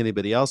not calling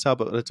anybody else out,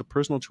 but it's a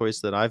personal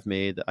choice that I've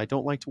made. I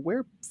don't like to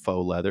wear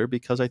faux leather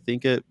because I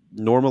think it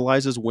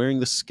normalizes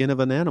wearing the skin of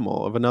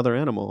another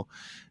animal.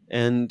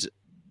 And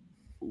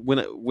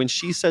when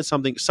she said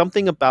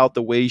something about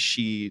the way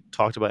she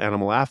talked about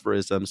animal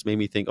aphorisms made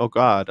me think, oh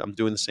God, I'm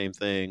doing the same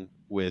thing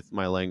with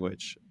my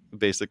language.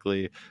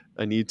 Basically,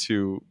 I need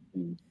to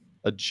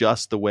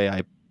adjust the way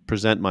I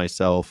present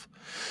myself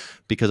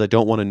because I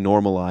don't want to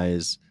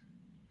normalize.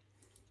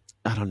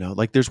 I don't know.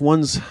 Like there's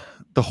ones,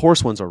 the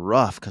horse ones are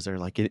rough because they're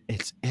like,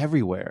 it's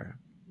everywhere.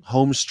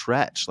 Home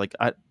stretch. like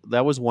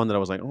that was one that I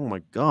was like, oh my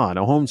God,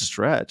 a home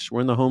stretch.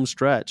 We're in the home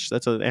stretch.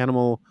 That's an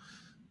animal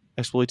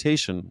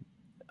exploitation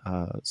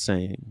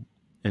saying.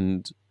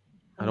 And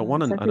I don't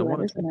want to,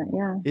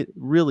 Yeah. It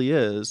really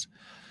is.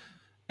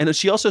 And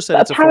she also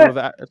said it's a form of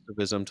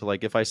activism to,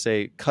 like, if I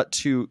say cut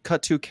two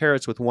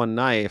carrots with one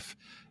knife,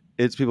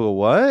 it's people go,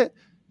 what?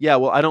 Yeah,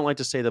 well, I don't like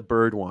to say the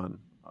bird one,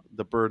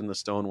 the bird and the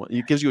stone one.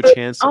 It gives you a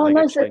chance to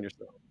explain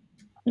yourself.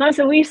 No,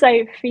 so we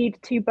say feed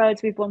 2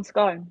 birds with 1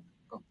 scone.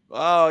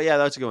 Oh yeah,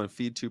 that's a good one.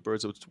 Feed 2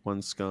 birds with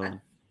 1 scone.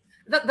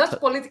 That's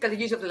political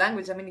use of the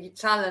language. I mean, you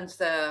challenge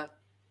the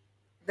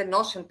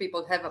notion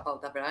people have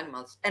about other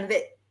animals, and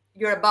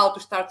you're about to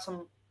start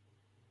some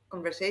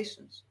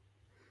conversations.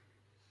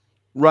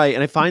 Right,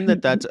 and I find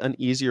that that's an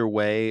easier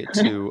way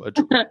to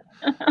address.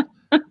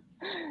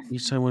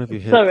 Each time one of you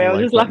hit. Sorry, I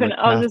was just laughing at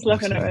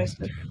it.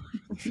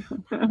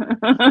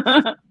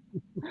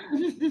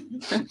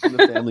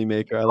 The family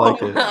maker, I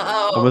like it.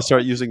 I'm gonna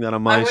start using that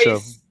on my show.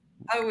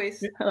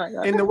 Always.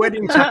 In the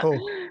wedding tackle.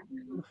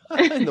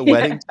 In the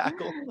wedding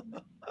tackle.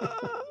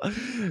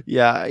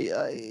 Yeah,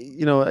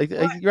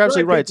 you're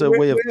absolutely right. It's a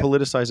way of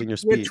politicizing your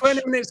speech. We're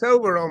 20 minutes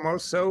over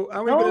almost, so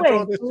are we going to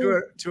draw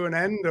this to an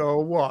end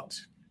or what?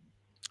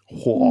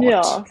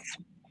 Yes.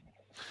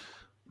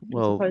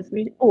 Well, I suppose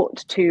we ought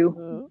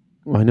to.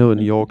 I know in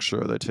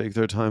Yorkshire they take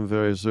their time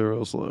very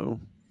seriously.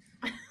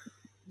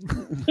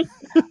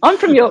 I'm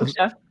from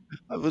Yorkshire.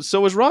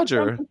 So was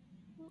Roger.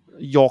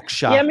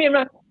 Yorkshire. Yeah, me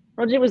and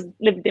Roger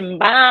lived in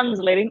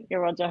Barnsley, didn't you,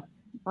 Roger?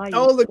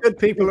 All the good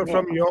people are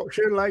from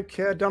Yorkshire, like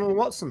Donald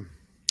Watson.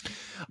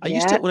 I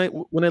used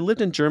to when I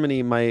lived in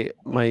Germany. My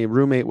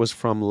roommate was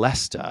from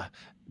Leicester,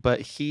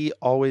 but he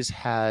always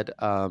had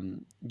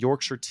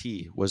Yorkshire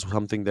tea was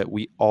something that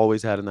we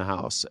always had in the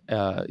house.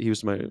 He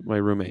was my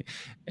roommate,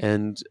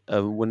 and he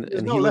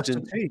lived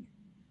in tea.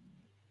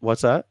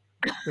 What's that?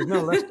 There's no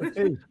Leicester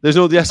tea. There's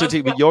no Leicester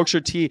tea, but Yorkshire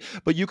tea.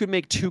 But you could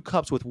make 2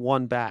 cups with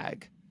 1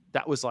 bag.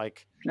 That was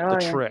like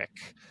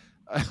trick,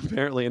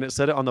 apparently. And it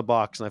said it on the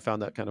box, and I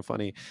found that kind of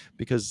funny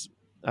because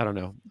I don't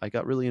know, I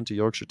got really into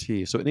Yorkshire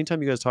tea. So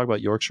anytime you guys talk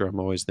about Yorkshire, I'm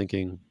always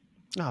thinking,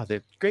 they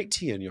have great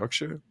tea in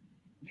Yorkshire.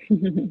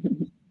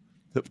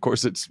 Of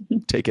course, it's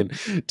taken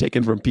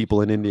from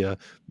people in India,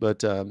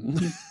 but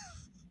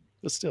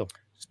still,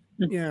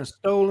 yeah,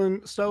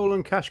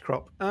 stolen cash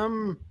crop.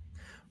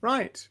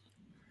 Right.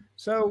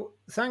 So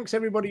thanks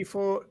everybody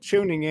for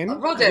tuning in.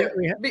 Roger,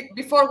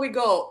 before we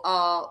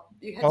go,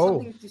 you had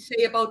something to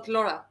say about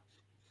Laura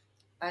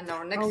and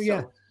our next show.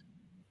 Yeah.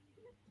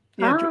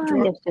 Do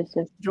yes.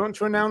 you want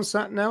to announce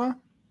that, Noah?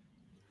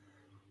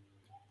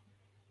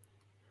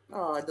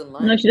 Oh, I don't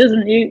like. No, she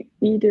doesn't. You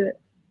do it.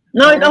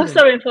 No,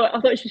 sorry. I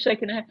thought she was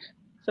shaking her head.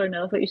 Sorry,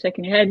 no, I thought you were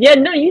shaking your head. Yeah,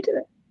 no, you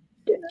do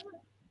it.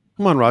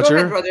 Come on, Roger. Go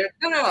ahead, Roger.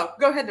 No.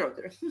 Go ahead,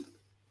 Roger.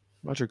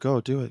 Roger,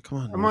 go do it. Come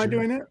on. Am I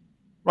doing it?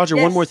 Roger,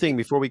 one more thing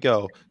before we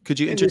go. Could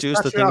you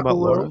introduce the thing about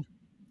Laura?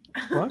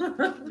 What?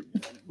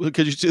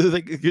 Could you do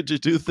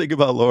the thing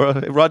about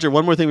Laura? Roger,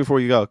 one more thing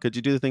before you go. Could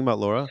you do the thing about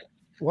Laura?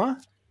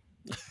 What?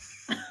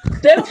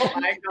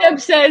 Deb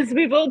says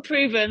we've all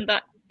proven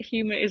that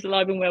humour is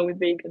alive and well with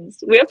vegans.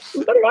 We've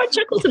got a right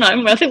chuckle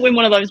tonight. I think we're in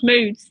one of those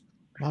moods.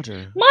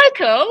 Roger.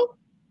 Michael,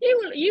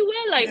 you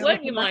were late,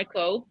 weren't you,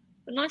 Michael?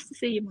 But nice to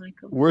see you,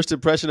 Michael. Worst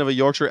impression of a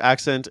Yorkshire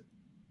accent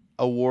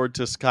award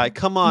to Sky.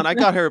 Come on, I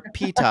got her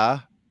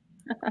Pita.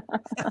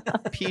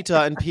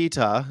 Pita.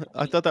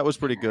 I thought that was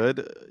pretty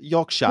good.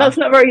 Yorkshire. That's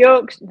not very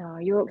Yorkshire. No,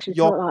 Yorkshire's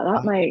not like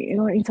that, mate. You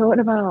know what you're talking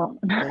about.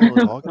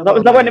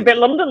 That went a bit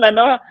London then.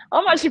 No,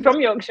 I'm actually from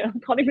Yorkshire. I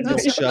can't even do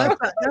Yorkshire.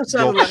 That's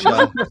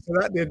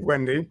that did,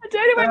 Wendy. I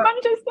only went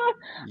Manchester.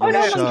 I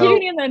went on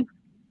Union then.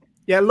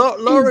 Yeah,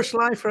 Laura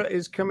Schleifer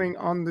is coming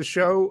on the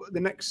show the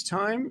next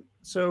time.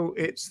 So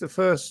it's the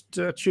first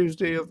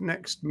Tuesday of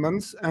next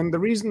month. And the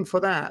reason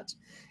for that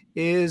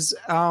is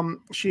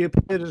she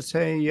appeared at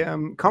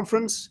a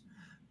conference.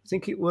 I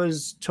think it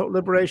was Total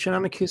Liberation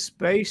Anarchist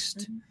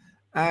based.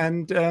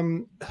 And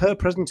her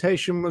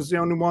presentation was the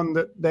only one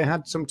that they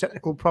had some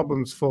technical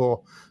problems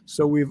for.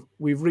 So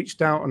we've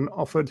reached out and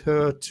offered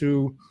her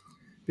to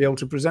be able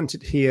to present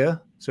it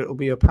here. So it'll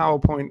be a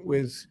PowerPoint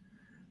with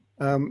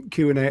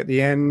Q&A at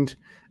the end.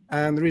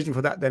 And the reason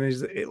for that then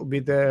is that it'll be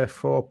there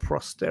for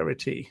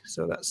posterity.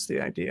 So that's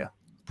the idea.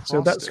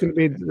 So that's going to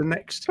be the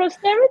next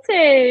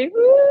posterity.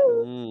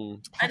 And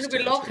we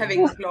love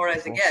having Laura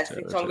as a guest.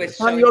 It's always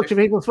so Yorkshire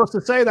people supposed to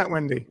say that,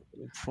 Wendy.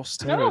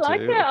 Posterity. No,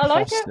 I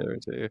like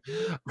it.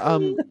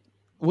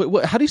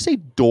 How do you say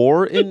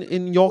door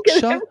in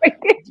Yorkshire?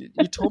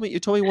 you told me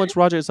once,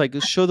 Roger. It's like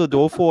show the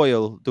door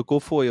foil.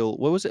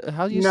 What was it?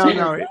 How do you say?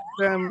 No. It's,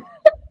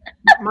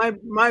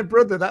 my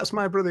brother. That's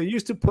my brother. He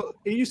used to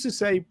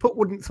say put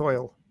wooden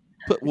foil.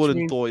 Put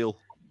wooden foil.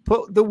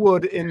 Put the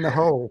wood in the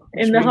hole.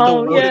 In the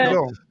hole, yeah.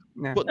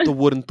 Put the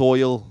wooden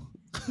foil.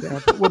 Yeah,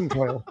 put wooden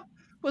foil.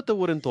 Put the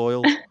wooden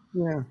foil.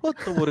 Yeah. Put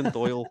the wooden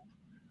foil.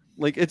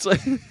 Like it's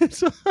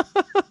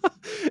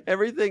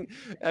everything.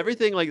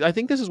 Like I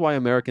think this is why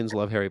Americans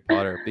love Harry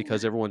Potter,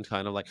 because everyone's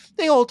kind of like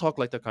they all talk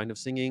like they're kind of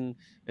singing,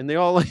 and they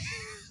all like.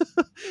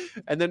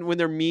 And then when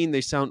they're mean,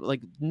 they sound like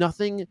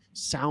nothing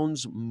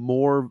sounds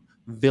more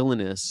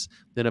villainous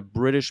than a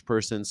British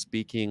person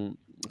speaking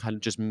kind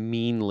of just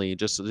meanly,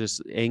 just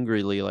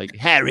angrily, like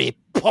Harry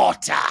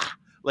Potter.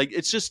 Like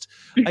it's just,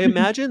 I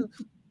imagine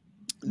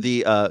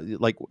the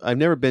like I've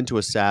never been to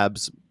a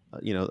SABS,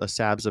 a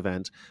SABS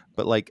event,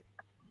 but like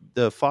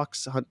the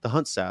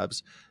hunt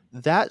SABS,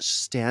 that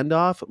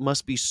standoff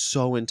must be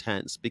so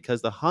intense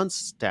because the hunt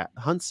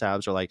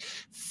SABs are like,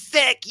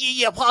 "Fuck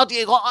you,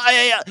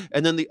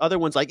 and then the other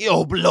one's like,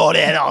 "You bloody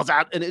hell,"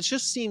 and it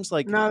just seems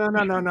like no.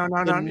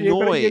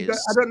 Noise.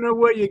 I don't know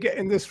where you're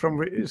getting this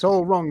from. It's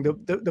all wrong.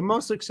 The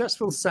most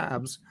successful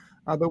SABs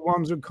are the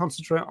ones who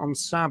concentrate on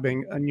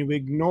sabbing, and you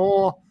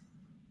ignore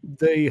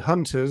the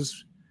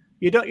hunters.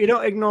 You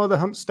don't ignore the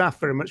hunt staff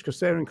very much because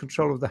they're in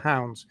control of the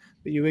hounds,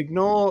 but you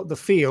ignore the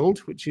field,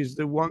 which is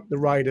the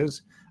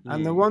riders.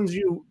 And the ones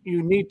you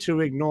need to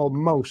ignore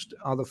most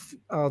are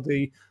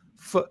the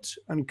foot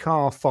and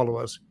car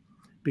followers,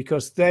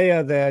 because they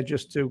are there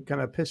just to kind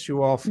of piss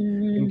you off,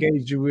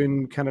 engage you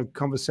in kind of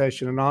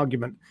conversation and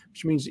argument,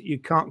 which means that you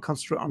can't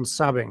concentrate on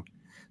sabbing.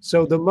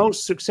 So the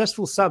most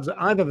successful SABs that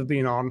I've ever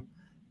been on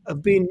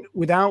have been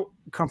without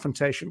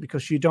confrontation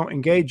because you don't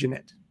engage in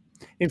it.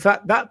 In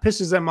fact, that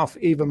pisses them off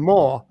even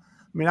more.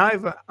 I mean,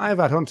 I've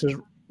had hunters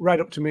right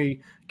up to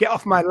me, get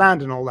off my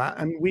land and all that,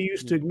 and we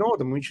used to ignore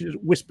them. We used to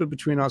whisper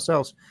between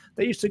ourselves.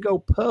 They used to go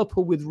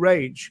purple with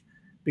rage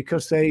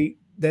because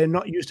they're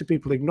not used to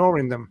people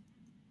ignoring them.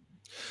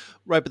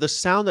 Right, but the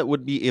sound that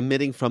would be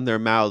emitting from their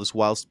mouths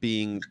whilst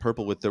being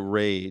purple with the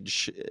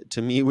rage,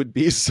 to me, would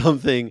be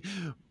something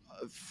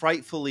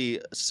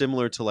frightfully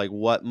similar to like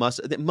what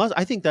must.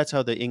 I think that's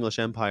how the English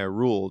Empire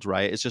ruled,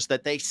 right? It's just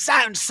that they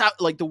sound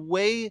like the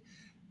way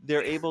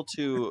they're able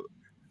to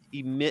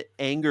emit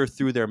anger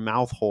through their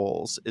mouth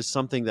holes is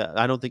something that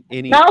I don't think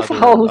any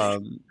holes. I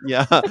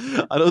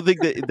don't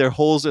think that they're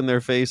holes in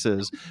their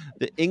faces.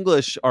 The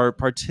English are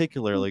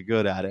particularly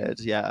good at it.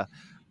 Yeah,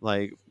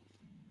 like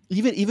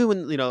Even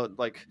when, you know,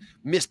 like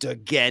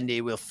Mr. Gandhi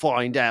will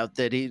find out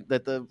that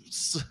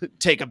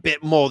take a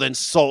bit more than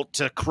salt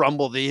to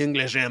crumble the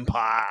English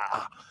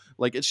empire.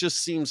 Like, it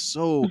just seems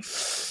so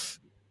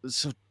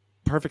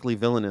perfectly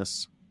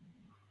villainous.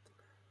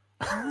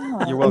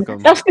 You're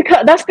welcome.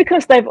 That's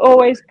because they've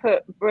always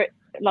put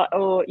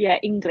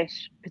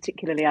English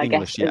particularly, I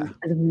guess, as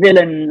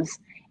villains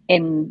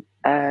in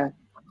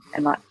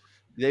like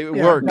they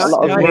work a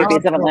lot of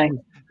movies, haven't they?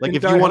 Like,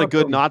 if you want a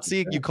good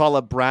Nazi, you call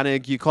up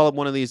Brannig, you call up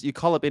one of these, you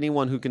call up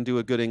anyone who can do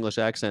a good English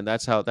accent.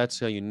 That's how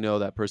you know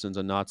that person's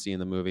a Nazi in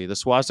the movie. The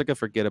swastika,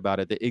 forget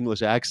about it. The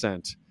English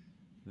accent,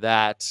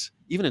 that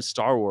even in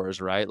Star Wars,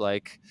 right?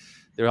 Like,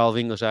 they're all of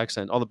English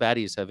accent. All the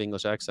baddies have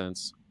English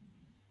accents.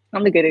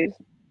 And the goodies.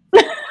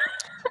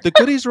 The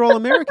goodies are all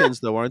Americans,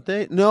 though, aren't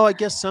they? No, I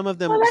guess some of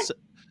them.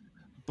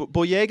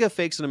 Boyega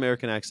fakes an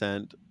American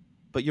accent,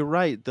 but you're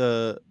right.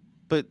 But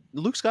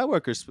Luke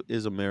Skywalker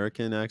is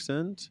American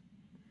accent.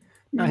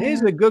 Now,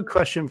 here's a good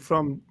question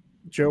from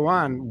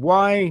Joanne.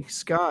 Why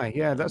Sky?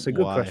 Yeah, that's a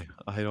good question.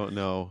 I don't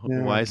know.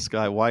 Yeah. Why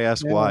Sky? Why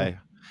ask why?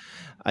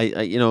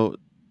 I you know,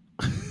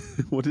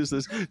 what is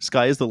this?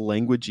 Sky is the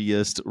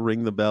languagiest.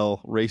 Ring the bell.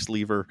 Race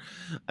lever.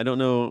 I don't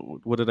know.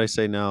 What did I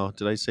say now?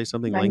 Did I say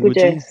something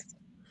languagist?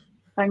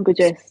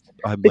 Languagist.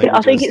 I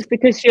think it's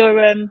because you're...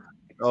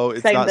 oh,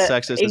 it's not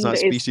sexist. It's not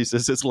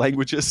speciesist. It's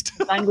languagist.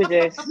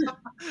 Languagist.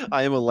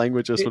 I am a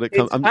languagist when it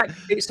comes.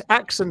 It's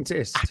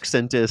accentist.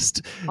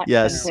 Accentist.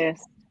 Yes.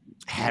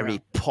 Harry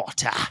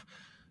Potter.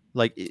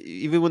 Like,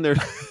 even when they're.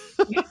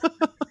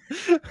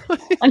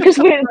 And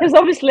because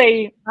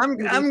obviously, I'm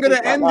going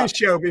to end the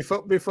show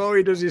before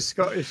he does his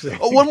Scottish thing.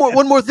 Oh,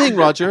 one more thing,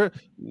 Roger.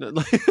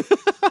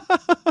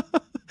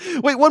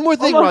 Wait, one more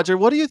thing, Roger.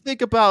 What do you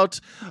think about?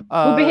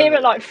 We'll be here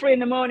at like 3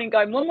 a.m.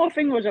 going. One more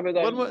thing, Roger. We're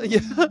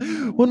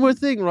going. One more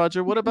thing,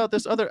 Roger. What about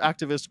this other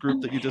activist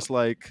group that you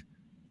dislike?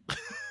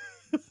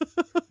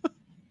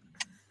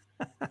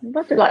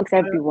 Roger likes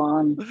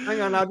everyone.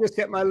 Hang on, I'll just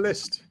get my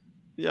list.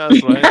 Yeah,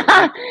 that's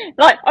right.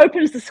 Like,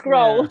 opens the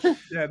scroll.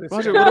 Yeah,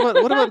 Roger,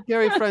 what about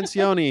Gary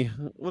Francione?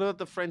 What about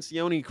the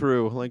Francione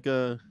crew? Like,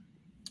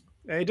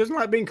 he doesn't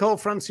like being called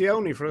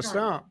Francione for a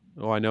start.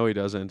 Oh, I know he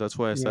doesn't. That's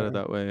why I said it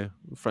that way.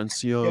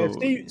 Francione.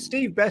 Yeah,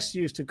 Steve Best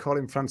used to call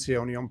him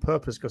Francione on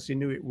purpose because he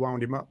knew it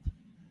wound him up.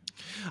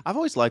 I've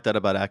always liked that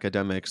about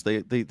academics.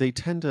 They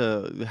tend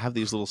to have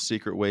these little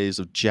secret ways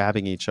of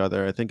jabbing each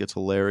other. I think it's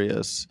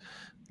hilarious.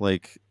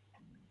 Like,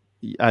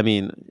 I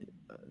mean,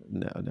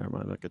 no, never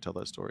mind. I'm not gonna tell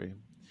that story.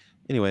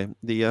 Anyway,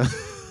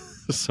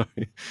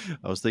 sorry,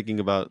 I was thinking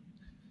about.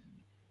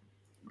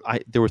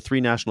 There were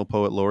 3 national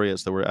poet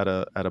laureates that were at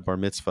a bar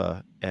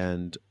mitzvah,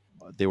 and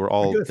they were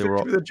all. With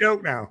a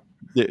joke now.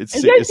 It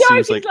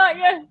seems like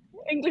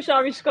English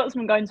Irish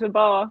Scotsman going to a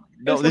bar.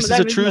 No, this is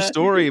a true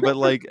story, but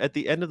like at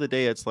the end of the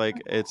day, it's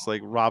like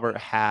Robert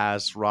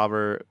Haas,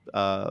 Robert.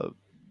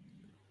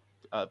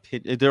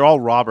 They're all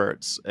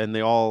Roberts, and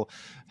they all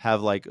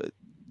have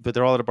but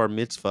they're all at a bar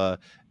mitzvah,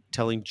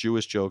 telling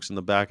Jewish jokes in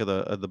the back of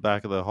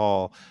the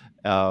hall,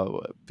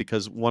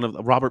 because one of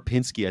Robert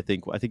Pinsky, I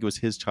think it was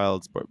his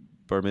child's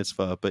bar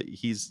mitzvah, but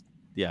it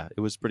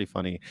was pretty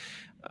funny.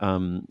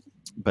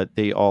 But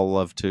they all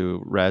love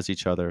to razz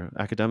each other.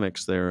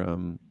 Academics, they're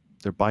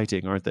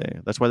biting, aren't they?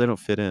 That's why they don't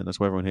fit in.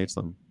 That's why everyone hates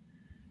them.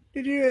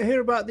 Did you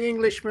hear about the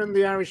Englishman,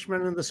 the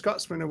Irishman, and the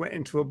Scotsman who went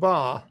into a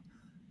bar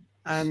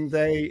and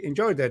they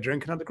enjoyed their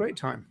drink and had a great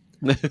time?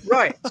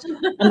 Right.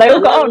 And they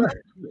all got on.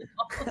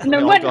 And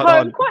then went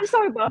home quite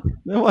sober.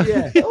 They all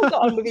got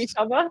on with each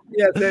other.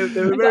 Yeah, they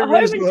were very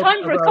home in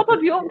time for a cup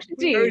of Yorkshire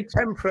tea. Very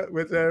temperate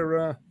with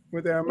their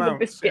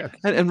amounts. Yeah.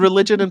 And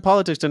religion and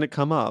politics didn't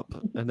come up,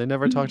 and they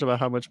never talked about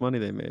how much money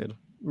they made.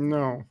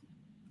 No.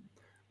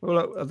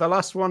 Well, the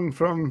last one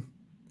from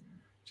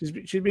she's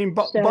been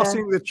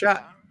bossing the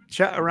chat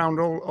around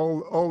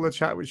all the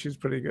chat, which is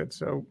pretty good.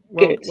 So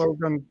well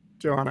done,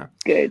 Joanna.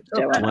 Good,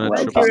 Joanna.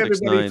 Thank you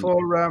everybody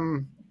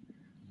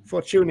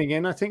for tuning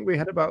in. I think we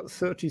had about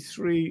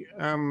 33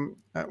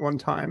 at one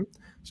time.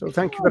 So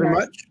thank you very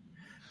much.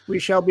 We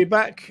shall be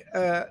back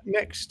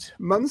next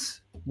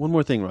month. One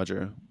more thing,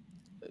 Roger.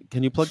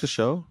 Can you plug the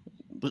show?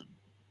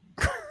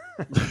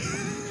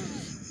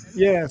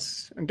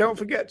 Yes, and don't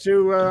forget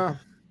to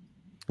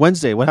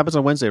Wednesday. What happens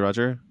on Wednesday,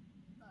 Roger?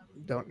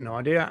 No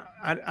idea.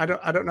 I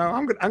don't know.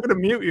 I'm gonna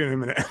mute you in a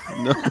minute.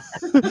 No.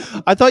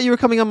 I thought you were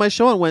coming on my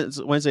show on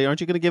Wednesday.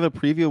 Aren't you going to give a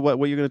preview of what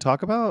you're going to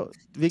talk about?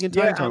 Vegan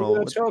Time Tunnel. I'm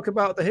going to talk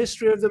about the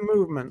history of the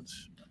movement.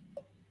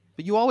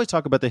 But you always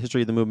talk about the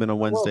history of the movement on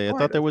Wednesday. I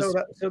thought there was.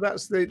 So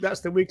that's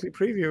the weekly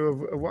preview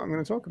of what I'm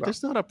going to talk about.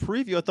 It's not a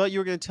preview. I thought you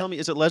were going to tell me.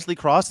 Is it Leslie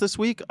Cross this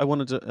week? I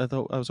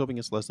was hoping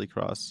it's Leslie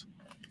Cross.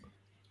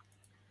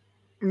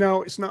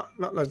 No, it's not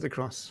Leslie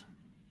Cross.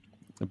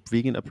 A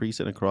priest,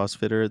 and a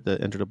CrossFitter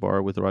that entered a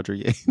bar with Roger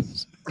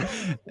Yates,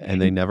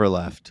 and they never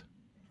left.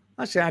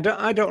 Actually,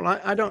 I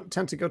don't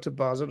tend to go to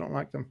bars. I don't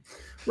like them.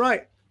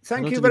 Right.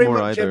 Thank you very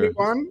much,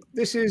 everyone.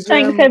 This is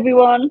thanks,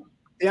 everyone.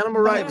 The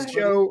Animal Rights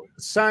Show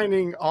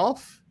signing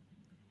off.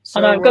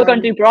 So, I've got to go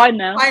and do bride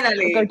now.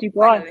 Finally. Go do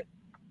bride.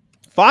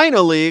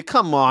 Finally,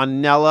 come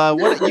on, Nella.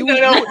 What you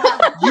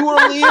you were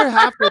only here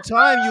half the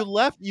time.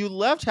 You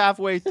left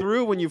halfway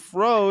through when you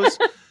froze.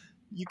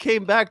 You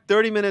came back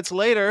 30 minutes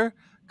later.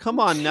 Come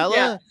on,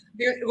 Nella.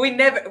 Yeah, we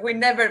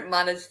never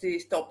managed to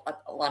stop at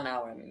 1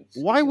 hour. I mean,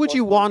 why would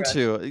you want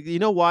to? You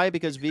know why?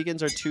 Because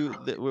vegans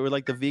are we're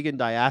like the vegan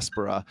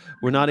diaspora.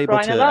 We're not able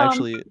to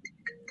actually.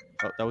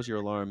 Oh, that was your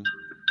alarm.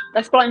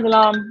 That's Brian's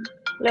alarm.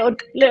 Little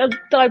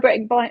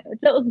diabetic.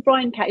 Little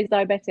Brian cat is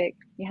diabetic.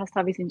 He has to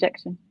have his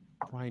injection.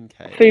 Brian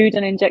K. Food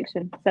and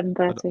injection.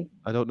 7:30.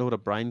 I don't know what a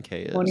Brian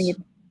K is.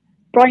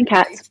 Brian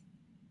cat.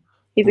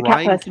 He's a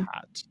cat person.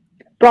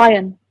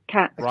 Brian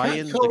cat.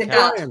 Brian the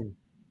cat.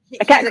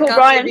 A cat called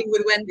Brian.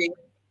 With Wendy.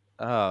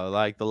 Oh,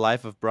 like the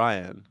life of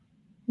Brian.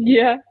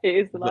 Yeah, it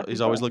is the life.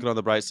 He's always looking on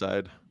the bright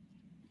side.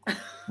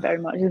 Very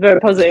much. He's very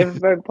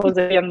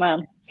positive young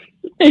man.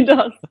 He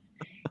does.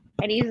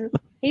 And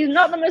he's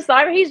not the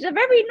Messiah. He's a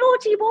very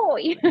naughty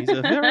boy. He's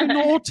a very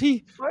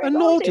naughty,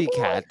 naughty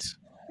cat.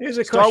 Here's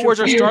a Star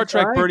Wars or Star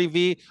Trek, Birdie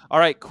V? All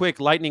right,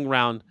 quick lightning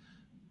round.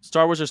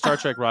 Star Wars or Star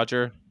Trek,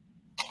 Roger?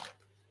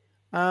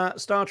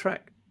 Star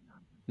Trek.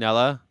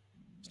 Nella?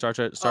 Star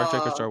Trek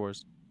or Star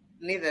Wars?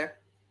 Neither.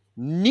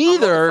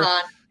 Neither?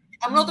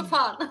 I'm not a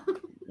fan.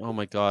 Oh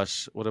my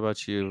gosh. What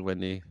about you,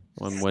 Wendy?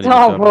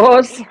 Star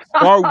Wars.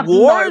 Star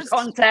Wars? No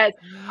contest.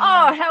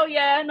 Oh, hell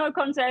yeah. No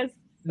contest.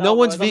 No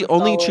one's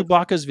only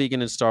Chewbacca's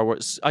vegan in Star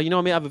Wars. You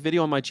know, I have a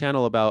video on my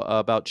channel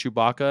about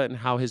Chewbacca and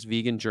how his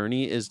vegan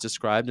journey is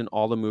described in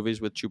all the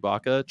movies with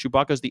Chewbacca.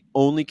 Chewbacca is the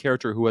only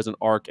character who has an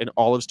arc in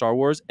all of Star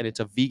Wars, and it's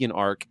a vegan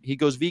arc. He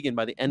goes vegan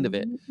by the end of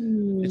it.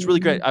 It's really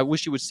great. I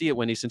wish you would see it,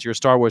 Wendy, since you're a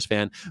Star Wars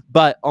fan.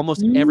 But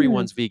almost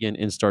everyone's vegan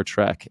in Star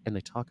Trek, and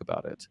they talk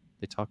about it.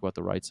 They talk about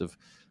the rights of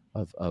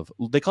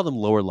they call them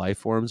lower life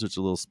forms, which is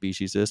a little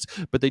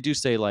speciesist, but they do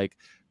say like,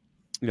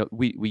 you know,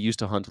 we used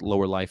to hunt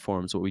lower life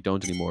forms, but we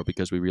don't anymore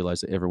because we realize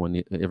that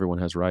everyone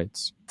has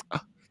rights.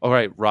 All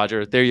right,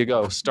 Roger, there you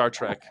go. Star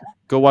Trek.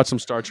 Go watch some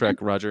Star Trek,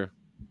 Roger.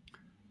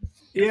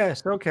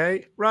 Yes,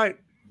 okay. Right.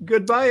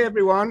 Goodbye,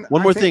 everyone.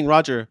 One more thing,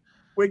 Roger.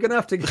 We're going to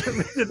have to get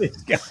rid of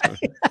this guy.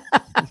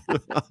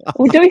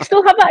 Well, do we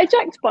still have that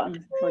eject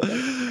button?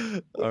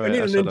 All right, we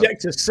need an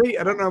ejector seat.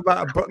 I don't know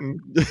about a button.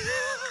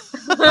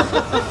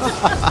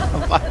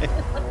 Bye.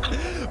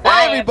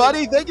 Bye,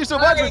 everybody. Thank you so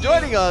much for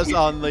joining us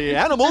on the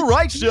Animal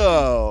Rights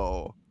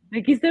Show.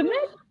 Thank you so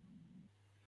much.